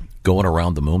 They're going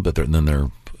around the moon, but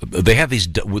they have these.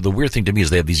 The weird thing to me is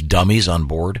they have these dummies on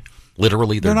board.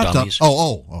 Literally, they're not dummies.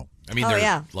 Oh. I mean, Oh, they're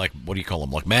yeah. like, what do you call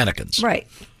them? Like mannequins. Right.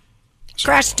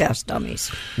 Crash test dummies.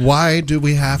 Why do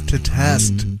we have to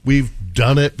test? We've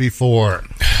done it before.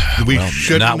 We Well,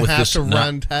 shouldn't not with have this- to not-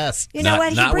 run tests. You know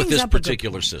what? He Not with brings this up a good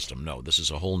particular system. No, this is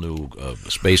a whole new Oh,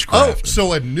 spacecraft.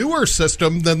 so a newer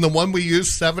system than the one we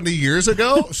used 70 years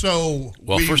ago? So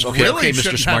Well, we first, really Mr.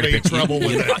 shouldn't Smarty have any Pants. trouble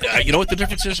with it. You know what the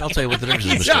difference is? I'll tell you what the difference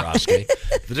is, Mr. Oskey.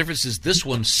 The difference is this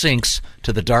one sinks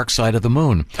to the dark side of the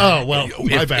moon. Oh, well,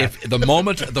 my if, bad. If the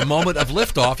moment of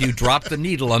liftoff, you drop the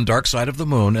needle on dark side of the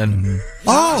moon, and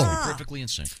Oh. you're perfectly in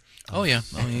sync. Oh yeah,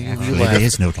 you laugh. There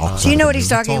is no talk. Do you know what he's It's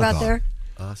talking all about gone. there?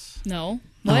 No.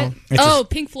 What? It's Oh,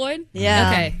 Pink Floyd? Yeah.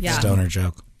 Okay, yeah. Stoner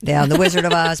joke. Yeah, The Wizard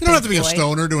of Oz. You don't have to Pink be a Floyd.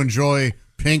 stoner to enjoy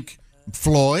Pink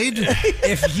Floyd.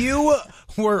 If you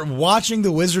were watching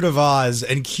The Wizard of Oz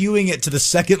and cueing it to the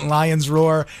second lion's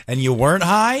roar and you weren't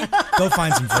high, go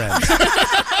find some friends.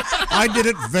 I did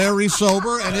it very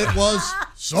sober, and it was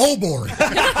so boring.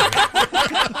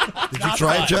 Did you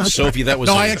try it, Josh? Sophie, that was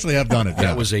I actually have done it.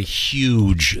 That was a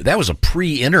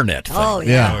pre-internet thing. Oh,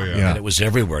 yeah. And it was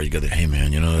everywhere. You go, hey,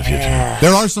 man, if you...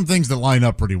 There are some things that line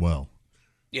up pretty well.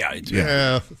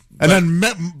 Yeah. And then,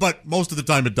 but most of the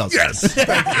time it doesn't. Yes.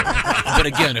 But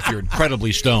again, if you're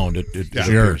incredibly stoned, it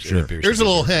Sure. appears. Here's a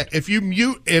little hint. If you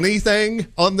mute anything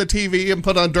on the TV and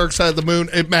put on Dark Side of the Moon,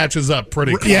 it matches up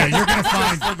pretty close. Yeah, you're going to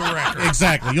find for the record.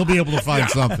 Exactly. You'll be able to find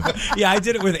something. Yeah, I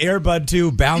did it with Airbud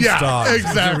 2 Bounce Dogs.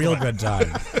 Exactly. It was a real good time.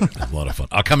 A lot of fun.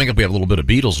 Coming up, we have a little bit of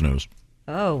Beatles news.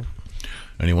 Oh.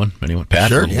 Anyone? Pat?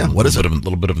 Sure, yeah. What is it? A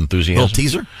little bit of enthusiasm. Little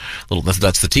teaser?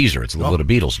 That's the teaser. It's a little bit of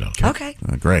Beatles news. Okay.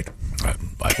 Great.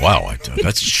 Wow.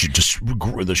 That's just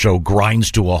the show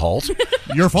grinds to a halt.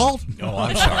 Your fault? Oh,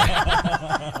 I'm sorry.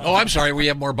 I'm sorry. We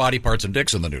have more body parts and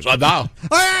dicks in the news. Now.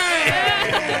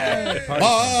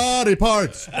 Body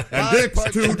parts and dicks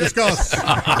to discuss.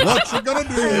 What you gonna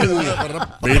do?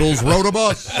 Beatles rode a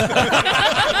bus.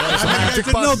 I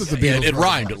didn't know that the Beatles it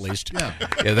rhymed at least. Yeah,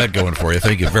 that going for you.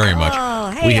 Thank you very much.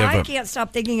 Oh, hey, I can't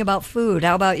stop thinking about food.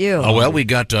 How about you? Oh, well, we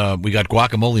got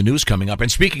guacamole news coming up.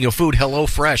 And speaking of food,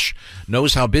 HelloFresh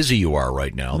knows how busy you are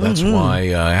right now. That's why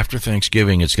after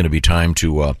Thanksgiving, it's going to be time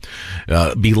to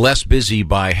be less busy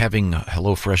by having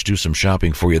HelloFresh do some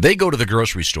shopping for you. They go to the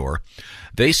grocery store.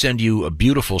 They send you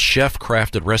beautiful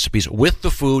chef-crafted recipes with the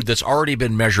food that's already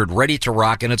been measured, ready to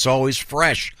rock, and it's always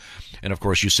fresh. And, of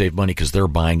course, you save money because they're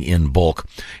buying in bulk.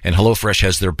 And HelloFresh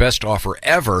has their best offer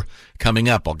ever coming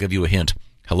up. I'll give you a hint.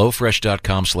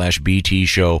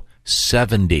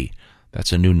 HelloFresh.com/BTShow70.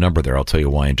 That's a new number there. I'll tell you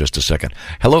why in just a second.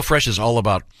 HelloFresh is all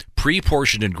about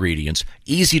pre-portioned ingredients,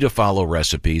 easy-to-follow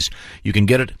recipes. You can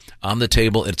get it on the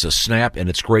table. It's a snap, and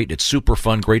it's great. It's super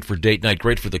fun, great for date night,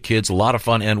 great for the kids, a lot of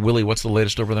fun. And, Willie, what's the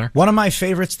latest over there? One of my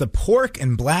favorites, the pork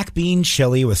and black bean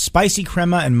chili with spicy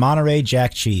crema and Monterey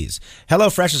Jack cheese.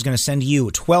 HelloFresh is going to send you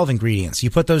 12 ingredients.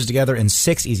 You put those together in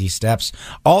 6 easy steps,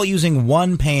 all using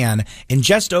one pan. In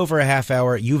just over a half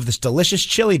hour, you have this delicious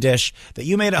chili dish that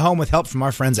you made at home with help from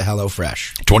our friends at HelloFresh.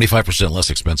 25%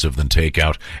 less expensive than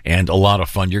takeout and a lot of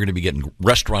fun. You're going to be getting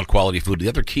restaurant quality food. The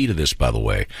other key to this, by the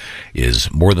way, is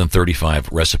more than 35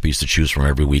 recipes to choose from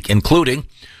every week, including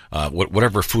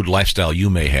whatever food lifestyle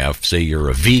you may have. Say you're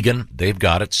a vegan, they've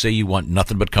got it. Say you want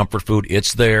nothing but comfort food,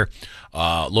 it's there.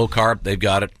 Low carb, they've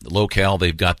got it. Low cal,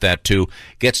 they've got that too.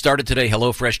 Get started today.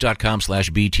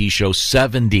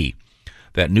 HelloFresh.com/BTShow70.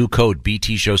 That new code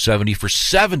BTShow70 for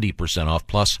 70% off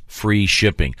plus free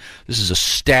shipping. This is a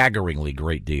staggeringly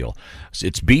great deal.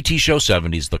 It's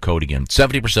BTShow70 is the code again.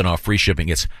 70% off free shipping.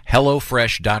 It's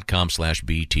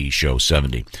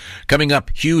HelloFresh.com/BTShow70. Coming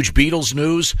up, huge Beatles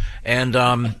news and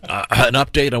an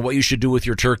update on what you should do with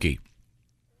your turkey.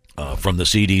 From the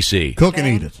CDC. Cook and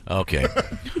eat it. Okay. Well,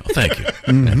 thank you.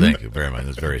 Thank you very much.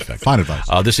 That's very effective. Fine advice.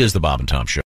 This is the Bob and Tom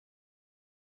Show.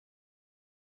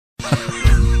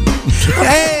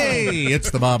 Hey,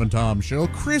 it's the Bob and Tom Show.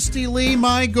 Christy Lee,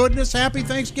 my goodness, happy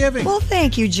Thanksgiving. Well,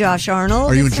 thank you, Josh Arnold.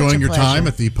 Are you It's enjoying such a your pleasure. time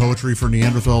at the Poetry for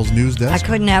Neanderthals news desk? I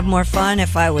couldn't have more fun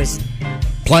if I was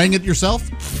playing it yourself?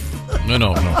 No.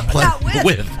 Not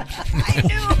with.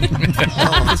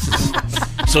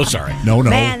 So sorry. No.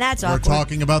 Man, that's awkward. We're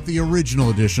talking about the original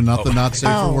edition, not the not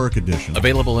safe for work edition.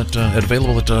 Available at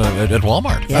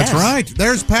Walmart. That's right.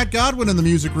 There's Pat Godwin in the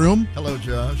music room. Hello,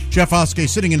 Josh. Jeff Oskey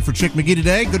sitting in for Chick McGee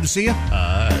today. Good to see you.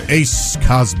 Ace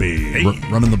Cosby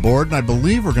running the board, and I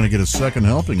believe we're going to get a second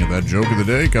helping of that joke of the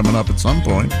day coming up at some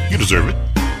point. You deserve it.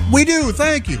 We do.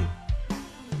 Thank you.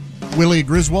 Willie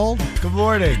Griswold. Good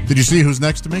morning. Did you see who's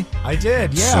next to me? I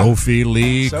did, yeah. Sophie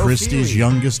Lee, Sophie Christy's Lee.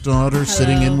 youngest daughter,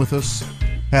 sitting in with us.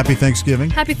 Happy Thanksgiving.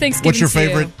 Happy Thanksgiving. What's your to you.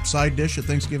 favorite side dish at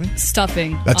Thanksgiving?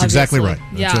 Stuffing. That's exactly obviously.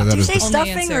 right. Yeah. That Did you is say the-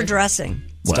 stuffing or dressing?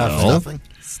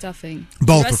 Stuffing.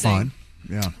 Both Dressing. are fine.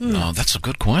 Yeah. Oh, that's a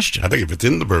good question. I think if it's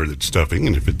in the bird, it's stuffing,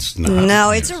 and if it's not, No,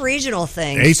 it's a regional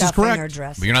thing. Ace is stuffing correct. or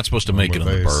dressing. But you're not supposed to make it in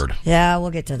the bird. Yeah, we'll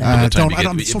get to that. By the time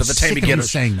I'm so sick of you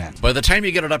saying that. By the time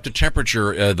you get it up to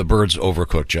temperature, the bird's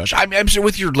overcooked, Josh. I'm sure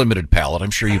with your limited palate,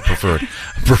 I'm sure you prefer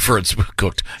it's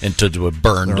cooked and to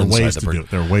burned There are inside ways the to bird. do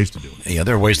it. There are ways to do it. Yeah,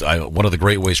 there are ways. One of the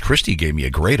great ways, Christy gave me a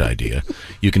great idea.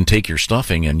 You can take your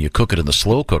stuffing and you cook it in the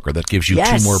slow cooker. That gives you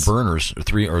Yes. 2 more burners, or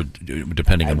 3, or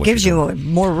depending on what Gives you're you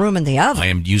doing. more room in the oven. I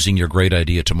am using your great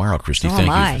idea tomorrow, Christy. Oh, Thank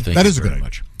my. you. Thank That you is a very good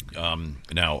much.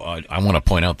 Now, I want to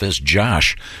point out this.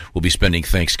 Josh will be spending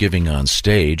Thanksgiving on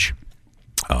stage.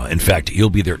 In fact, you'll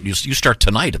be there. You start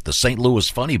tonight at the St. Louis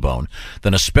Funny Bone.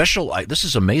 Then a special. This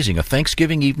is amazing. A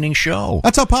Thanksgiving evening show.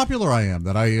 That's how popular I am.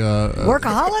 That I work a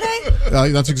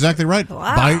holiday. That's exactly right.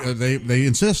 Wow. They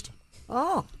insist.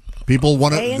 Oh. People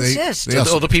want to. They insist.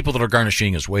 The people that are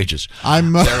garnishing his wages.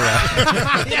 I'm.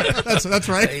 That's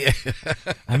right.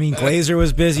 I mean, Glazer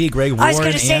was busy. Greg Warren. I was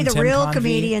going to say and the Tim real Convey.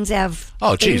 comedians have.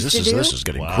 Oh, geez, things to do. this is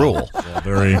getting cruel.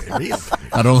 Very.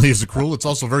 Not only is it cruel, it's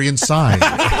also very inside.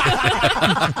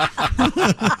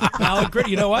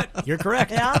 You know what? You're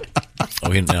correct. Yeah.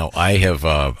 Okay, now I have.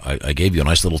 I gave you a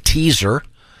nice little teaser.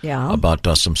 Yeah. About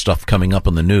some stuff coming up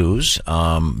in the news.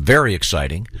 Very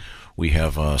exciting. We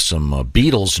have some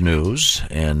Beatles news,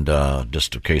 and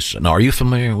just in case. Now, are you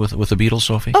familiar with the Beatles,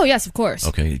 Sophie? Oh, yes, of course.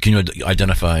 Okay. Can you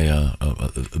identify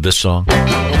this song?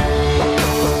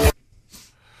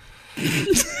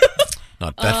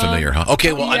 Not that familiar, huh?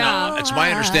 Okay, well, yeah. it's my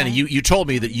understanding. You told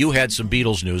me that you had some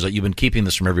Beatles news, that you've been keeping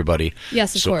this from everybody.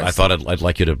 Yes, of so course. I thought I'd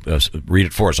like you to read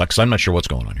it for us, because I'm not sure what's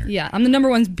going on here. Yeah, I'm the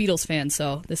 #1 Beatles fan,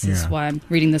 so this is why I'm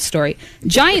reading this story.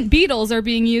 Giant beetles are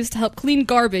being used to help clean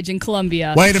garbage in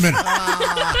Colombia. Wait a minute.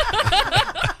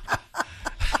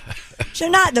 So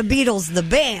not the Beatles, the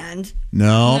band.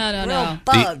 No. No.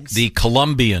 Bugs. The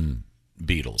Colombian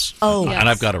Beatles. Oh, and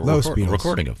I've got a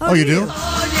recording of them. Oh, you do?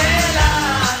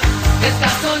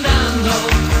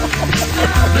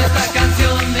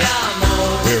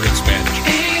 We're in Spanish.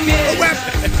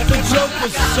 The joke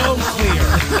was so clear.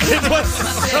 It was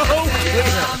so clear.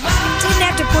 Didn't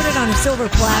have to put it on a silver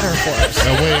platter for us.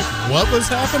 Now, wait, what was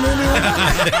happening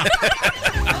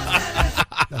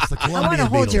That's the I Colombian want to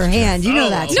hold Beatles, your Jeff. hand. You know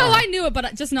that song. No, I knew it,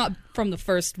 but just not from the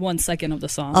first 1 second of the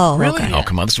song. Oh, Really? okay. Oh,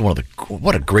 come on. This is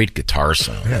what a great guitar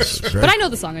sound. Yes, But I know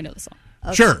the song.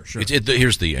 Okay. Sure.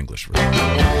 Here's the English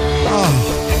version.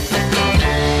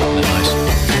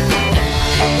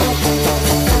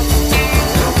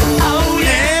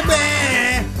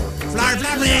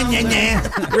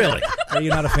 Really? Are you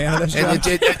not a fan of this? And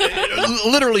Jeff? it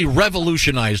literally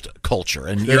revolutionized culture,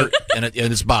 and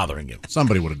it's bothering you.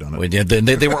 Somebody would have done it.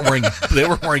 They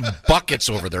weren't wearing buckets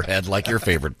over their head like your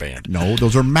favorite band. No,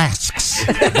 those are masks.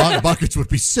 Buckets would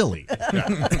be silly.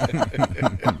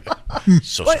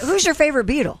 Who's your favorite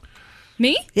Beatle?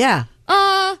 Me? Yeah.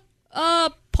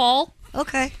 Paul.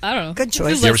 Okay. I don't know. Good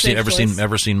choice. You ever seen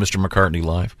Mr. McCartney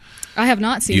live? I have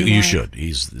not seen him You live. should.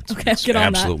 It's get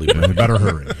on that. absolutely You better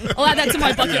hurry. I'll add that to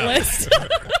my bucket list.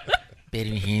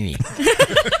 He's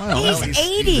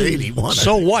 80.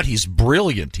 So what? He's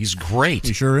brilliant. He's great.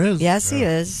 He sure is. Yes, he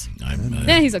is.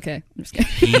 Yeah, he's okay. I'm just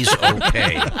kidding. He's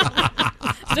okay.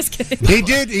 Just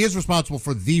kidding. He is responsible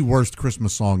for the worst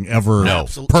Christmas song ever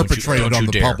perpetrated don't on you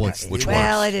the dare. public. Which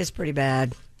Well, it is pretty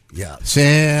bad. Yeah.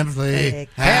 Simply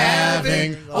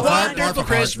having a wonderful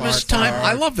Christmas time.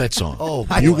 I love that song. Oh,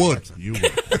 you would. You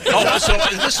would. Oh, so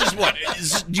this is what?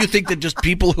 Do you think that just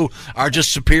people who are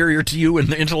just superior to you in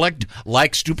the intellect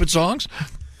like stupid songs?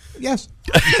 Yes.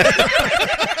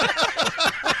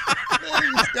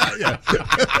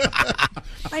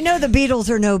 I know the Beatles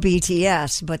are no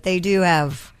BTS, but they do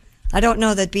have. I don't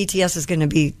know that BTS is going to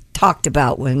be talked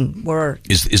about when we're.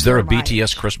 Is there a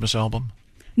BTS Christmas album?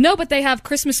 No, but they have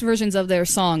Christmas versions of their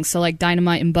songs. So, like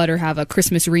Dynamite and Butter have a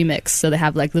Christmas remix. So they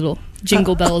have like little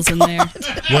jingle bells in there.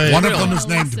 Wait, one of them is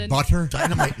named Butter.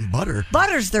 Dynamite and Butter.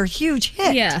 Butter's their huge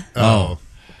hit. Yeah. Oh.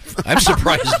 I'm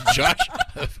surprised, Josh.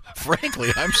 Frankly,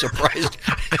 I'm surprised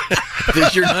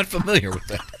that you're not familiar with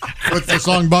that. With the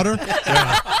song Butter?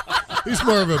 Yeah. He's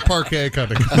more of a parquet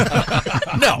kind of guy.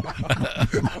 No.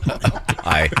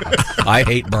 I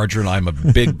hate margarine. I'm a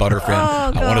big butter fan.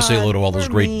 Oh, I want to say hello to all those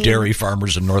we're great mean. dairy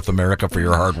farmers in North America for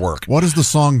your hard work. What is the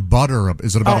song Butter?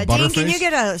 Is it about a Dean, butterface? can you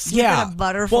get a snippet of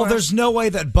Butter for Well, us? there's no way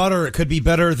that Butter could be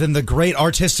better than the great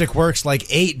artistic works like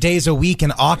 8 Days a Week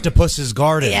and Octopus's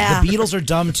Garden. Yeah. The Beatles are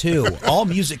dumb too. All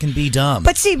music can be dumb.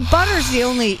 But see, Butter's the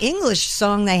only English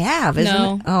song they have, isn't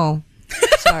No. it? Oh,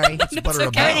 sorry. Butter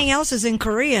about? Everything else is in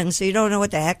Korean, so you don't know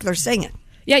what the heck they're singing.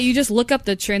 Yeah, you just look up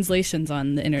the translations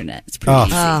on the internet. It's pretty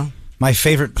easy. Oh. My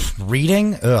favorite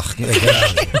reading? Ugh.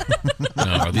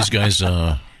 Are these guys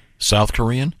South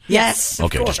Korean? Yes. of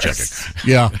Okay, just course. checking.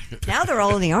 Yeah. Now they're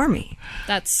all in the army.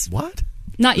 That's What?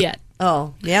 not yet.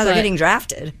 Oh, yeah, they're But- getting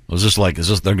drafted. Is this they're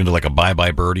going to do like a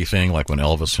bye-bye birdie thing, like when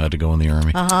Elvis had to go in the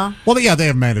army? Uh-huh. Well, yeah, they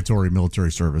have mandatory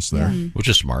military service there. Which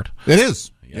is smart. It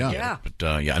is. Yeah. But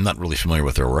I'm not really familiar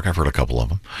with their work. I've heard a couple of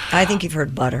them. I think you've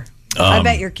heard Butter. I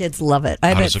bet your kids love it. I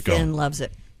how bet does it go? Finn loves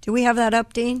it. Do we have that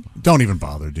up, Dean? Don't even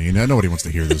bother, Dean. Nobody wants to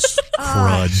hear this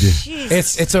crud.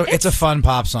 Jeez. It's a fun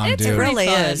pop song, It's dude. It really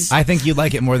fun. is. I think you'd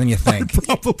like it more than you think.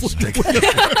 Probably.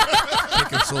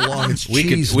 taking so long. It's we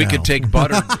cheese we now. could take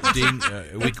butter, Dean.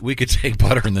 We could take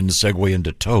butter and then segue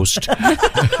into toast.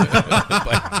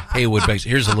 But Haywood Bakes.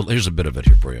 Here's a bit of it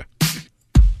here for you.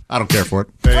 I don't care for it.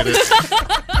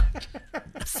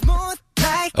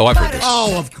 Oh, I've heard this.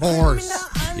 Oh, of course.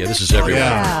 Yeah, this is everywhere.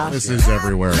 Yeah, this is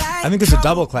everywhere. I think there's a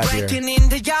double clap here.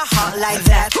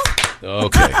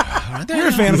 Okay. You're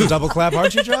a fan of the double clap,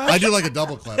 aren't you, Josh? I do like a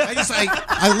double clap.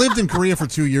 I lived in Korea for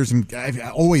 2 years, and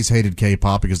I always hated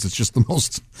K-pop because it's just the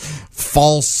most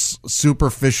false,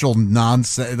 superficial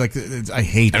nonsense. Like I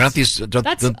hate. And aren't these?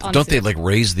 Don't they like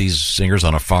raise these singers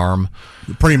on a farm?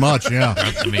 Pretty much, yeah.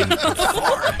 I mean,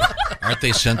 aren't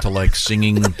they sent to like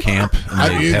singing camp?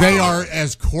 They are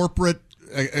as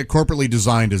corporately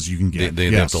designed as you can get.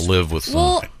 They have to live with.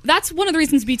 Well, that's one of the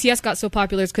reasons BTS got so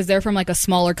popular is because they're from like a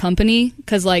smaller company.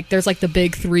 Because like there's like the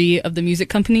big three of the music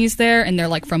companies there, and they're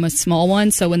like from a small one.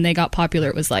 So when they got popular,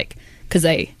 it was like because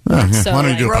they Why don't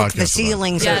you do a broke podcast the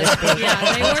ceiling. So to speak.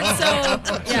 Yeah, they weren't so.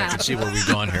 I can see where we've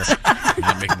gone here. I'm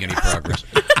not making any progress.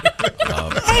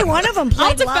 Hey, one of them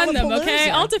I'll played defend them. Lollapalooza. Okay,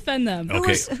 I'll defend them. Who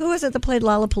was it that played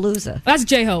Lollapalooza? That's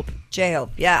J-Hope.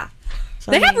 J-Hope, yeah.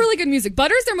 So They have really good music.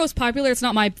 Butter's their most popular. It's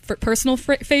not my personal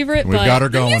favorite, We've but got her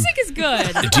the going. music is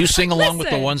good. Do you sing along with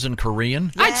the Listen. ones in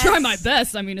Korean? I try my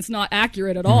best. I mean, it's not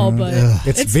accurate at all, but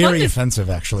It's fun very to- offensive,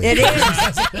 actually. It is.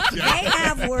 They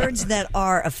have words that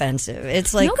are offensive.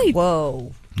 It's like,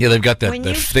 whoa. Yeah, they've got that. When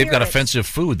you They've hear got it. offensive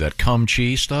food, that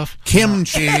kimchi stuff.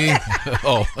 Kimchi.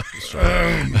 Oh,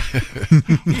 sorry.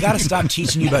 We got to stop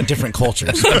teaching you about different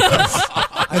cultures.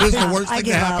 It is the worst I thing to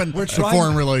give up. happen We're to trying-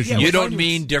 foreign relations. You don't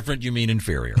mean different, you mean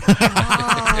inferior.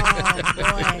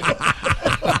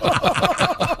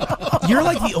 You're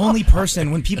like the only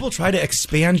person when people try to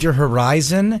expand your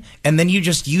horizon, and then you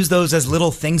just use those as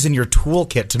little things in your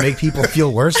toolkit to make people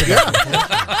feel worse about it.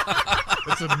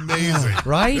 It's amazing.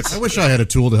 Right? I wish I had a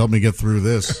tool to help me get through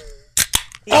this.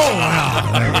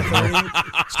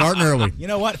 Starting early. You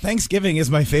know what? Thanksgiving is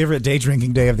my favorite day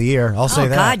drinking day of the year. I'll say Oh,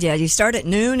 that. God, yeah. You start at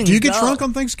noon and Do you get go. drunk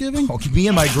on Thanksgiving? Oh, me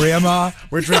and my grandma,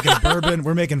 we're drinking bourbon.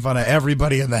 We're making fun of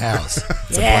everybody in the house.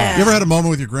 Yeah. You ever had a moment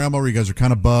with your grandma where you guys are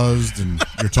kind of buzzed and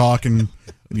you're talking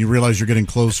and you realize you're getting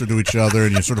closer to each other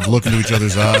and you sort of look into each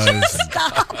other's eyes?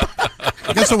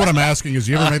 I guess what I'm asking is,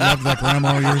 you ever made love to that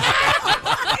grandma of yours?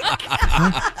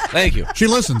 Thank you. She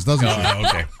listens, doesn't she?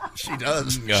 Okay. She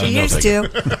does. She used to.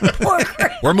 Poor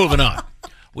Chris. We're moving on.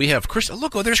 We have Chris.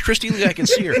 Look, there's Christy Lee. I can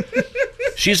see her.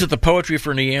 She's at the Poetry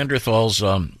for Neanderthals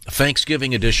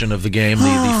Thanksgiving edition of the game,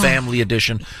 the family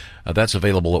edition. That's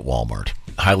available at Walmart.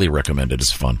 Highly recommended.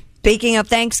 It's fun. Speaking of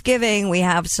Thanksgiving, we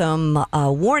have some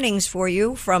warnings for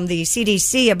you from the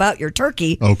CDC about your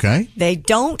turkey. Okay. They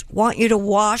don't want you to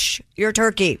wash your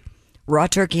turkey. Raw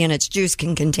turkey and its juice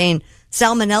can contain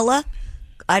salmonella.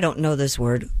 I don't know this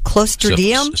word.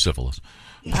 Clostridium. Syphilis.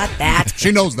 Not that.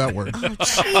 She knows that word. Oh,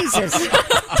 Jesus.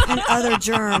 And other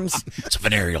germs. It's a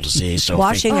venereal disease. So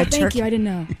Washing a Thank turkey. you. I didn't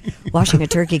know. Washing a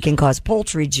turkey can cause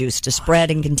poultry juice to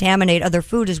spread and contaminate other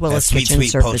food as well as Sweet, kitchen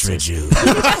sweet poultry surfaces. juice.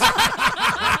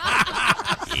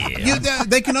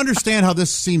 They can understand how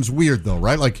this seems weird, though,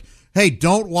 right? Like, hey,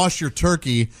 don't wash your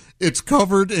turkey. It's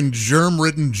covered in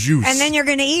germ-ridden juice. And then you're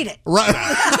going to eat it. Right.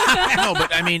 No,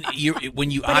 but I mean,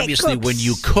 when you But it cooks. when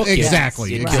you cook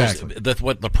Exactly, it, exactly.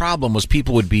 What the problem was,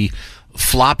 people would be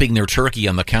flopping their turkey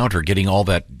on the counter, getting all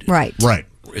that. Right. Right.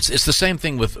 It's the same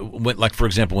thing with, like, for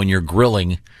example, when you're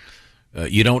grilling,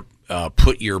 you don't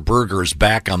put your burgers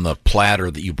back on the platter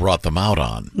that you brought them out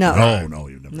on. No. No,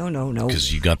 you never. No.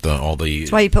 Because you got all the.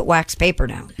 That's why you put wax paper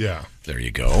down. Yeah. There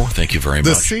you go. Thank you very The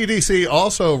much. CDC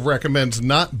also recommends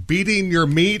not beating your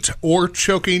meat or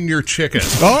choking your chicken.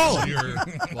 Oh!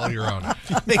 While you're on it.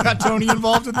 They got Tony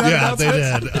involved in that Yeah, they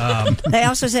announcement? did. They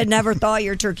also said never thaw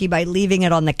your turkey by leaving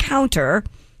it on the counter.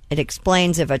 It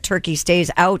explains if a turkey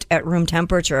stays out at room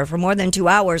temperature for more than 2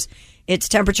 hours, its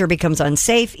temperature becomes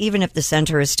unsafe, even if the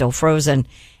center is still frozen.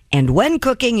 And when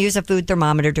cooking, use a food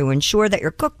thermometer to ensure that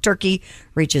your cooked turkey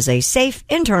reaches a safe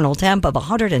internal temp of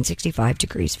 165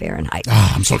 degrees Fahrenheit.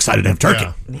 Oh, I'm so excited to have turkey.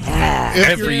 Yeah.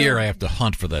 Every year I have to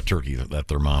hunt for that turkey, that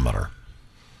thermometer.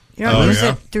 You don't lose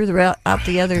it through out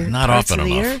the other Not parts often of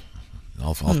the enough. year?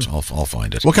 I'll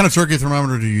find it. What kind of turkey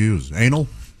thermometer do you use? Anal?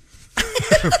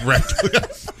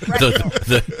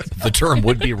 The term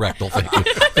would be rectal. Thank you.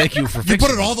 Thank you for You fixing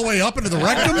put it all the way up into the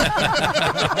rectum?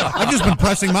 I've just been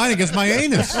pressing mine against my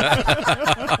anus.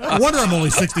 No wonder I'm only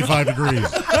 65 degrees.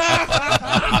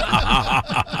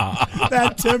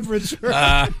 That temperature.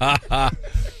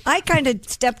 I kind of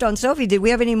stepped on Sophie. Did we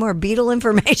have any more beetle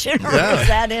information, or was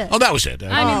that it? Oh, that was it.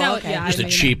 I mean, okay. yeah. Just I a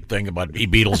mean, cheap thing about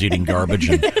beetles eating garbage.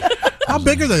 And, How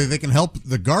big are they? They can help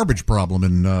the garbage problem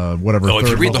in whatever. Oh, if you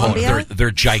third read the whole, world.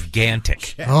 they're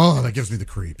gigantic. Oh, that gives me the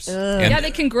creeps. Yeah,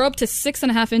 they can grow up to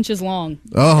 6.5 inches long.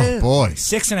 Oh boy,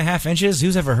 6.5 inches.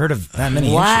 Who's ever heard of that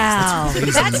many Wow.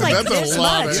 inches? That's like That's this a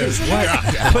lot. much. Isn't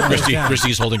it? What?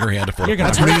 Christy's holding her hand for.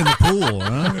 That's me in the pool.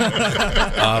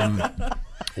 Huh?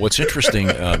 What's interesting,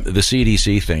 the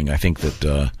CDC thing, I think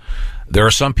that there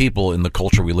are some people in the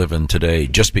culture we live in today,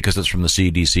 just because it's from the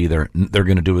CDC, they're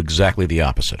going to do exactly the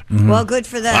opposite. Well, good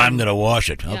for them. I'm going to wash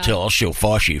it. I'll show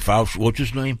Fauci. What's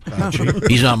his name?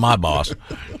 He's not my boss.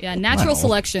 Yeah, natural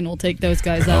selection will take those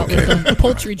guys out with the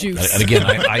poultry juice. And again,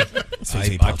 I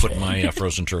put my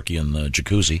frozen turkey in the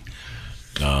jacuzzi.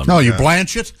 No, you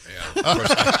blanch it. Of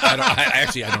course,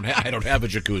 I don't have a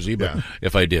jacuzzi, but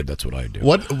if I did, that's what I do.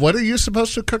 What are you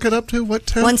supposed to cook it up to? What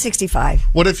temp? 165.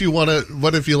 What if you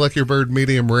like your bird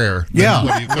medium rare? Yeah.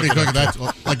 What What do you cook that?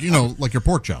 Like your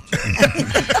pork chops.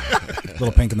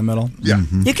 Little pink in the middle. Yeah.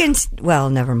 You can. Well,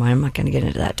 never mind. I'm not going to get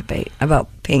into that debate about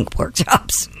pink pork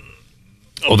chops.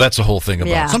 Oh, that's the whole thing about.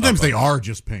 Yeah. Sometimes they are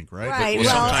just pink, right? Right. Well,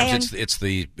 Well, sometimes it's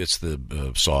the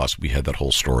sauce. We had that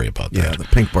whole story about Yeah, that. the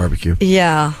pink barbecue.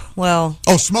 Yeah. Well.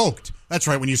 Oh, smoked. That's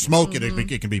right. When you smoke it,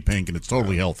 it can be pink, and it's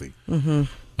totally healthy. Mm-hmm.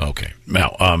 Okay.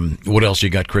 Now, what else you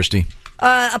got, Christy?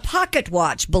 A pocket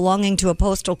watch belonging to a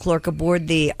postal clerk aboard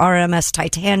the RMS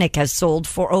Titanic has sold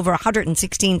for over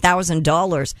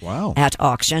 $116,000 at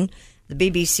auction. The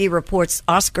BBC reports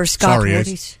Oscar Scott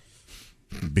Woody's.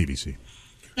 BBC.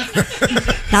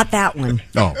 Not that one.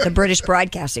 Oh. The British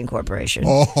Broadcasting Corporation.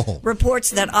 Oh.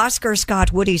 Reports that Oscar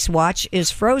Scott Woody's watch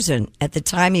is frozen at the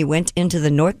time he went into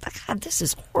the North... God, this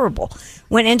is horrible.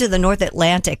 Went into the North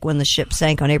Atlantic when the ship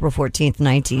sank on April 14th,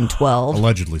 1912.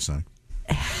 Allegedly sank.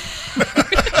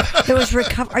 There was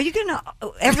recover. Are you going to...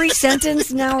 Every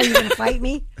sentence now, are you going to fight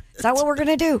me? Is that what we're going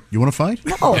to do? You want to fight?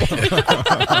 No.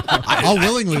 I'll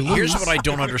willingly lose. Here's what I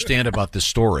don't understand about this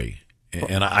story.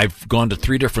 And I've gone to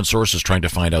 3 different sources trying to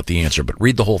find out the answer, but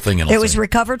read the whole thing. And It was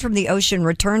recovered from the ocean,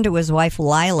 returned to his wife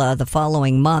Lila the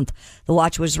following month. The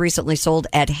watch was recently sold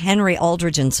at Henry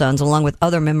Aldridge & Sons, along with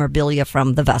other memorabilia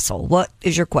from the vessel. What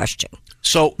is your question?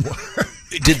 So,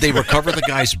 did they recover the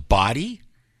guy's body?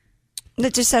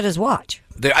 It just said his watch.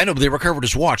 I know, but they recovered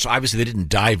his watch. So obviously, they didn't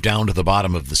dive down to the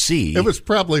bottom of the sea. It was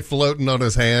probably floating on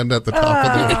his hand at the top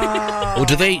of the. Well,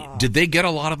 did they get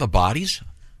a lot of the bodies?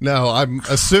 No, I'm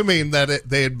assuming that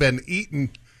they had been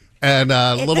eaten, and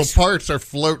little parts are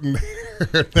floating here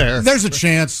and there. There's a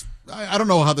chance. I don't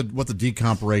know what the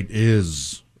decomp rate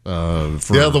is.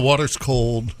 The water's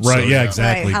cold. Right? So, yeah,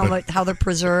 exactly. Right, how they're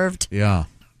preserved. Yeah.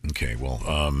 Okay. Well,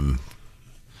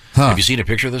 have you seen a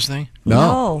picture of this thing?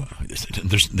 No.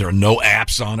 There are no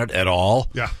apps on it at all.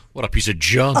 Yeah. What a piece of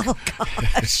junk. Oh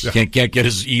gosh. Can't get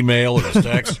his email or his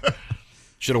text.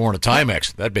 Should have worn a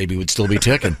Timex. That baby would still be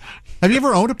ticking. Have you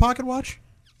ever owned a pocket watch?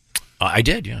 I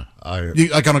did, yeah.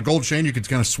 Like on a gold chain, you could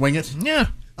kind of swing it? Yeah.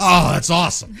 Oh, that's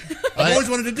awesome. I've always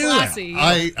wanted to do Classy.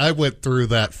 that. I went through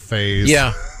that phase.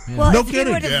 Yeah. Well, No if you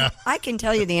kidding. would've- I can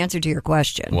tell you the answer to your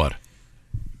question. What?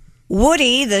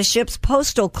 Woody, the ship's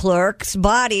postal clerk's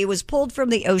body was pulled from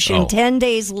the ocean 10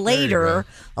 days later,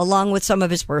 along with some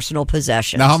of his personal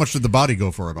possessions. Now, how much did the body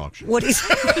go for at auction? Woody's.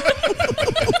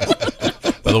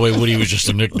 By the way, Woody was just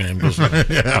a nickname.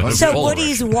 So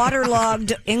Woody's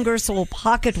waterlogged Ingersoll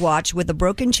pocket watch with a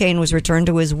broken chain was returned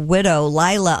to his widow,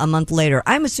 Lila, a month later.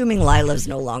 I'm assuming Lila's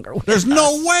no longer with There's us.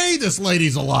 no way this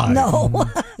lady's alive. No,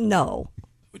 no.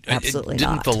 Absolutely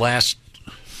Didn't not. the last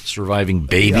surviving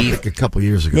baby Yeah, like a couple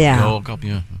years ago. Yeah. Oh, a couple,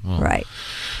 yeah. Well, Right.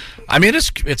 I mean,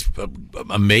 it's an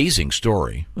amazing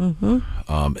story. Mm-hmm.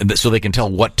 And so they can tell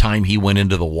what time he went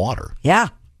into the water. Yeah.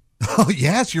 Oh,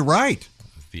 yes, you're right.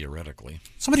 Theoretically.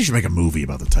 Somebody should make a movie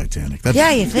about the Titanic.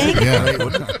 Yeah, you think?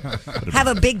 Yeah. Have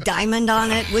a big diamond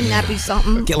on it. Wouldn't that be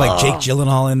something? Get like Jake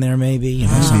Gyllenhaal in there, maybe.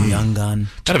 Some young gun.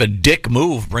 Kind of a dick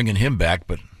move bringing him back,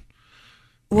 but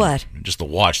What? just the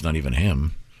watch, not even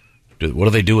him. What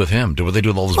do they do with him? What do they do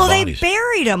with all those Well, bodies? they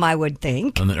buried him, I would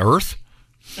think. On the Earth?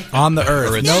 On the Or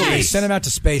Earth. at No, sea? they sent him out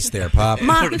to space there, Pop.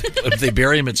 Mom, Did they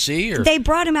bury him at sea? Or they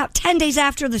brought him out 10 days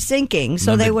after the sinking,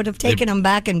 so No, they they- would have taken him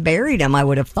back and buried him, I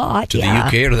would have thought. to yeah. the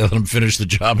UK, or do they let him finish the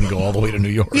job and go all the way to New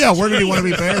York? Yeah, where did he want to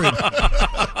be buried?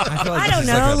 I don't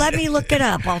know. Let me look it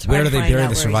up. I'll try Where to do they find bury out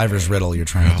the where survivor's riddle you're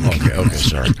trying to Okay,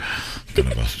 sorry. Kind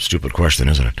of a stupid question,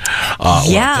 isn't it? Yeah.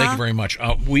 Well, thank you very much.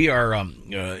 We are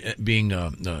being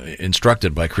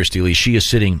instructed by Christy Lee. She is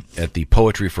sitting at the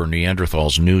Poetry for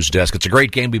Neanderthals news desk. It's a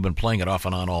great game. We've been playing it off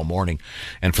and on all morning,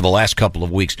 and for the last couple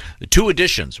of weeks. The 2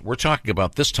 editions we're talking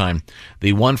about this time,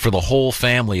 the one for the whole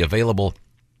family, available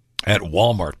at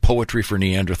Walmart. Poetry for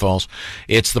Neanderthals.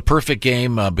 It's the perfect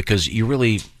game because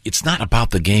it's not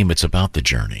about the game, it's about the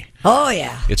journey. Oh,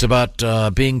 yeah. It's about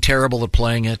being terrible at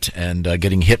playing it and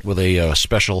getting hit with a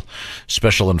special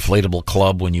inflatable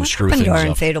club when you screw things Our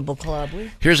up. inflatable club.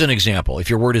 Here's an example. If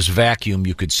your word is vacuum,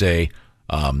 you could say,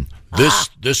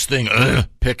 this thing,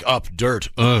 pick up dirt,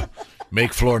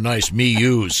 make floor nice, me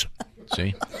use.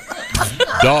 See?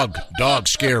 Dog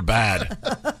scare bad.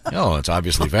 No, it's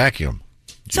obviously vacuum.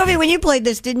 Sophie, when you played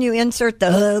this, didn't you insert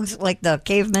the hooks like the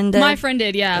caveman did? My friend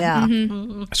did, yeah.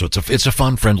 Mm-hmm. So it's a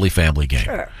fun, friendly family game.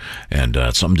 Sure. And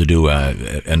it's something to do.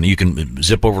 And you can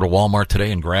zip over to Walmart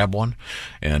today and grab one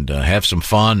and have some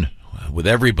fun with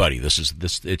everybody.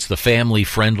 It's the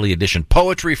family-friendly edition.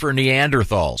 Poetry for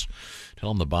Neanderthals. Tell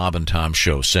them the Bob and Tom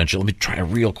Show sent you. Let me try a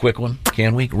real quick one.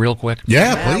 Can we? Real quick?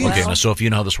 Yeah, please. Okay, now, Sophie, you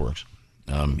know how this works.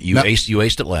 You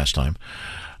aced it last time.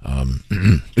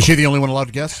 Is she the only one allowed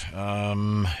to guess?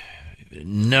 No,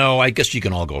 I guess you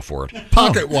can all go for it.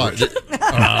 Pocket watch.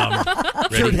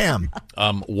 Ready? Ham.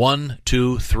 1,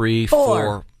 2, 3,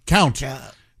 4. Count.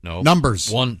 No.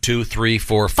 Numbers. 1, 2, 3,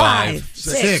 4, 5.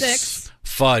 6.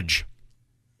 Fudge.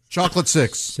 Chocolate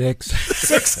 6.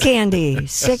 6 candy.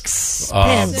 6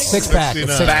 pence. 6 pack.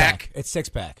 It's 6 Back. pack. It's 6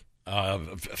 pack.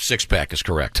 6-pack is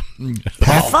correct.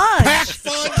 Fudge.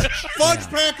 Fudge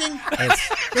packing.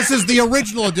 This is the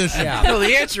original edition. No,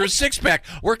 the answer is 6-pack.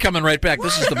 We're coming right back.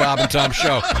 This is the Bob and Tom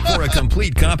Show. For a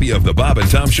complete copy of the Bob and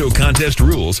Tom Show contest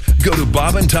rules, go to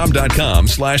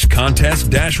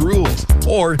bobandtom.com/contest-rules.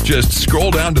 Or just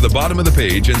scroll down to the bottom of the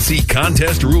page and see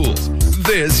contest rules.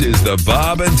 This is the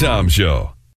Bob and Tom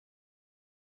Show.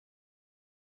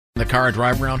 The car and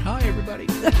drive around. Hi, everybody.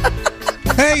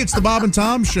 Hey, it's the Bob and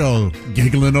Tom Show.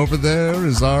 Giggling over there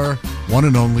is our one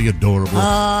and only adorable,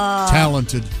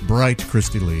 talented, bright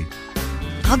Christy Lee.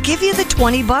 I'll give you the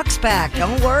 $20 back.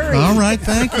 Don't worry. All right,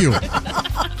 thank you.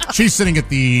 She's sitting at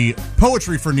the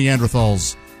Poetry for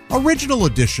Neanderthals original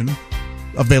edition,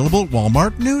 available at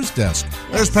Walmart News Desk.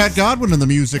 There's Pat Godwin in the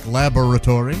Music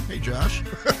Laboratory. Hey, Josh.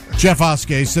 Jeff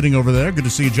Oskey sitting over there. Good to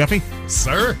see you, Jeffy.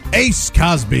 Sir. Ace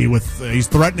Cosby he's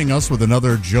threatening us with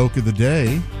another joke of the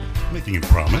day. Making a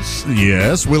promise.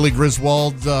 Yes, Willie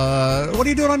Griswold. What are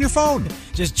you doing on your phone?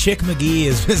 Just Chick McGee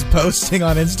is posting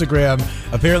on Instagram.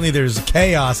 Apparently, there's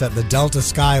chaos at the Delta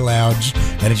Sky Lounge,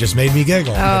 and it just made me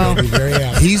giggle. Oh. It made me very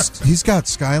happy. He's got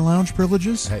Sky Lounge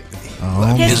privileges.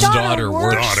 His His daughter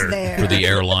works works there. for the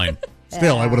airline.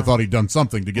 Still, I would have thought he'd done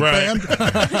something to get banned.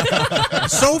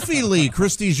 Sophie Lee,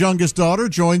 Christy's youngest daughter,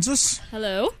 joins us.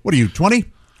 Hello. What are you, 20?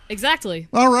 Exactly.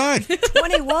 All right.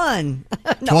 21.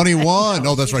 21.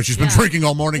 Oh, that's right. She's been drinking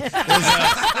all morning.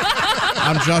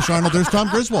 I'm Josh Arnold. There's Tom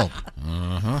Griswold.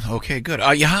 Okay, good.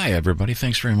 Hi, everybody.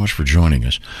 Thanks very much for joining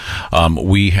us.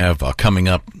 We have coming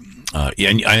up.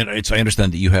 And I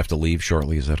understand that you have to leave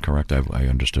shortly. Is that correct? I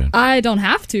understand. I don't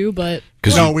have to, but...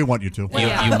 No, we want you to.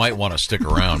 You might want to stick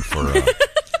around for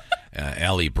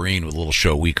Allie Breen with a little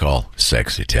show we call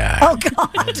Sexy Time. Oh,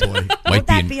 God. Might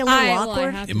be a little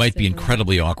awkward? It might be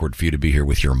incredibly awkward for you to be here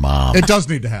with your mom. It does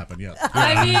need to happen, yes.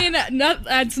 I mean,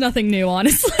 that's nothing new,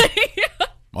 honestly.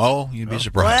 Oh, you'd be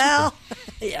surprised. Well,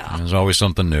 yeah. There's always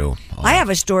something new. I have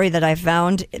a story that I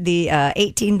found. The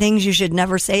 18 things you should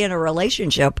never say in a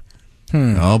relationship.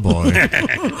 Oh, boy.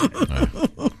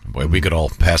 Boy, we could all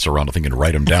pass around I think and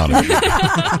write them down.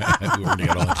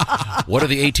 What are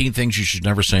the 18 things you should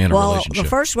never say in a relationship? Well, the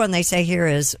first one they say here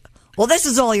is, well, this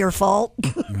is all your fault.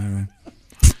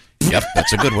 Yep,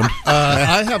 that's a good one.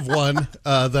 I have one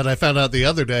that I found out the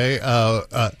other day.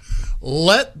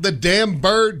 Let the damn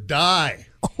bird die.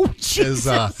 Oh,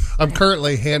 Jesus. I'm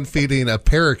currently hand feeding a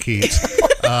parakeet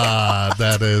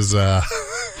that is...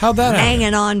 How'd that happen?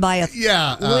 Hanging on by a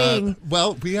wing.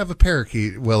 Well, we have a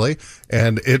parakeet, Willie,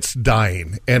 and it's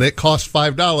dying. And it costs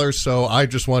 $5, so I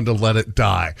just wanted to let it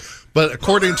die. But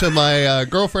according to my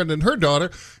girlfriend and her daughter,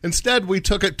 instead we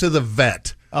took it to the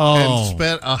vet and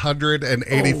spent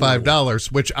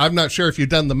 $185, which I'm not sure if you've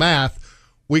done the math.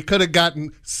 We could have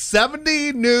gotten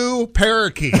 70 new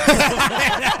parakeets.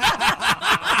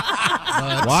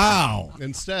 Wow.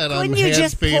 Instead, Couldn't you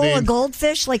just pull a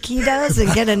goldfish like he does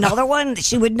and get another one?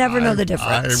 She would never know the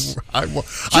difference.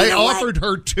 I offered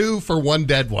her 2 for one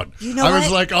dead one. You know I was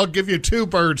what? like, I'll give you 2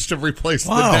 birds to replace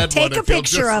the dead one. Take a if you'll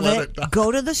picture just of let it, die.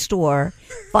 go to the store,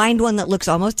 find one that looks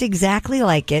almost exactly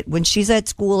like it when she's at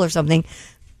school or something.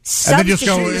 And then just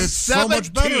go, Substitute it's so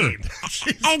much better.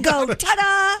 and go,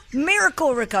 ta-da,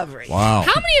 miracle recovery. Wow.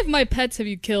 How many of my pets have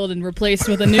you killed and replaced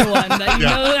with a new one that you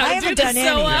know I how to haven't do done this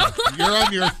so any. well? You're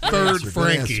on your third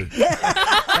Frankie.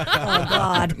 Oh,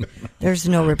 God. There's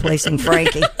no replacing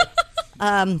Frankie.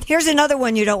 Here's another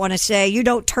one you don't want to say. You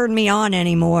don't turn me on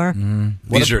anymore.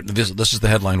 This is the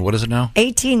headline. What is it now?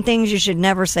 18 things you should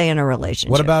never say in a relationship.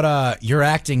 What about you're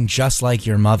acting just like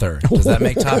your mother? Does that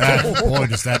make top 10? Boy,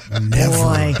 does that never.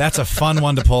 Boy. That's a fun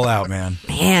one to pull out, man.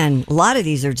 Man, a lot of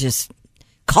these are just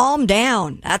calm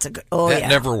down. That's a good. Oh, That yeah.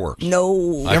 never works.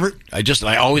 No.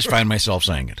 I always find myself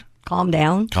saying it. Calm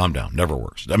down. Calm down. Never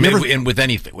works. I mean, and with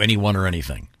anyone or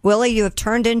anything. Willie, you have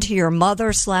turned into your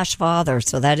mother/father,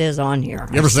 so that is on here.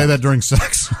 You ever say that during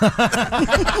sex?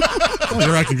 Oh,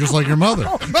 you're acting just like your mother.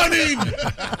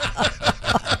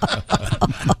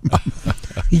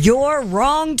 You're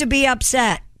wrong to be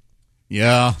upset.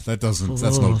 Yeah, that's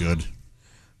no good.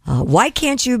 Why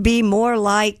can't you be more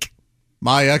like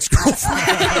my ex-girlfriend?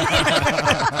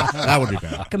 That would be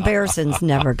bad. Comparison's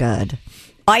never good.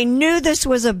 I knew this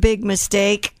was a big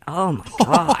mistake. Oh my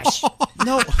gosh.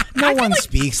 No one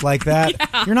speaks like that.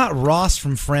 Yeah. You're not Ross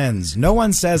from Friends. No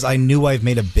one says, I knew I've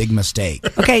made a big mistake.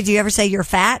 Okay, do you ever say you're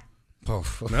fat? Oh,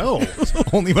 no.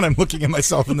 Only when I'm looking at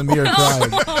myself in the mirror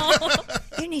crying.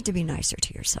 You need to be nicer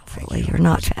to yourself, Willie. You're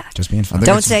not fat. Just being funny.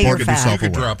 Don't say you're fat. You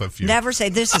could drop a few. Never say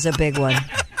this is a big one.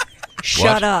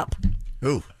 Shut up.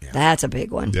 Ooh. That's a big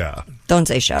one. Yeah. Don't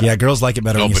say shut up. Yeah, girls like it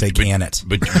better when you say can it.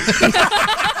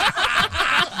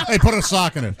 Hey, put a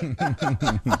sock in it.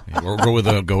 Or go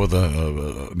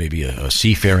with maybe a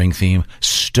seafaring theme.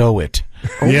 Stow it.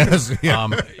 Yes. Yeah.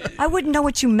 I wouldn't know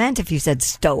what you meant if you said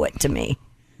stow it to me.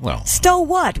 Well, stow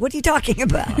what? What are you talking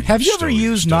about? Have you ever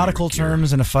used nautical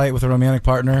terms in a fight with a romantic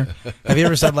partner? Have you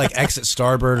ever said like exit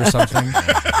starboard or something?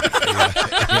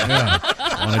 Yeah.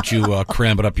 Why don't you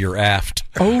cram it up your aft?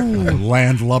 Oh,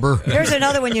 landlubber. Here's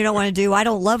another one you don't want to do. I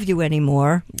don't love you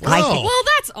anymore. Well,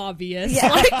 that's obvious.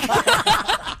 Yeah.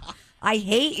 I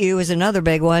hate you is another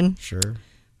big one. Sure.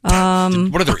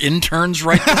 What are there interns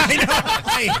right now?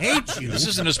 I hate you. This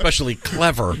isn't especially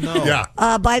clever. No.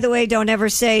 Yeah. By the way, don't ever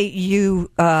say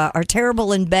you are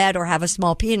terrible in bed or have a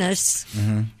small penis.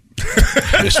 Mm-hmm.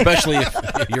 Especially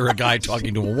if you're a guy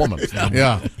talking to a woman.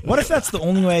 Yeah. What if that's the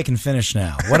only way I can finish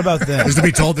now? What about then? Is to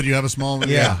be told that you have a small...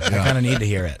 Yeah. I kind of need to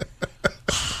hear it.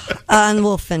 And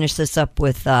we'll finish this up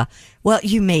with, well,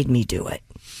 you made me do it.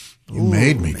 You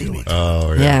made me do it.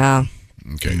 Oh, yeah.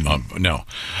 Okay. No.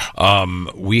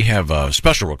 We have a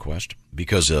special request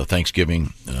because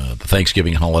Thanksgiving, the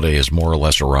Thanksgiving holiday has more or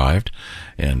less arrived.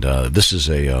 And this is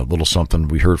a little something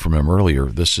we heard from him earlier.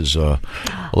 This is a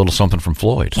little something from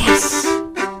Floyd. Yes.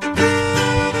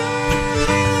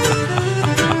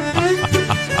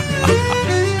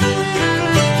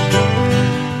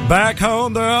 Back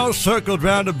home, they're all circled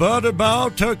round a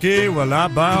butterball turkey while I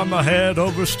bow my head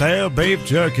over stale beef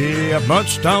jerky. I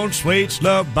munched on sweets,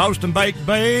 love Boston baked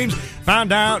beans.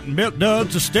 Found out milk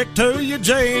duds will stick to your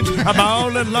jeans. I'm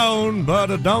all alone,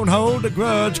 but I don't hold a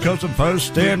grudge, 'cause I'm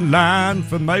first in line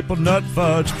for maple nut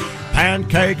fudge.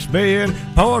 Pancakes being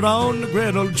poured on the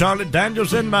griddle. Charlie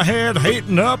Daniels in my head,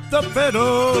 heating up the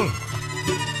fiddle.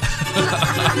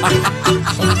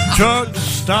 Truck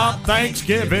stop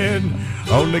Thanksgiving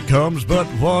only comes but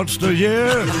once a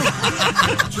year.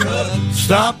 Truck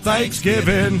stop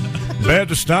Thanksgiving,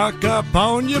 better stock up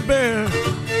on your beer.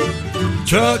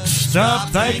 Truck stop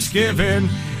Thanksgiving,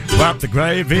 wipe the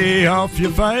gravy off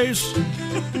your face.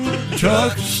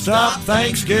 Truck stop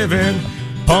Thanksgiving,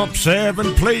 pump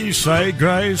 7, please say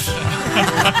grace.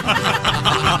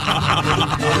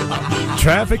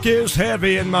 Traffic is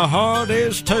heavy and my heart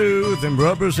is too. Them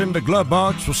rubbers in the glove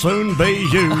box will soon be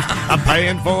used. I'm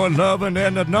paying for loving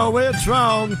and I know it's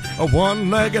wrong. A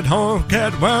one-legged whore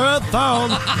can't wear a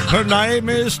thong. Her name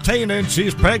is Tina and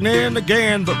she's pregnant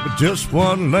again, but with just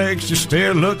one leg she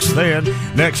still looks thin.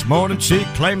 Next morning she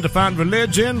claimed to find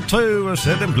religion too. I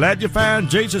said, I'm glad you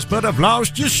found Jesus, but I've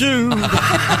lost your shoe.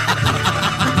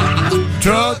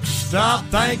 Truck stop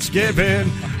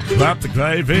Thanksgiving, wipe the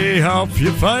gravy off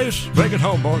your face. Bring it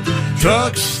home, boy.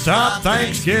 Truck stop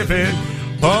Thanksgiving,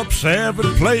 pump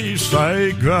 7, please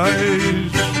say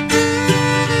grace.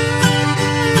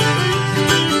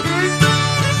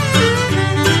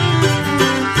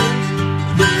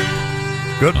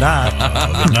 Good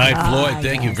night. Good night, Floyd.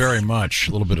 Thank you very much.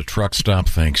 A little bit of truck stop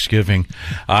Thanksgiving.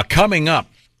 Coming up,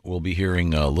 we'll be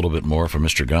hearing a little bit more from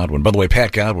Mr. Godwin. By the way,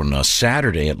 Pat Godwin,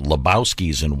 Saturday at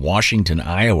Lebowski's in Washington,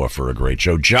 Iowa for a great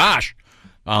show. Josh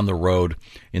on the road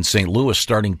in St. Louis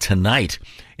starting tonight,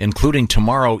 including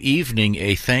tomorrow evening,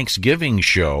 a Thanksgiving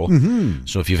show. Mm-hmm.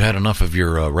 So if you've had enough of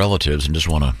your relatives and just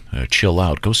want to chill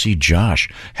out, go see Josh.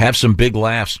 Have some big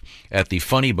laughs at the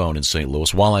Funny Bone in St.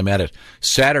 Louis. While I'm at it,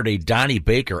 Saturday, Donnie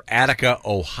Baker, Attica,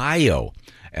 Ohio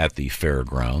at the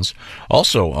fairgrounds.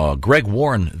 Also, Greg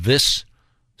Warren this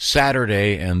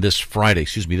Saturday and this Friday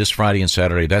and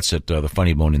Saturday. That's at the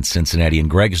Funny Bone in Cincinnati. And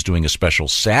Greg is doing a special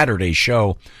Saturday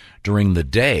show during the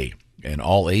day, an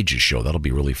all-ages show. That'll be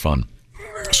really fun.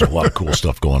 So a lot of cool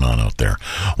stuff going on out there.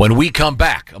 When we come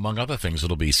back, among other things,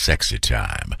 it'll be sexy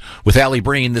time. With Allie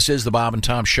Breen, this is the Bob and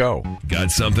Tom Show.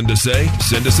 Got something to say?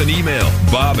 Send us an email,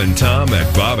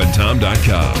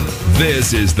 bobandtom@bobandtom.com.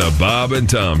 This is the Bob and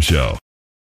Tom Show.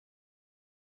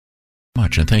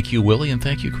 Much, and thank you, Willie, and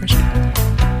thank you, Christy.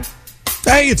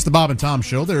 Hey, it's the Bob and Tom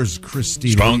Show. There's Christy.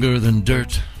 Stronger than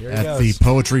dirt. At the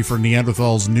Poetry for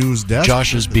Neanderthals news desk.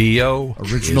 Josh's B.O.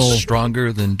 original is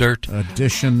Stronger Than Dirt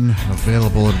edition,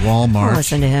 available at Walmart. Oh,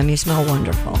 listen to him. You smell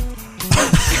wonderful.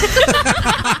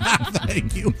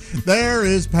 Thank you. There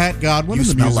is Pat Godwin. You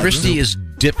smell like Christy is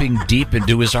dipping deep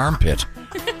into his armpit.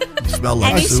 Smell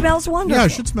like and he smells wonderful. Yeah,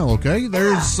 it should smell okay.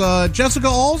 There's Jessica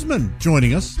Alsman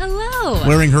joining us. Hello.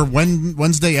 Wearing her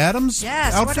Wednesday Addams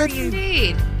outfit. What are you?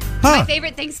 Indeed. My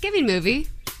favorite Thanksgiving movie,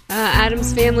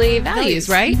 Addams Family Values,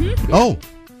 right? Mm-hmm. Oh,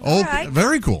 right.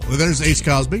 Very cool. There's Ace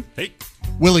Cosby. Hey.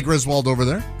 Willie Griswold over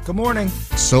there. Good morning.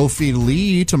 Sophie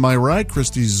Lee to my right,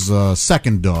 Christy's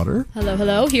second daughter.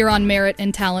 Hello. Here on merit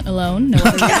and talent alone. No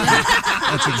other reason.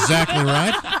 That's exactly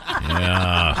right.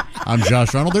 Yeah. I'm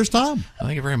Josh Arnold. There's Tom.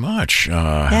 Thank you very much.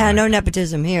 Yeah, no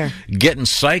nepotism here. Getting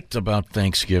psyched about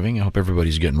Thanksgiving. I hope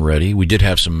everybody's getting ready. We did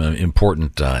have some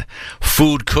important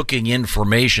food cooking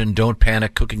information. Don't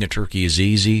panic. Cooking a turkey is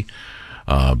easy.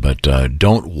 But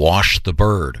don't wash the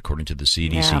bird, according to the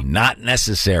CDC. Yeah. Not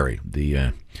necessary.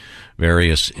 The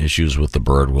various issues with the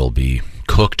bird will be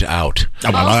cooked out.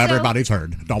 Everybody's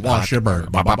heard. Don't wash your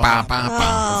bird. Do not wash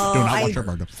your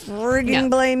bird.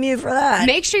 Frigging blame you for that.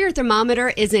 Make sure your thermometer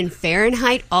is in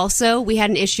Fahrenheit. Also, we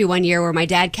had an issue one year where my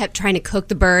dad kept trying to cook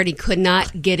the bird. He could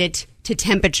not get it to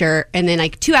temperature. And then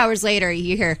 2 hours later,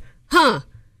 you hear,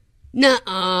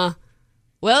 nuh-uh.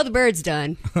 Well, the bird's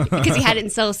done because he had it in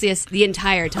Celsius the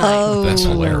entire time. Oh, that's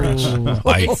hilarious.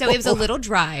 So it was a little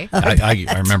dry. I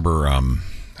remember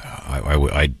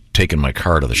I'd taken my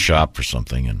car to the shop for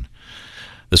something, and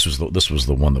this was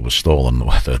the one that was stolen,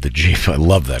 the Jeep. I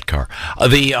love that car.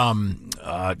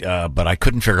 But I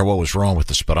couldn't figure out what was wrong with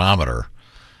the speedometer,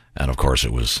 and of course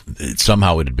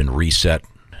somehow it had been reset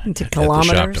to at the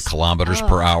shop to kilometers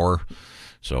per hour.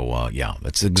 So,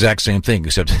 that's the exact same thing,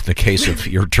 except in the case of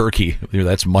your turkey,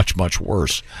 that's much, much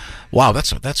worse. Wow,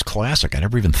 that's classic. I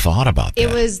never even thought about that.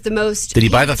 It was the most... Did he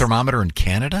buy the thermometer in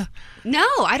Canada? No,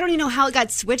 I don't even know how it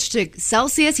got switched to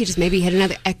Celsius. He just maybe hit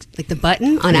another, the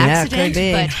button on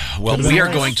accident. Well, we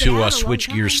are going to switch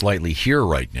gears slightly here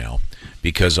right now,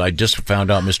 because I just found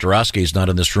out Mr. Oskey is not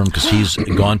in this room because he's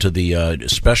gone to the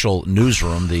special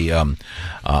newsroom, the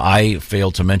I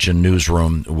failed to mention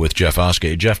newsroom with Jeff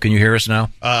Oskey. Jeff, can you hear us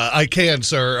now? I can,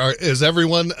 sir. Is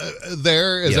everyone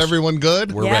there? Is everyone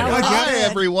good? We're ready. Hi,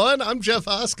 everyone. I'm Jeff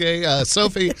Oskey.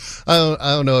 Sophie, I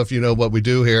don't know if you know what we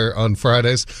do here on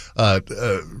Fridays.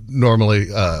 Normally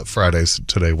Fridays,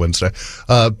 today, Wednesday.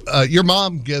 Your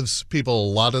mom gives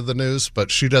people a lot of the news,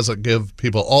 but she doesn't give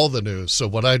people all the news. So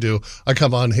what I do, I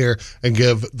come on here and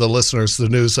give the listeners the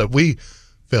news that we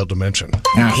failed to mention.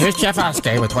 Now, here's Jeff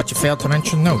Oskey with what you failed to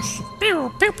mention news.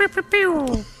 Pew, pew, pew, pew,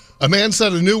 pew. A man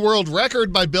set a new world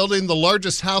record by building the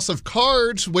largest house of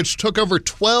cards, which took over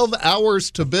 12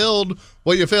 hours to build.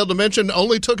 What you failed to mention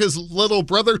only took his little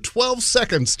brother 12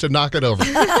 seconds to knock it over.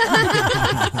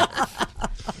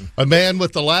 A man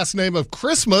with the last name of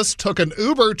Christmas took an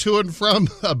Uber to and from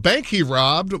a bank he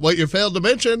robbed, what you failed to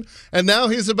mention, and now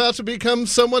he's about to become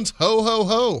someone's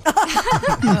ho-ho-ho.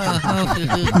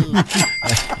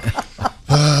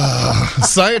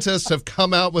 Scientists have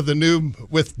come out with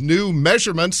new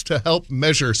measurements to help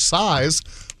measure size,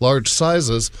 large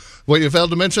sizes. What you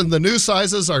failed to mention, the new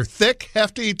sizes are thick,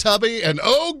 hefty, tubby, and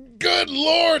oh, good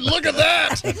Lord, look at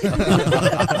that!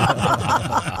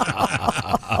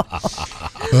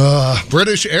 A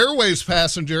British Airways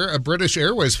passenger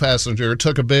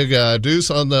took a big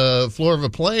deuce on the floor of a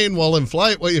plane while in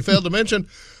flight. What you failed to mention,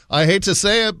 I hate to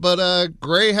say it, but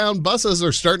Greyhound buses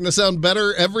are starting to sound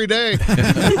better every day.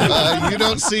 You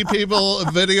don't see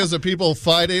videos of people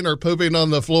fighting or pooping on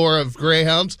the floor of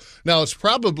Greyhounds. Now, it's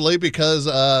probably because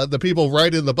the people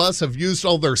riding the bus have used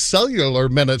all their cellular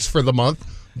minutes for the month.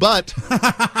 But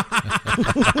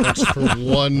that's for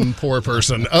one poor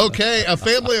person. Okay, a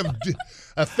family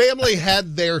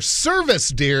had their service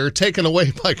deer taken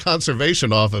away by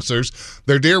conservation officers.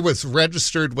 Their deer was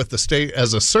registered with the state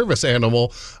as a service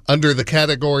animal under the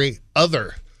category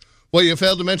Other. Well, you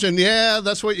failed to mention,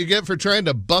 that's what you get for trying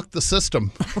to buck the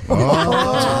system. It's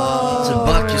a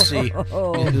buck, you see.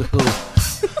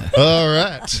 All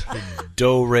right.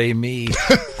 Do, re, mi.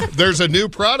 There's a new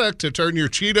product to turn your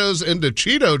Cheetos into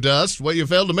Cheeto dust. What you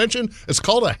failed to mention, it's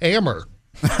called a hammer.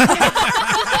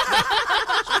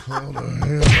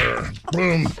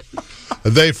 Boom.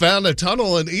 They found a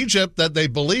tunnel in Egypt that they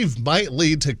believe might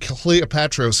lead to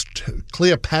Cleopatra's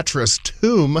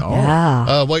tomb.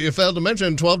 Yeah. What you failed to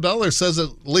mention, $12 says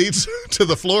it leads to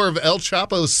the floor of El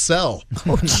Chapo's cell.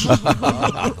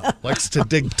 Likes to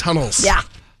dig tunnels. Yeah.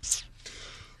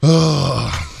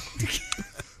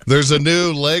 There's a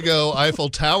new Lego Eiffel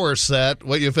Tower set.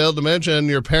 What you failed to mention,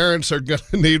 your parents are going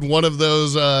to need one of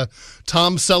those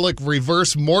Tom Selleck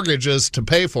reverse mortgages to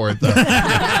pay for it, though.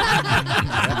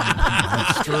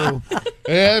 That's true.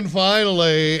 And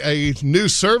finally, a new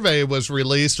survey was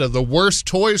released of the worst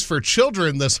toys for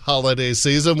children this holiday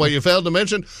season. What you failed to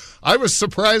mention, I was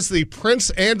surprised the Prince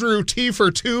Andrew T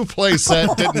for Two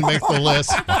playset didn't make the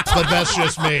list, but that's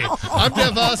just me. I'm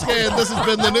Jeff Oskey, and this has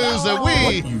been the news that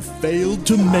we failed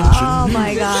to mention. Oh,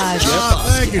 my gosh.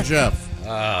 Thank you, Jeff.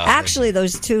 Actually,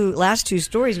 those last two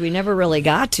stories we never really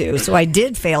got to, so I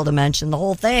did fail to mention the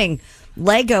whole thing.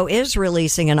 Lego is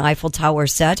releasing an Eiffel Tower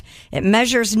set. It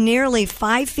measures nearly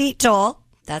 5 feet tall.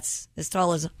 That's as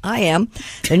tall as I am.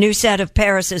 The new set of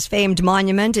Paris's famed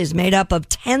monument is made up of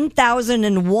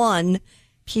 10,001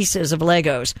 pieces of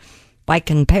Legos. By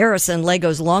comparison,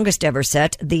 Lego's longest ever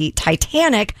set, the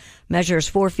Titanic, measures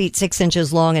 4 feet 6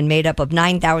 inches long and made up of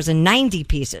 9,090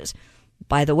 pieces.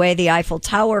 By the way, the Eiffel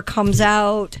Tower comes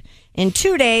out in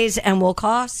 2 days and will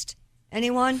cost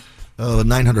anyone?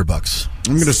 $900.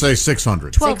 I'm going to say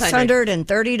 $600.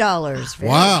 $630. Very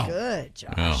Wow. good,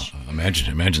 Josh. Oh,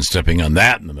 imagine stepping on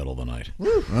that in the middle of the night.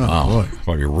 Oh, boy.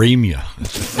 Probably ream you.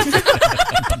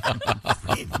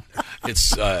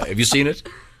 It's. Have you seen it?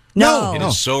 No. It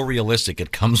is so realistic.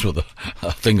 It comes with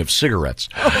a thing of cigarettes.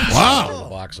 Wow. A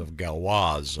box of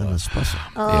Gauloises. An espresso.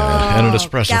 Yeah, and an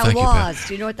espresso. Thank you, Pat. Gauloises.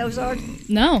 Do you know what those are?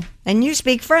 No. And you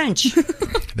speak French.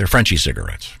 They're Frenchy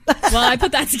cigarettes. Well, I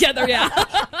put that together, yeah.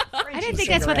 I didn't think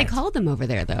that's what they called them over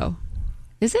there, though.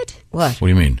 Is it? What? What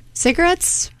do you mean?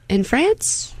 Cigarettes in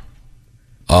France?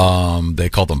 They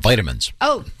call them vitamins.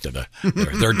 Oh. They're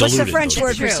diluted. What's the French those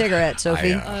word for things. cigarette,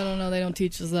 Sophie? I don't know. They don't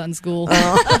teach us that in school.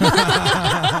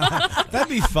 That'd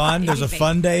be fun. There's a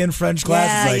fun day in French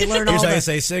class. Yeah, It's you learn here's all how the- you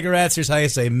say cigarettes. Here's how you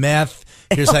say meth.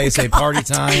 Here's how you say party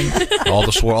time. all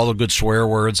the good swear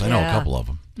words. I know a Yeah. couple of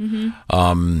them.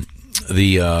 Mm-hmm.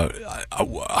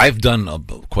 I've done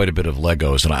quite a bit of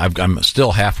Legos, and I'm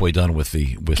still halfway done with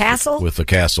the Castle? with the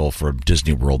castle for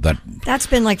Disney World. That's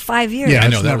been like 5 years. Yeah. I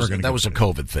it's know that never was, gonna that get was a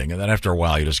COVID thing, and then after a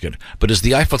while you just get. But is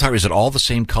the Eiffel Tower? Is it all the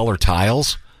same color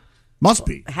tiles? Must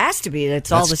be. It has to be.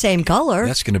 It's all the same color.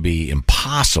 That's going to be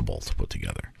impossible to put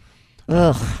together.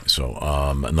 Ugh. So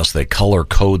unless they color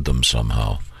code them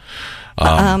somehow.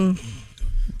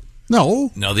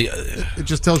 No. No, It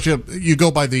just tells you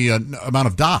go by the amount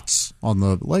of dots on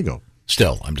the Lego.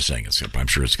 still, I'm just saying I'm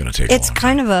sure it's going to take. It's a long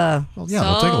kind of a. Well, yeah,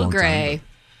 it'll take a So long gray. time.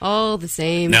 All the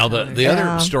same. Now, colors. the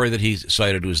other story that he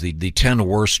cited was the 10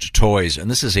 worst toys,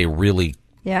 and this is a really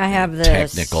Yeah, I have this.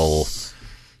 technical.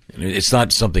 It's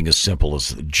not something as simple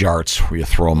as jarts where you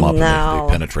throw them up and No.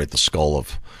 they penetrate the skull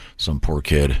of some poor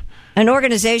kid. An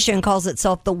organization calls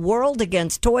itself the World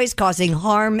Against Toys Causing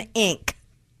Harm, Inc.,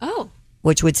 Oh.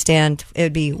 which would stand, it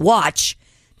would be WATCH.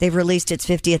 They've released its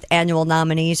 50th annual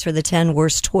nominees for the 10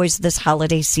 worst toys this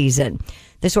holiday season.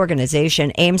 This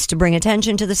organization aims to bring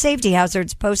attention to the safety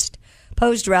hazards posed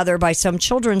by some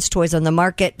children's toys on the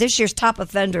market. This year's top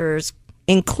offenders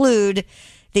include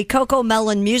the Coco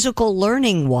Melon Musical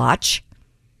Learning Watch.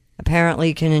 Apparently,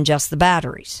 you can ingest the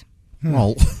batteries.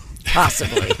 Well,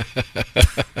 possibly.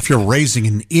 If you're raising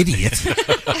an idiot,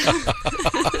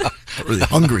 really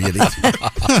hungry idiot.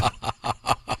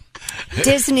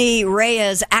 Disney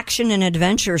Rhea's Action and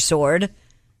Adventure Sword.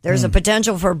 There's a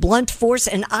potential for blunt force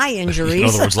and eye injuries. In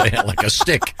other words, like a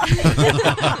stick.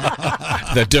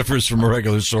 That differs from a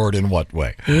regular sword in what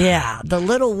way? Yeah, the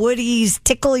Little Woody's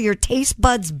Tickle Your Taste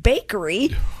Buds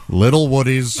Bakery. Little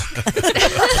Woody's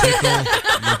tickle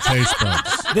your taste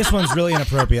buds. This one's really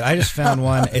inappropriate. I just found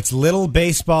one. It's Little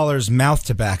Baseballer's mouth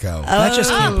tobacco. That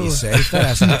just can't be safe.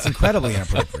 That's incredibly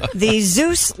inappropriate. The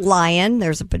Zeus Lion.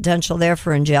 There's a potential there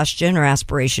for ingestion or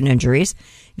aspiration injuries.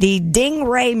 The Ding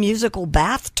Ray musical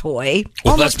bath toy.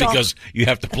 Well, Almost that's all- because you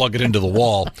have to plug it into the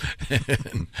wall.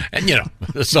 and you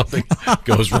know, something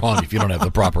goes wrong if you don't have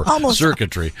the proper Almost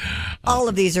circuitry. all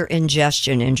of these are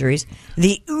ingestion injuries.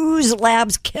 The Ooze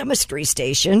Labs Chemistry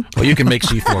Station. Well, you can make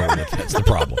C4 with it. That's the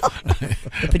problem.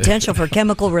 The potential for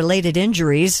chemical-related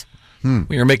injuries. When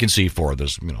you're making C4,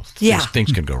 there's, Yeah.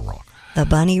 things can go wrong. The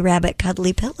Bunny Rabbit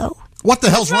Cuddly Pillow. What the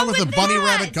hell's wrong with a bunny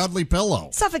rabbit cuddly pillow?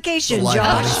 Suffocation, Like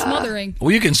Josh. Smothering.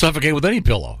 Well, you can suffocate with any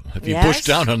pillow if you Yes. push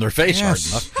down on their face Yes.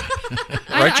 hard enough.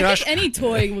 I Right, Josh? think any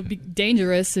toy would be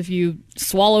dangerous if you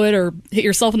swallow it or hit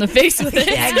yourself in the face with it.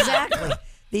 Yeah, exactly.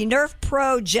 The Nerf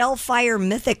Pro Gel Fire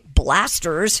Mythic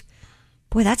Blasters.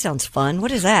 Boy, that sounds fun.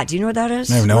 What is that? Do you know what that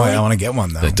is? I have no Really? idea. I want to get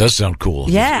one, though. That does sound cool.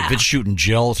 Yeah. If it's shooting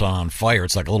gels on fire,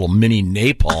 it's like a little mini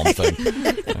napalm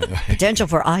thing. Potential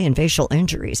for eye and facial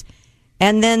injuries.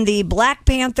 And then the Black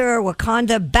Panther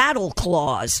Wakanda Battle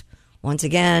Claws. Once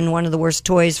again, one of the worst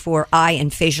toys for eye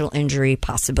and facial injury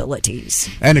possibilities.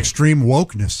 And extreme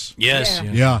wokeness. Yes.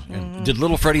 Yeah. And did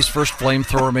Little Freddy's first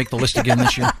flamethrower make the list again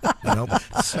this year? Nope.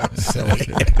 So silly.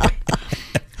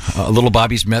 Little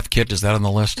Bobby's meth kit, is that on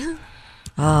the list?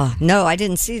 Oh, no, I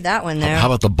didn't see that one there. How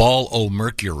about the ball o'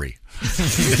 mercury?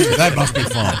 That must be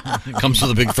fun. It comes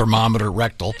with a big thermometer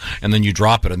rectal, and then you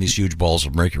drop it, and these huge balls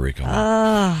of mercury come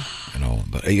out.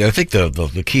 But I think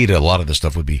the key to a lot of this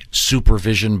stuff would be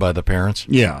supervision by the parents.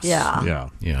 Yes. Yeah.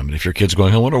 Yeah. I mean, if your kid's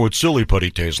going, I wonder what silly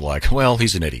putty tastes like. Well,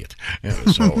 he's an idiot.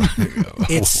 So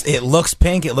It looks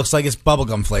pink. It looks like it's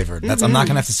bubblegum flavored. I'm not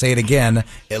going to have to say it again.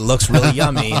 It looks really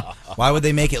yummy. Why would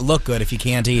they make it look good if you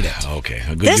can't eat it? Okay.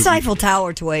 This Eiffel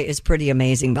Tower toy is pretty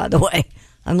amazing, by the way.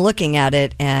 I'm looking at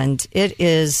it, and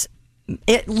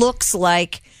it looks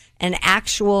like an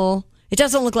actual, it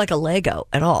doesn't look like a Lego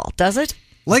at all, does it?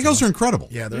 Legos are incredible.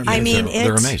 Yeah, they're I mean,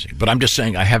 they're amazing. But I'm just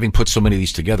saying, having put so many of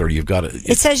these together, you've got to.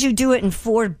 It says you do it in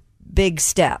 4 big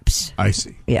steps. I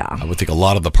see. Yeah. I would think a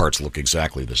lot of the parts look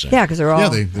exactly the same. Yeah, because they're all,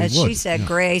 they as she would. said,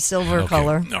 gray, silver Okay.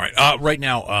 color. All right. Right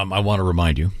now, I want to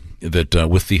remind you that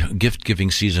with the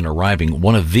gift-giving season arriving,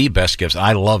 one of the best gifts,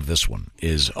 I love this one,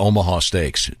 is Omaha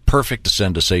Steaks. Perfect to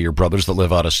send to, say, your brothers that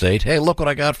live out of state. Hey, look what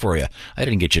I got for you. I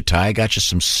didn't get you a tie. I got you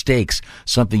some steaks,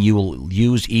 something you will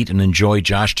use, eat, and enjoy.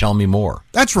 Josh, tell me more.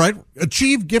 That's right.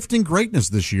 Achieve gifting greatness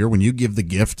this year when you give the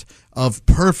gift of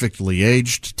perfectly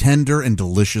aged, tender, and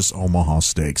delicious Omaha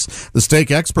steaks. The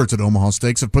steak experts at Omaha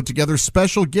Steaks have put together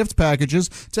special gift packages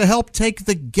to help take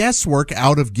the guesswork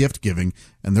out of gift giving,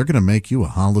 and they're going to make you a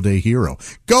holiday hero.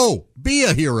 Go be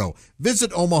a hero.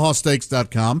 Visit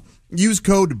omahasteaks.com. Use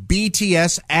code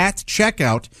BTS at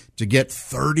checkout to get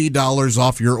 $30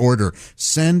 off your order.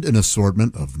 Send an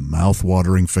assortment of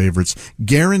mouth-watering favorites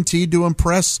guaranteed to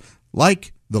impress,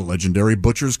 like the legendary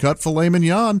Butcher's Cut Filet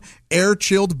Mignon,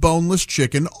 air-chilled boneless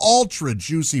chicken,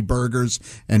 ultra-juicy burgers,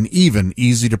 and even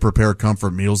easy-to-prepare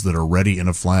comfort meals that are ready in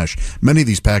a flash. Many of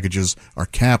these packages are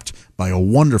capped by a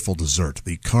wonderful dessert,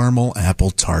 the caramel apple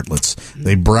tartlets.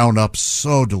 They brown up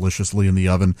so deliciously in the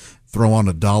oven. Throw on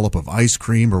a dollop of ice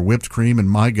cream or whipped cream, and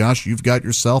my gosh, you've got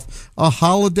yourself a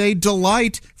holiday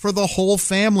delight for the whole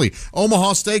family.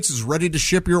 Omaha Steaks is ready to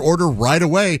ship your order right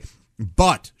away.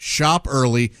 But shop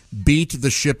early, beat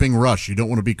the shipping rush. You don't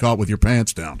want to be caught with your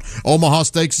pants down. Omaha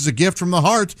Steaks is a gift from the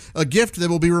heart, a gift that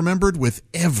will be remembered with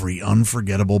every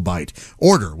unforgettable bite.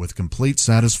 Order with complete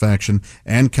satisfaction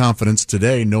and confidence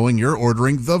today, knowing you're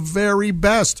ordering the very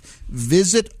best.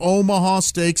 Visit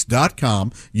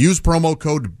omahasteaks.com. Use promo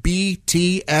code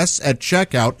BTS at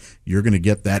checkout. You're going to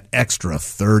get that extra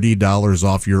 $30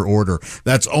 off your order.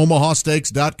 That's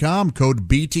omahasteaks.com. Code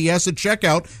BTS at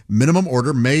checkout. Minimum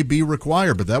order may be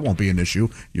required, but that won't be an issue.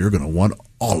 You're going to want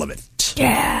all of it.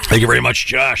 Yeah. Thank you very much,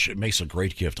 Josh. It makes a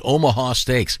great gift. Omaha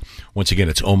Steaks. Once again,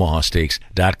 it's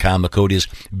omahasteaks.com. The code is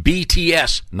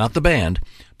BTS, not the band,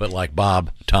 but like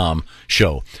Bob, Tom,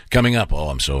 show. Coming up, oh,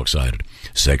 I'm so excited.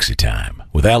 Sexy Time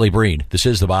with Allie Breed. This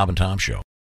is the Bob and Tom Show.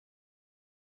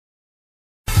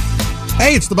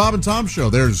 Hey, it's the Bob and Tom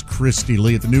Show. There's Christy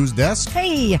Lee at the news desk.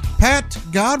 Hey. Pat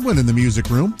Godwin in the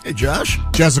music room. Hey, Josh.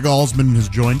 Jessica Alsman has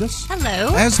joined us.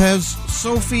 Hello. As has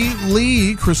Sophie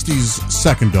Lee, Christy's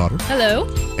second daughter.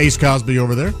 Hello. Ace Cosby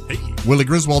over there. Hey. Willie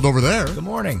Griswold over there. Good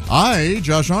morning. I,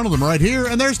 Josh Arnold, am right here,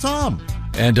 and there's Tom.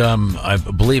 And I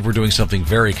believe we're doing something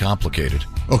very complicated.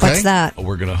 Okay. What's that?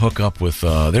 We're going to hook up with,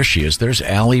 there she is. There's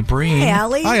Allie Breen. Hey,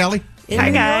 Allie. Hi, Allie. Hi,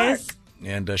 guys.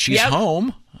 And she's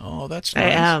home. Oh, that's nice. I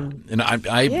am. And I'm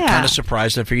kind of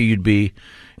surprised. I figured you'd be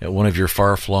at one of your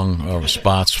far-flung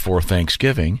spots for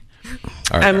Thanksgiving.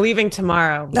 All right. I'm leaving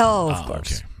tomorrow. No, of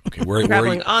course. Okay. Where are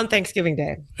Traveling you? on Thanksgiving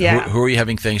Day. Yeah. Who are you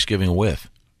having Thanksgiving with?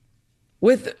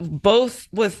 With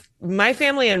my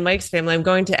family and Mike's family. I'm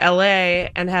going to LA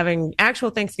and having actual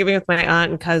Thanksgiving with my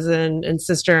aunt and cousin and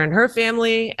sister and her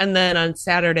family. And then on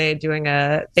Saturday doing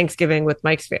a Thanksgiving with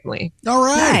Mike's family. All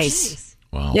right. Nice.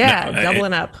 Well, yeah,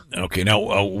 doubling up. Okay,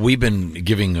 now we've been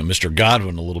giving Mr.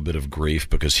 Godwin a little bit of grief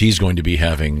because he's going to be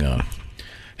having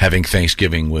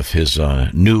Thanksgiving with his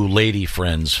new lady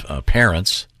friend's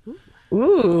parents.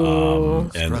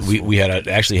 Ooh. And we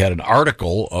actually had an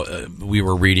article we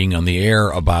were reading on the air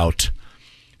about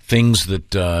things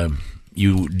that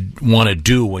you want to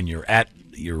do when you're at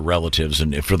your relatives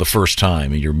and for the first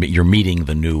time and you're meeting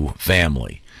the new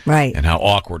family. Right. And how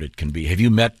awkward it can be. Have you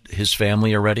met his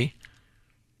family already?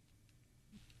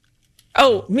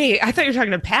 Oh, me. I thought you were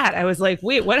talking to Pat. I was like,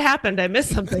 wait, what happened? I missed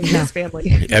something in his family.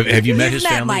 Have you met his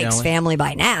You've met family, Mike's Allie? family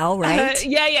by now, right?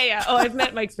 Yeah. Oh, I've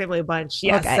met Mike's family a bunch.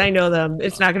 Yes, Okay. I know them.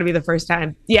 It's not going to be the first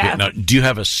time. Yeah. Now, do you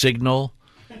have a signal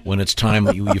when it's time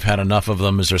that you've had enough of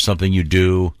them? Is there something you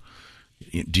do?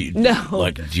 No.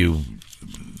 Like, do you...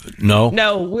 No?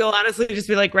 No, we'll honestly just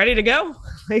be like, ready to go.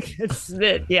 Like, it's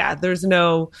it. Yeah, there's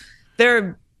no...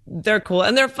 They're cool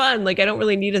and they're fun. Like, I don't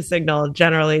really need a signal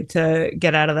generally to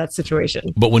get out of that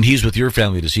situation. But when he's with your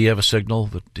family, does he have a signal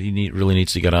that he really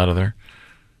needs to get out of there?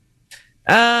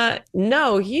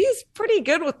 No, he's pretty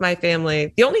good with my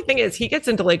family. The only thing is he gets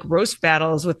into like roast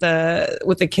battles with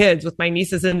the kids, with my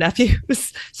nieces and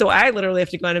nephews. So I literally have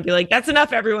to go in and be like, that's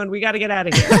enough, everyone. We got to get out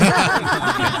of here.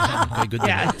 Okay, good to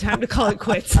know. Time to call it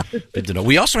quits. Good to know.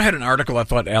 We also had an article I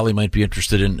thought Allie might be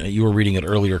interested in. You were reading it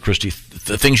earlier, Christy.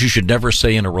 The things you should never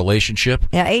say in a relationship.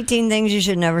 Yeah, 18 things you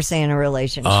should never say in a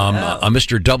relationship.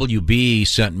 Mr. WB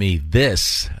sent me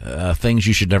this. Things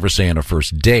you should never say on a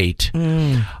first date.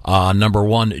 Number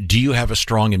one, do you have a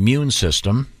strong immune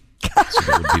system? So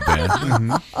that would be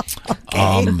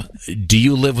bad. Do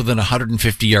you live within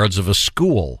 150 yards of a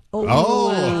school?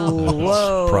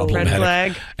 Whoa. Problematic. Red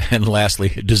flag. And lastly,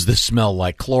 does this smell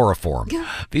like chloroform?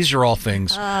 These are all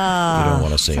things you don't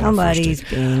want to say. Somebody's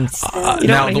being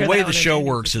Now, the way the show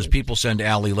works is people send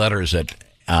Allie letters at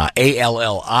ALLIBREEN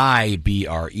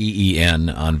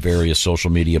on various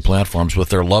social media platforms with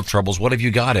their love troubles. What have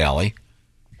you got, Allie?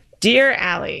 Dear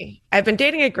Allie, I've been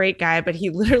dating a great guy, but he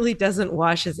literally doesn't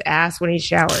wash his ass when he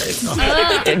showers.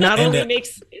 It not only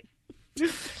makes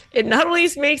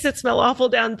it smell awful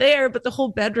down there, but the whole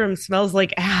bedroom smells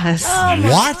like ass.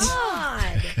 What?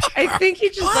 I think he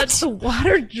just lets the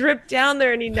water drip down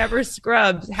there and he never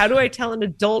scrubs. How do I tell an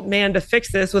adult man to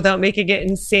fix this without making it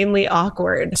insanely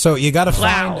awkward? So you got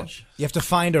to you have to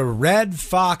find a Red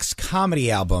Fox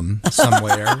comedy album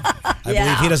somewhere. I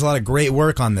believe he does a lot of great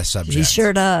work on this subject. He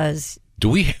sure does. Do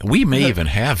we may even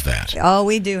have that. Oh,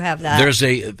 we do have that. There's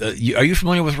are you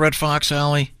familiar with Red Fox,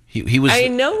 Allie? He was. I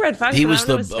know Red Fox. He but was I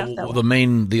don't know his stuff that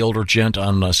well. the older gent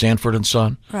on Sanford and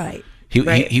Son. Right.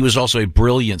 He was also a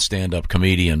brilliant stand-up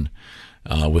comedian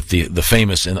with the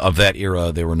famous, and of that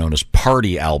era, they were known as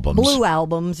party albums. Blue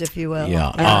albums, if you will.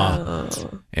 Yeah.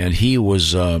 And he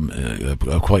was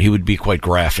he would be quite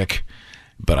graphic.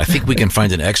 But I think we can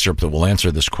find an excerpt that will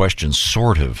answer this question,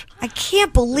 sort of. I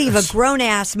can't believe a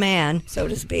grown-ass man, so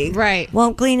to speak,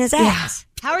 won't clean his ass.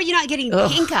 How are you not getting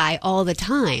pink eye all the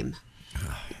time?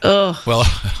 Well, I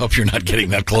hope you're not getting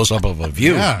that close up of a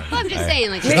view. Yeah. Well, I'm just saying,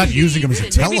 like, she's not using him as a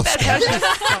Maybe that's how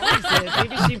telescope. she solves it.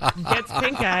 Maybe she gets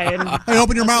pink eye. And Hey,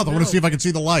 open your mouth. I want to see if I can see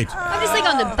the light. I'm just like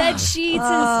on the bed sheets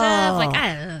and stuff.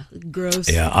 Like,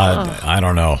 gross. Yeah, I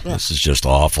don't know. This is just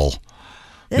awful.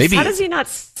 Maybe how does he not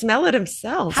smell it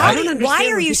himself? Why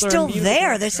are you still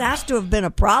there? This has to have been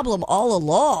a problem all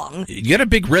along. you get a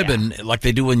big ribbon, like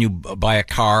they do when you buy a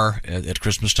car at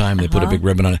Christmas time. They put a big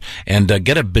ribbon on it. And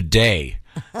get a bidet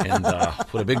and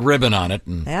put a big ribbon on it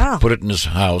and put it in his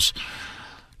house.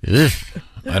 Ugh,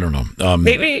 I don't know.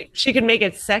 Maybe she could make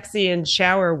it sexy and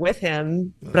shower with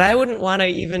him, but I wouldn't want to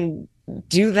even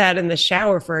do that in the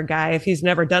shower for a guy if he's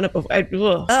never done it before. It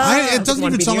doesn't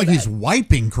even sound like he's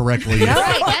wiping correctly. You're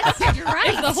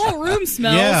right. The whole room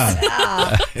smells.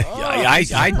 Yeah.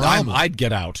 I'd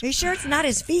get out. Are you sure it's not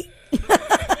his feet?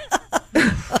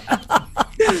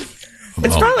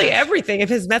 It's probably everything. If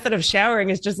his method of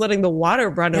showering is just letting the water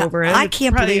run over him. I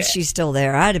can't believe she's still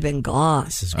there. I'd have been gone.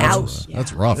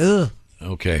 That's rough. Ugh.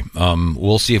 Okay,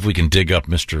 we'll see if we can dig up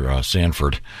Mr.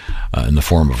 Sanford in the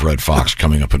form of Red Fox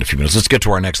coming up in a few minutes. Let's get to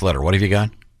our next letter. What have you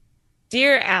got?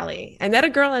 Dear Allie, I met a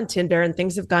girl on Tinder and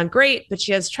things have gone great, but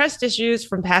she has trust issues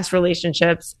from past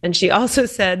relationships. And she also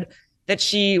said that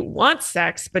she wants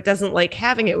sex, but doesn't like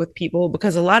having it with people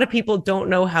because a lot of people don't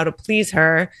know how to please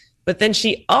her. But then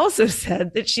she also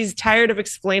said that she's tired of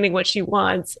explaining what she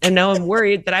wants, and now I'm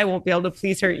worried that I won't be able to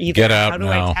please her either. Get out How do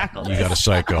now. I tackle this? You got a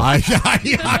psycho. I'm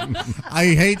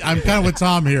kind of with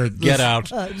Tom here. Get out.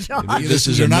 This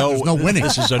is there's no winning.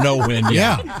 This is a no-win.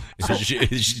 Yeah.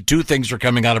 Two things are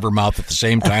coming out of her mouth at the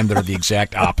same time that are the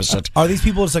exact opposite. Are these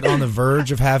people just like on the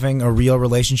verge of having a real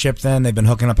relationship then? They've been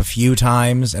hooking up a few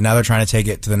times and now they're trying to take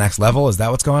it to the next level? Is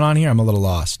that what's going on here? I'm a little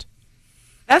lost.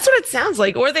 That's what it sounds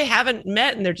like. Or they haven't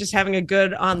met and they're just having a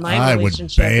good online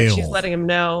relationship. And she's letting him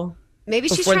know. Maybe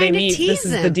she's before trying they to meet, tease this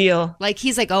is him. the deal. Like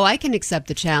he's like, oh, I can accept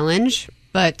the challenge,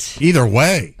 but Either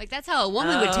way. like that's how a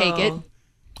woman would take it.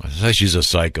 I say she's a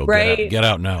psycho. Right. Get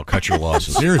out now. Cut your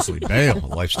losses. Seriously, bail.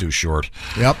 Life's too short.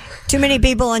 Yep. Too many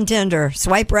people on Tinder.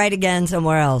 Swipe right again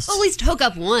somewhere else. Well, at least hook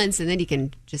up once, and then you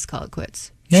can just call it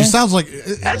quits. She sounds like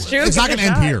That's true. it's not Give going to it a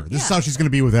end shot. here. This is how she's going to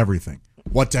be with everything.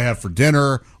 What to have for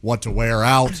dinner, what to wear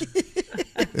out.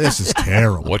 This is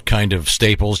terrible. What kind of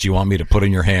staples do you want me to put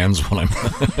in your hands when I'm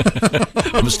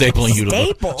I'm stapling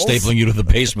you to the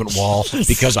basement wall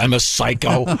because I'm a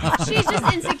psycho? She's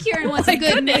just insecure and wants a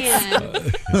good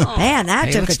man. Man, that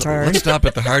took a turn. Let's stop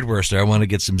at the hardware store. I want to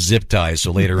get some zip ties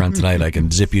so later on tonight I can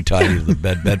zip you tie you to the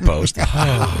bedpost.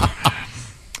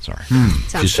 Sorry.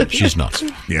 She's nuts.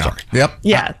 Yeah. Sorry. Yep.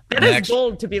 Yeah, it Next. is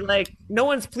bold to be like, no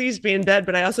one's pleased me in bed,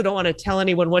 but I also don't want to tell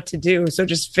anyone what to do, so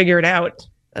just figure it out.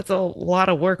 That's a lot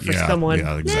of work for someone.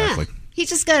 Yeah, exactly. He's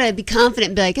just got to be confident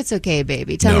and be like, it's okay,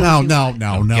 baby. Tell me No, what you no, want."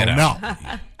 no, no, Get no.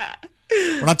 out.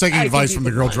 We're not taking advice from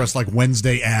the girl dressed like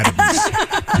Wednesday Addams.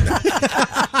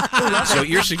 So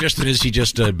your suggestion is he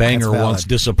just bang her valid. once,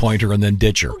 disappoint her, and then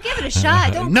ditch her? Well, give it a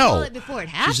shot. Don't No. call it before it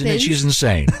happens. She's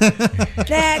insane.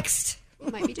 Next.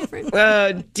 Might be different.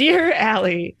 Dear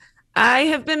Allie, I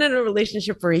have been in a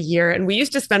relationship for a year, and we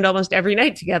used to spend almost every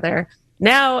night together.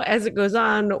 Now, as it goes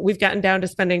on, we've gotten down to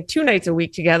spending 2 nights a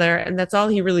week together, and that's all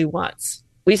he really wants.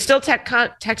 We still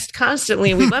text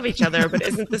constantly, and we love each other, but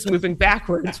isn't this moving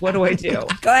backwards? What do I do?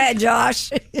 Go ahead,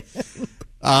 Josh.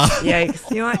 Yikes.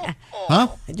 Do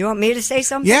you want me to say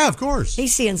something? Yeah, of course.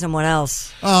 He's seeing someone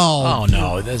else. Oh, no.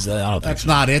 I don't think that's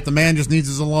not it. The man just needs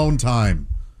his alone time.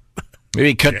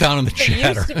 Maybe cut down on the It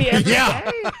chatter. used to be every Yeah.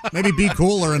 day. Maybe be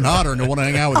cooler and hotter and want to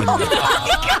hang out with him.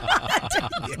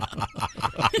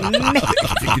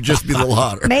 You could just be a little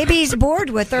hotter. Maybe he's bored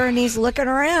with her and he's looking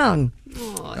around.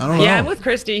 I don't know. Yeah, I'm with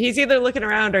Christy. He's either looking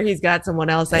around or he's got someone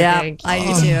else, I think. I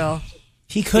do too.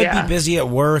 He could Yeah. be busy at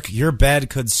work. Your bed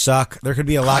could suck. There could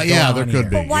be a lot going on. there could here. be.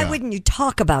 But why wouldn't you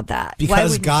talk about that? Why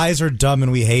Because wouldn't- guys are dumb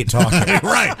and we hate talking.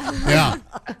 Right. Yeah.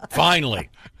 Finally,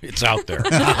 it's out there.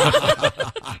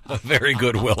 Very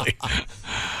good, Willie.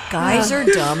 guys are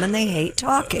dumb and they hate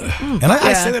talking. And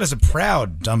I say that as a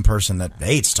proud dumb person that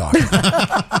hates talking.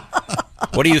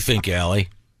 What do you think, Allie?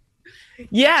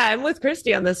 Yeah, I'm with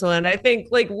Christy on this one. I think,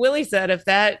 like Willie said, if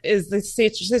that is the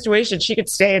situation, she could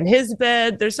stay in his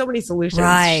bed. There's so many solutions.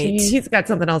 Right. He's got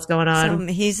something else going on.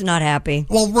 He's not happy.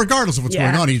 Well, regardless of what's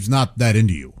going on, he's not that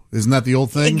into you. Isn't that the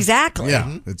old thing? Exactly.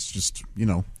 Yeah. It's just,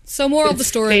 So moral of the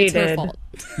story, it's her faded. fault.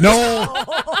 No.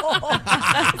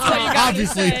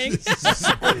 Obviously.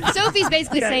 Sophie's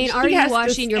basically saying, she are you has to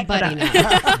washing your step buddy it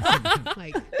now?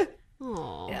 Like,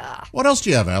 oh. What else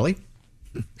do you have, Allie?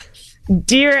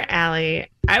 Dear Allie,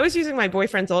 I was using my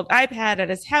boyfriend's old iPad at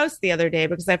his house the other day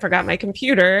because I forgot my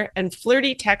computer, and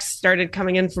flirty texts started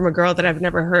coming in from a girl that I've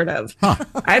never heard of.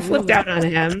 I flipped out on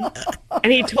him,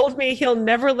 and he told me he'll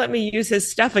never let me use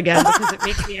his stuff again because it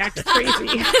makes me act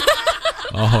crazy.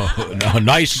 Oh, no,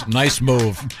 nice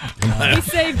move. He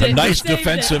saved it. Nice He saved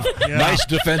defensive, it. nice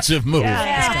defensive move.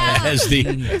 Yeah. As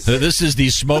this is the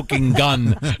smoking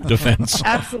gun defense.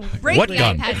 Absolutely. What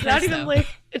gun?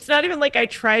 It's not even like I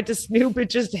tried to snoop. It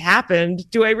just happened.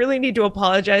 Do I really need to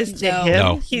apologize to him?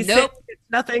 No. He said it's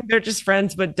nothing. They're just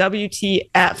friends. But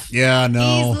WTF? Yeah,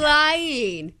 no. He's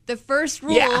lying. The first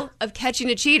rule of catching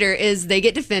a cheater is they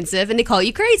get defensive and they call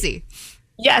you crazy.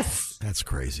 Yes. That's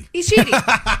crazy. He's cheating.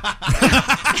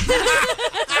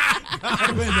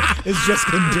 Is just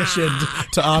conditioned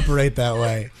to operate that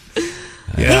way.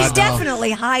 Yeah, He's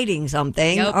definitely hiding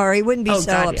something, or he wouldn't be so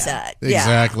God, upset.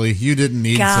 Exactly. You didn't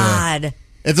need God. to.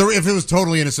 If it was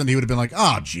totally innocent, he would have been like,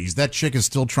 "Oh, geez, that chick is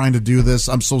still trying to do this.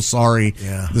 I'm so sorry.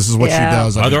 Yeah. This is what she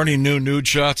does." Are there any new nude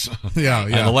shots? Yeah.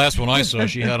 And the last one I saw,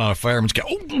 she had on a fireman's cap.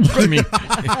 Oh, I mean,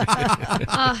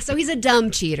 So he's a dumb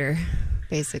cheater,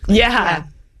 basically. Yeah.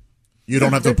 You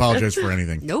don't have to apologize for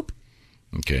anything. Nope.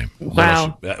 okay. What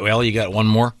Wow. else? Well, you got one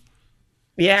more?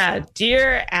 Yeah.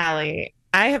 Dear Allie,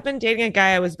 I have been dating a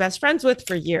guy I was best friends with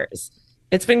for years.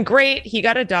 It's been great. He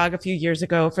got a dog a few years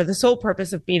ago for the sole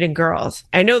purpose of meeting girls.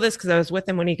 I know this because I was with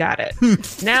him when he got it.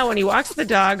 Now, when he walks the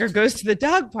dog or goes to the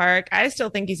dog park, I still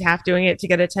think he's half doing it to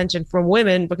get attention from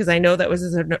women because I know that was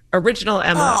his original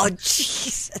MO. Oh,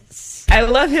 Jesus. I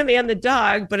love him and the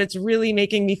dog, but it's really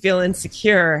making me feel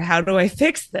insecure. How do I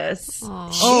fix this?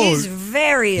 She's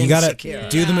very You got insecure. to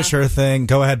do the mature thing.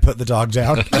 Go ahead, put the dog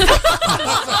down.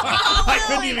 I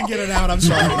couldn't even get it out. I'm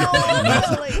sorry.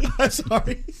 I'm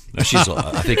sorry. No, she's,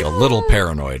 I think, a little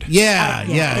paranoid. Yeah.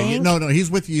 No, he's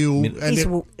with you,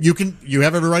 and you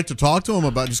have every right to talk to him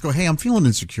about. Just go, hey, I'm feeling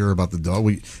insecure about the dog.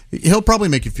 He'll probably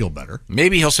make you feel better.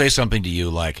 Maybe he'll say something to you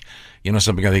like, You know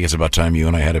something? I think it's about time you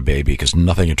and I had a baby because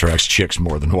nothing attracts chicks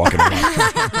more than walking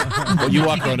around. Well, you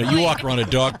walk around a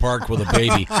dog park with a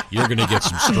baby, you're going to get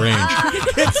some strange.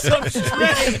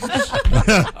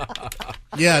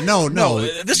 Yeah, no.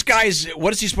 This guy's,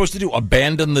 what is he supposed to do?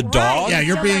 Abandon the dog? Yeah,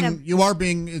 you are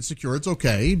being insecure. It's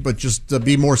okay, but just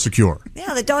be more secure.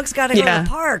 Yeah, the dog's got to go to the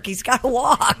park. He's got to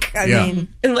walk. I mean,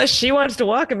 unless she wants to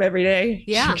walk him every day,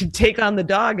 she can take on the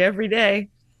dog every day.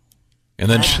 And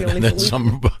then,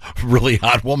 some really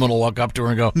hot woman will walk up to her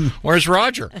and go, "Where's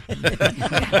Roger?"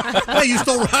 Hey, you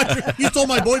stole Roger. You stole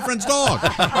my boyfriend's dog. Oh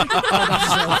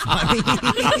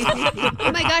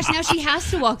my gosh! Now she has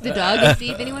to walk the dog and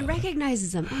see if anyone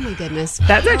recognizes him. Oh my goodness!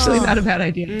 That's actually not a bad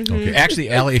idea. Mm-hmm. Okay,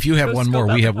 actually, Allie, if you have one more,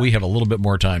 we have a little bit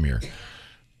more time here.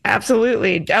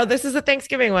 Absolutely. Oh, this is a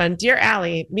Thanksgiving one. Dear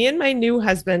Allie, me and my new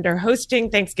husband are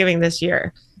hosting Thanksgiving this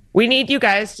year. We need you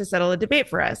guys to settle a debate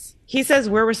for us. He says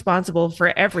we're responsible for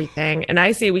everything, and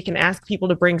I say we can ask people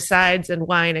to bring sides and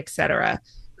wine, etc.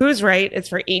 Who's right? It's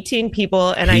for 18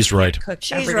 people, and He's I right. cook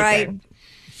She's everything. right.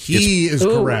 He is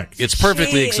correct. It's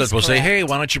perfectly She is acceptable. Say, correct. hey,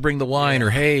 why don't you bring the wine? Or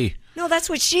hey. No, that's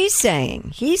what she's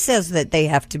saying. He says that they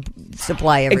have to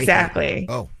supply everything. Exactly.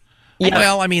 Oh. Yeah.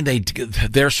 Well, I mean,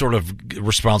 they're sort of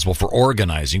responsible for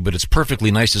organizing, but it's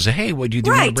perfectly nice to say, hey, what do you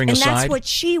want to bring and a side? that's what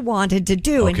she wanted to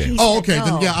do. Okay. And he Oh, said okay. no.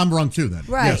 Then yeah, I'm wrong too. Then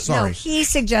Right. Yeah, sorry. No, he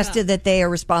suggested that they are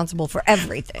responsible for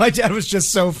everything. My dad was just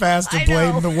so fast to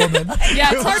blame the woman.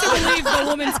 Yeah, it's hard to believe the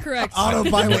woman's correct.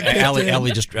 Autopilot kicked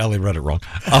in. Allie read it wrong.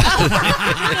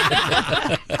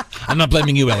 I'm not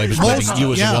blaming you, Allie, but blaming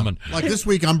you as a woman. Like this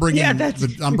week, I'm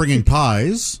bringing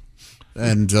pies,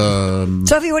 and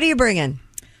Sophie, what are you bringing?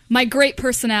 My great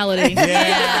personality.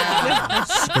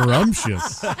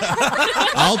 scrumptious.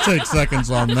 I'll take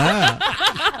seconds on that.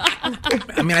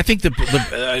 I mean, I think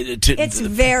It's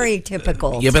very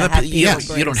typical. Yeah, to but have you people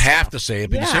bring don't stuff. have to say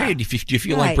it. But you say, hey, do you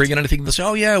feel like Right. bringing anything? They say,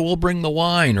 oh, yeah, we'll bring the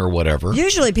wine or whatever.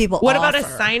 Usually people What about offer.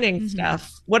 assigning stuff?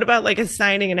 What about like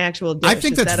assigning an actual dish? I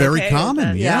think Is that's that very okay?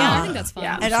 common. Yeah, I think that's fine.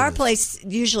 At our place,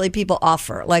 usually people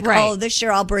offer. Like, Right. oh, this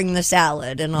year I'll bring the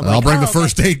salad. And I'll bring the okay.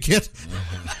 first aid kit.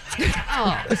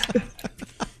 Oh.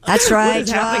 That's right, What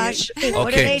is happening? Josh. What do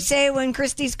Okay. they say when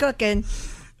Christy's cooking?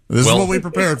 This is what we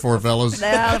prepared for, fellas. The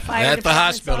fire At the department's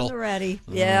hospital. on the ready.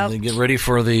 Yeah. They get ready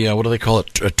for the, what do they call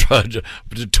it?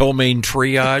 Ptomaine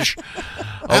triage.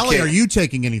 Allie, are you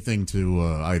taking anything to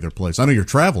either place? I know you're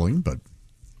traveling, but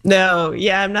No,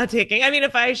 yeah, I'm not taking. I mean,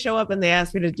 if I show up and they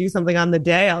ask me to do something on the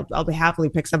day, I'll be happily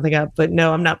pick something up. But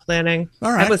no, I'm not planning.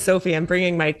 All right. I'm with Sophie. I'm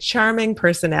bringing my charming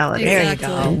personality. There you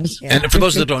go. And for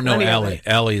those that don't know, Plenty of it.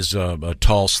 Allie's a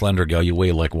tall, slender gal. You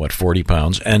weigh like, 40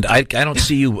 pounds? And I don't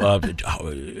see you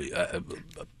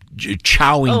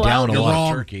chowing down a You're lot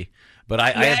wrong. of turkey.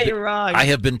 But you're wrong. I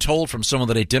have been told from someone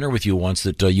that ate dinner with you once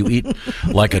that you eat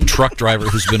like a truck driver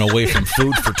who's been away from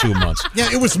food for 2 months. yeah,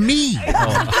 it was me.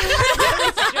 Yeah,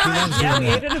 we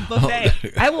ate at a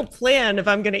buffet. I will plan if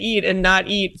I'm going to eat and not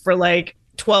eat for like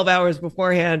 12 hours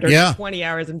beforehand or Yeah. 20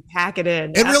 hours and pack it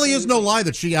in. It really is no lie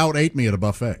that she out-ate me at a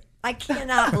buffet. I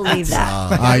cannot believe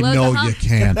that. I know you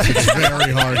can't. It's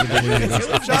very hard to believe.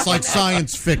 It's like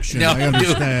science fiction. I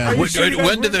understand.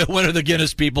 When are the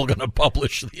Guinness people going to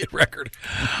publish the record?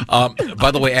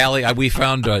 By the way, Allie, we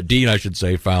found Dean, I should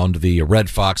say, found the Red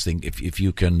Fox thing. If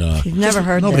you can, You've never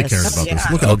heard Nobody this. cares about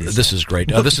this. Look at this. This is great.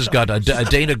 This has got a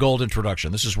Dana Gold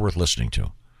introduction. This is worth listening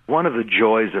to. One of the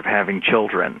joys of having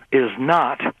children is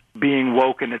not being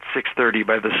woken at 6:30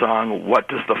 by the song "What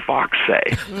Does the Fox Say?"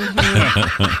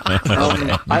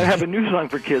 I have a new song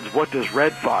for kids. What does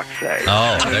Red Fox say?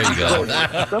 Oh, there you go.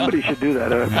 Somebody should do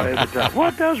that at the top.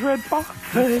 What does Red Fox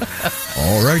say?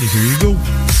 All righty, here you go.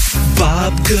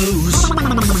 Bob goes,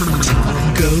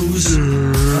 Tom goes,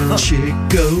 Chick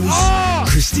goes,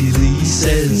 Christy Lee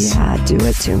says, Yeah, do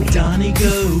it to me. Donnie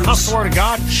goes, I swear to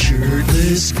God.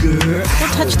 shirtless girl, Don't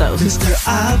touch those. Mr.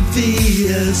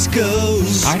 Obvious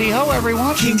goes, Heidi-ho,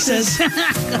 everyone. King says,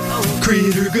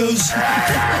 Critter goes,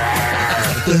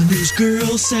 the news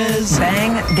girl says,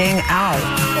 Bang, ding, ow.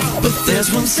 but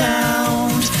there's one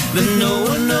sound that no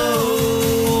one knows.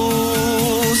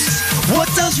 What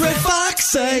does Red Fox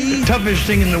say? Toughest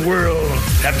thing in the world,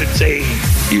 have to say,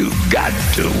 you got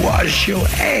to wash your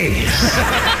ass.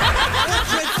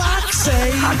 What's Red Fox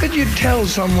say? How could you tell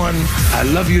someone, I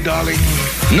love you, darling,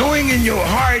 knowing in your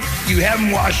heart you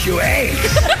haven't washed your ass?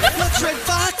 What's Red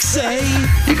Fox say?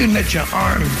 You can let your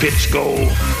armpits go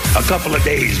a couple of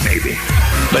days, maybe,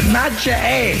 but not your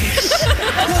ass.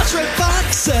 What's Red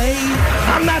Fox say?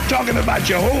 I'm not talking about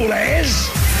your whole ass.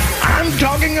 I'm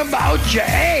talking about your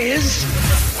ass.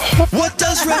 What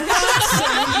does Red Fox say?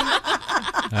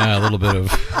 A little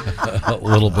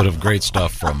bit of great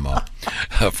stuff from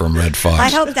from Red Fox. I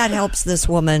hope that helps this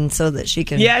woman so that she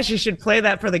can. Yeah, she should play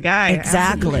that for the guy.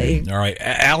 Exactly. All right,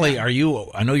 Allie,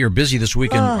 I know you're busy this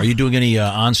weekend. Are you doing any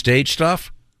on-stage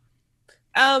stuff?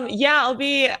 Yeah, I'll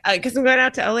be, because I'm going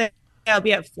out to LA. I'll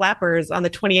be at Flappers on the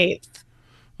 28th.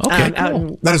 Okay,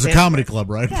 cool. That is a comedy club,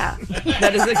 right? Yeah,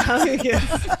 that is a comedy club.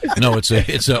 No, it's a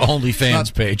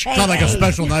OnlyFans page. It's not like a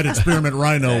special night at Spearmint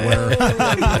Rhino where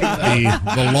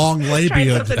the long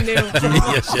labia.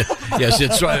 yes,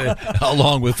 it's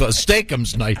along with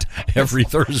Steakums night every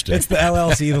Thursday. It's the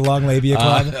LLC, the Long Labia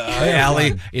Club. Hey,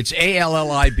 Allie, it's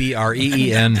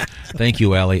ALLIBREEN. Thank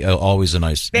you, Allie. Always a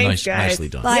nicely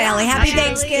done. Bye, Allie. Happy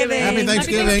Thanksgiving. Happy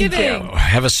Thanksgiving.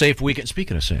 Have a safe weekend.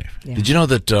 Speaking of safe, did you know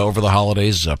that over the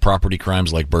holidays, property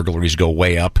crimes like burglaries go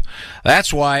way up?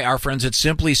 That's why our friends at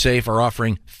Simply Safe are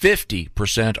offering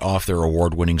 50% off their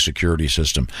award-winning security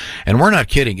system. And we're not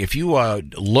kidding. If you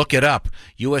look it up,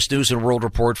 U.S. News and World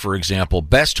Report, for example,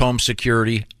 best home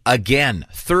security, again,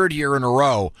 third year in a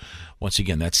row. Once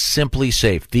again, that's Simply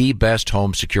Safe, the best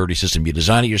home security system. You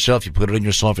design it yourself. You put it in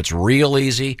yourself. It's real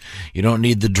easy. You don't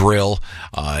need the drill.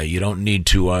 You don't need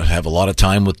to have a lot of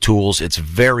time with tools. It's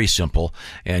very simple,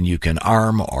 and you can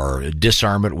arm or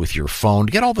disarm it with your phone.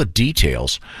 Get all the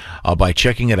details by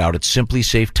checking it out at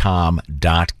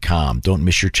simplysafetom.com. Don't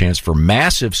miss your chance for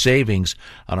massive savings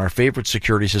on our favorite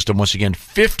security system. Once again,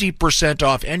 50%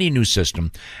 off any new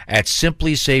system at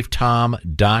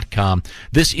simplysafetom.com.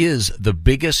 This is the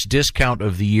biggest discount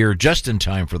of the year, just in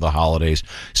time for the holidays.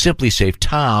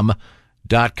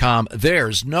 simplysafetom.com.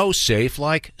 There's no safe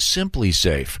like Simply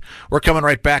Safe. We're coming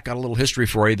right back on a little history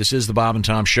for you. This is the Bob and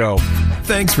Tom Show.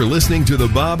 Thanks for listening to the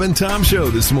Bob and Tom Show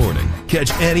this morning.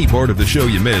 Catch any part of the show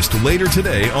you missed later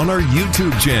today on our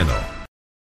YouTube channel.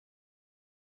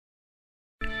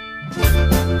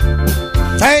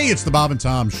 Hey, it's the Bob and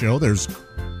Tom Show. There's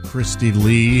Christy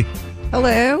Lee.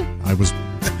 Hello. I was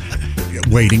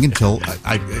waiting until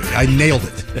I nailed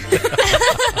it.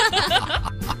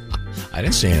 I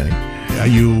didn't say anything.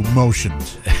 You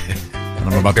motioned. I don't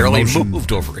know about barely the motion.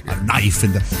 Moved over here. A knife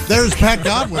in the. There's Pat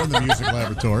Godwin in the music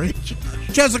laboratory.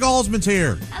 Jessica Alsman's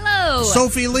here. Hello.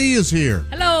 Sophie Lee is here.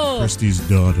 Hello. Christy's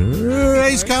daughter.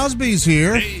 Ace Cosby's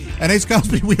here. Hey. And Ace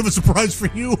Cosby, we have a surprise for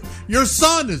you. Your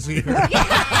son is here.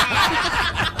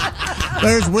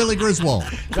 There's Willie Griswold.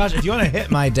 Josh, if you want to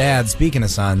hit my dad, speaking of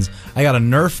sons, I got a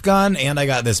Nerf gun and I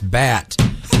got this bat.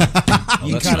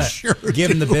 You can kind of give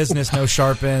him the business, no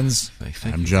sharp ends.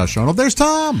 I'm Josh Arnold. There's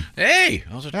Tom. Hey,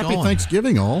 how's it going? Happy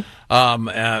Thanksgiving, all.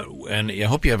 And I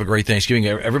hope you have a great Thanksgiving.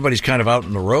 Everybody's kind of out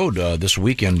on the road this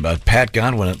weekend. Pat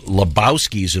Godwin at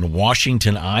Lebowski's in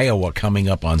Washington, Iowa, coming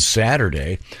up on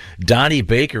Saturday. Donnie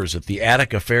Baker's at the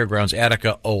Attica Fairgrounds,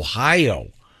 Attica, Ohio,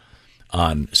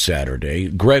 on Saturday.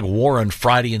 Greg Warren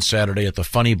Friday and Saturday at the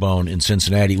Funny Bone in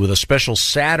Cincinnati with a special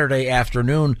Saturday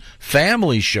afternoon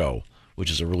family show, which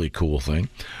is a really cool thing.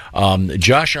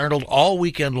 Josh Arnold all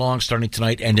weekend long starting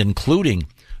tonight and including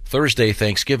Thursday,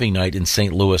 Thanksgiving night in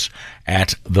St. Louis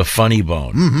at the Funny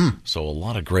Bone. Mm-hmm. So a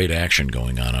lot of great action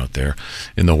going on out there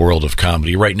in the world of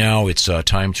comedy. Right now, it's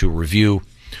time to review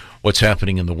what's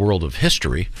happening in the world of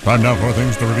history. Time now for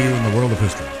things to review in the world of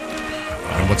history.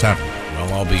 And what's happening?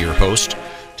 Well, I'll be your host.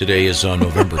 Today is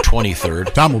November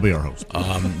 23rd. Tom will be our host.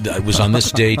 It was on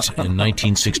this date in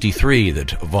 1963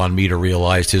 that Von Meter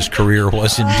realized his career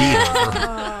was indeed over.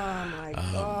 Oh, my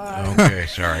God. Okay,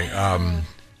 sorry. I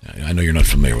know you're not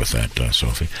familiar with that,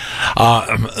 Sophie.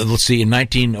 Let's see. In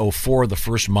 1904, the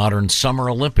first modern Summer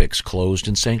Olympics closed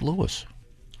in St. Louis.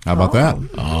 How about that?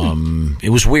 It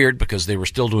was weird because they were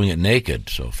still doing it naked,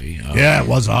 Sophie. Yeah, it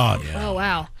was odd. Yeah. Oh,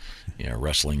 wow. Yeah,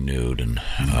 wrestling nude, and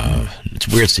it's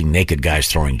weird seeing naked guys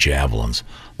throwing javelins.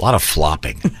 A lot of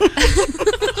flopping.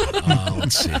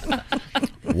 Let's see.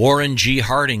 Warren G.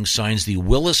 Harding signs the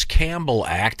Willis Campbell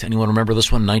Act. Anyone remember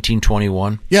this one?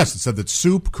 1921. Yes, it said that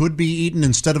soup could be eaten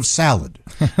instead of salad.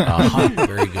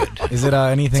 Very good. Is it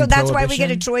anything? So that's why we get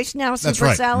a choice now. That's soup or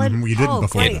right. salad. Mm-hmm. You didn't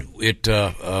before great. that.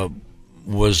 It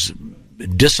was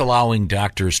disallowing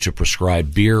doctors to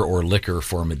prescribe beer or liquor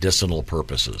for medicinal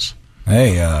purposes.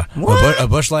 Hey, a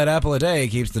Busch Light apple a day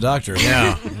keeps the doctor.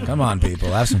 Yeah. Come on, people.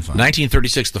 Have some fun.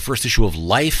 1936, the first issue of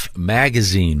Life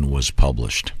magazine was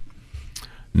published.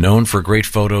 Known for great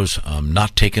photos,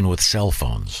 not taken with cell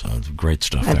phones. Great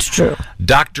stuff. That's true.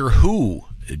 Doctor Who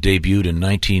debuted in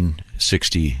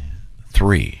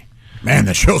 1963. Man,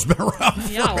 that show's been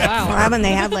around. Yeah, wow. Haven't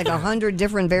they had like 100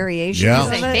 different variations? Yeah. Of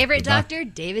My it? favorite doctor,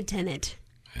 David Tennant.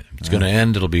 It's going to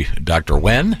end. It'll be Dr.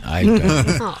 Wen.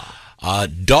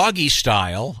 Doggy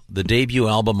Style, the debut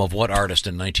album of what artist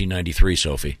in 1993,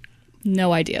 Sophie?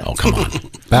 No idea. Oh, come on.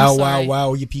 Bow wow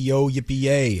wow yippee yo yippee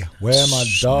yay. Where my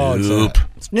dogs Snoop.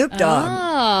 at? Snoop Dogg.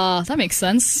 Ah, that makes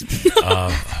sense.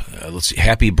 Let's see.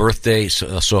 Happy birthday,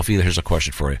 Sophie. Here's a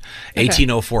question for you.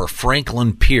 1804,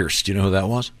 Franklin Pierce. Do you know who that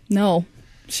was? No.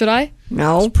 Should I?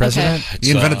 No. President. It's,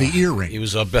 He invented the earring. He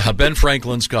was Ben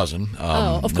Franklin's cousin.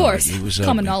 Of course. He was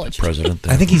Common knowledge. President.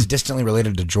 I think he's distantly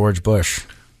related to George Bush.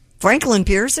 Franklin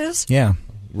Pierce is? Yeah.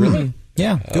 Really?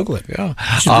 Yeah, Google it. Yeah.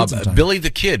 Should read sometime. Billy the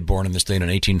Kid, born in this state in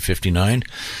 1859,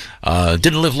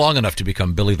 didn't live long enough to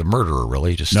become Billy the Murderer,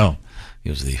 really. No. He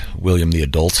was the William the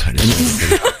Adult.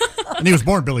 And he was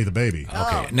born Billy the Baby.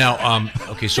 Okay. Now,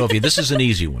 Sophie, this is an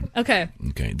easy one. Okay,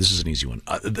 this is an easy one.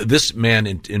 This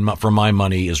man, for my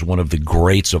money, is one of the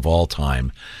greats of all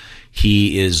time.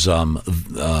 He is,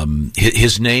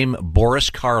 his name, Boris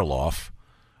Karloff,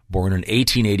 born in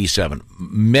 1887.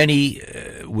 Many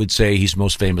would say he's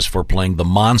most famous for playing the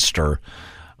monster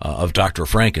of Dr.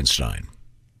 Frankenstein.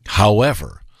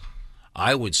 However,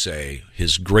 I would say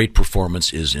his great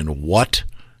performance is in what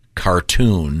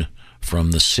cartoon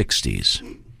from the 60s?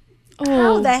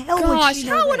 How the hell would she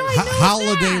know how would I know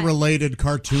Holiday-related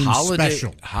cartoon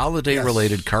special.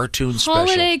 Holiday-related cartoon special.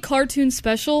 Holiday cartoon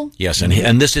special? Yes,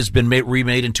 and this has been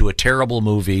remade into a terrible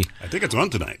movie. I think it's on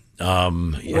tonight.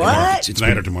 What?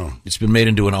 Tonight or tomorrow? It's been made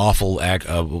into an awful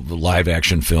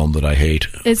live-action film that I hate.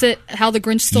 Is it How the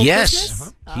Grinch Stole Christmas?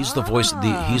 Christmas? He's the voice.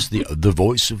 He's the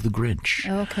voice of the Grinch.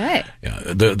 Okay. Yeah.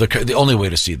 The only way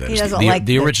to see that He is doesn't like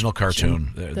the the- original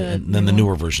cartoon. And then the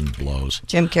newer version blows.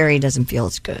 Jim Carrey doesn't feel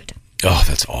it's good. Oh,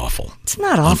 that's awful. It's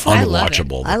not awful.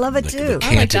 Unwatchable. I love it too. The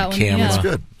canted camera. It's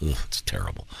good. Ugh, it's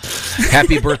terrible.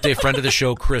 Happy birthday, friend of the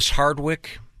show, Chris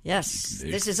Hardwick. Yes,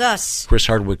 This Is Us. Chris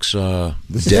Hardwick's No,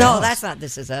 dad. that's not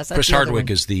This Is Us. That's Chris the other Hardwick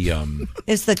one. is the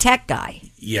Is the tech guy.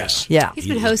 yes. Yeah. He's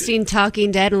been hosting Talking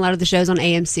Dead and a lot of the shows on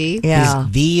AMC. Yeah.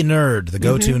 He's the nerd, the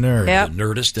go-to nerd. Yep. The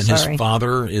nerdist, and Sorry. his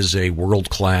father is a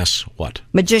world-class what?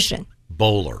 Magician.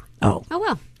 Bowler. Oh. Oh,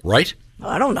 well. Right?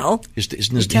 I don't know.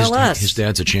 Isn't You tell us. his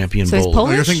dad's a champion So he's bowler?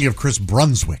 Polish? Oh, you're thinking of Chris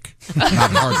Brunswick. Not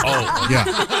Hardwick. Oh. Yeah.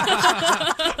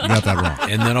 You got that wrong.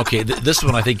 And then, this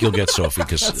one I think you'll get, Sophie,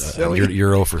 because you're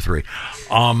 0 for 3.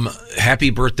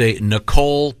 Happy birthday,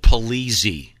 Nicole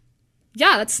Polizzi.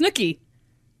 Yeah, that's Snooki.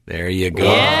 There you go.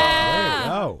 Yeah.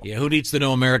 Yeah, who needs to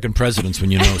know American presidents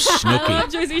when you know I Snooki?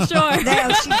 love Jersey Shore. No,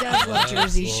 she does love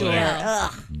Jersey Shore.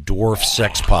 Ugh. Dwarf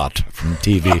sex pot from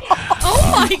TV.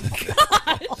 Oh my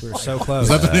god. We're so close.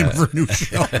 Is that the name of her new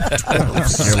show?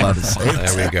 You're allowed to say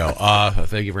it. There we go.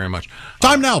 Thank you very much.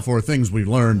 Time now for things we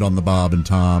learned on the Bob and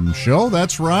Tom Show.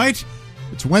 That's right.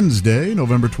 It's Wednesday,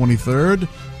 November 23rd.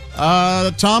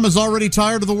 Tom is already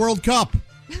tired of the World Cup.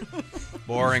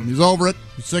 Boring. He's over it.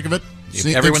 He's sick of it.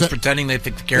 Everyone's pretending they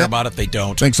care about it. They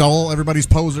don't. Thanks everybody's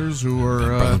posers who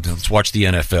are Let's watch the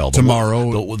NFL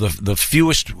tomorrow. The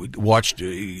fewest watched,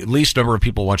 least number of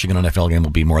people watching an NFL game will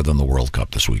be more than the World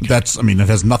Cup this week. it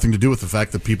has nothing to do with the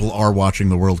fact that people are watching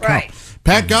the World Right. Cup.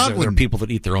 Pat There Godwin are people that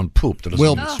eat their own poop. That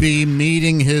will be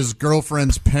meeting his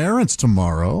girlfriend's parents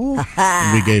tomorrow.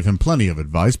 And we gave him plenty of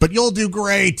advice, but you'll do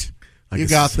great. You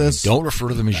got this. Don't refer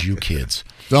to them as you kids.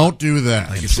 Don't do that.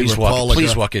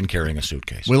 Please walk in carrying a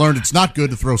suitcase. We learned it's not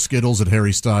good to throw Skittles at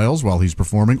Harry Styles while he's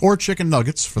performing, or chicken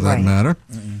nuggets for that matter.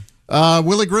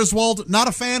 Willie Griswold, not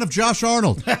a fan of Josh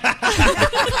Arnold.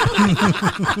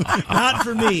 Not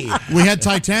for me. We had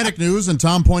Titanic news, and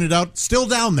Tom pointed out, still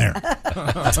down there.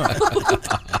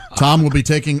 Tom will be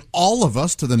taking all of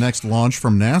us to the next launch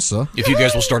from NASA. If you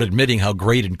guys will start admitting how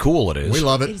great and cool it is. We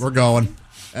love it. We're going.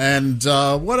 And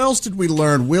what else did we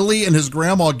learn? Willie and his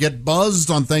grandma get buzzed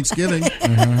on Thanksgiving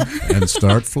and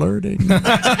start flirting.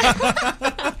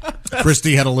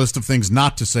 Christy had a list of things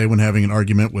not to say when having an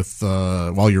argument with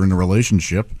while you're in a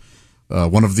relationship.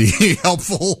 One of the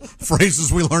helpful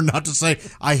phrases we learned not to say,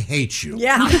 I hate you.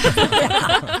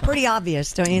 Yeah. Pretty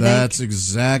obvious, don't you think? That's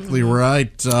exactly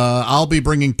right. I'll be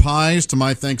bringing pies to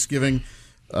my Thanksgiving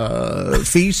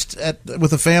feast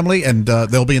with the family, and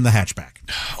they'll be in the hatchback.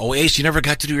 Oh, Ace, you never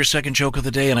got to do your second joke of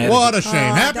the day. And I What a shame.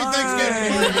 Happy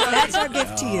Thanksgiving. That's our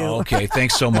gift to you. Okay,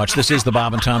 thanks so much. This is the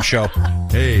Bob and Tom Show.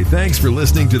 Hey, thanks for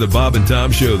listening to the Bob and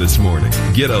Tom Show this morning.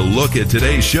 Get a look at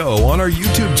today's show on our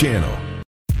YouTube channel.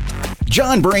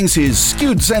 John brings his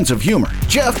skewed sense of humor.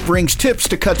 Jeff brings tips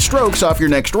to cut strokes off your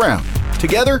next round.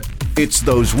 Together, it's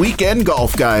those weekend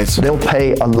golf guys. They'll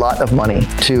pay a lot of money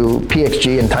to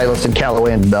PXG and Titleist and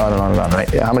Callaway and on and on and on, right?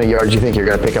 How many yards do you think you're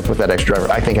going to pick up with that extra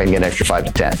driver? I think I can get an extra 5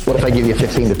 to 10. What if I give you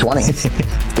 15 to 20?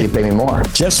 You pay me more.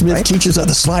 Jeff Smith teaches on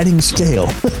the sliding scale.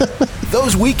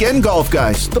 Those Weekend Golf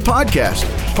Guys, the podcast,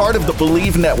 part of the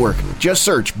Believe Network. Just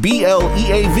search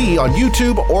BLEAV on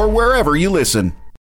YouTube or wherever you listen.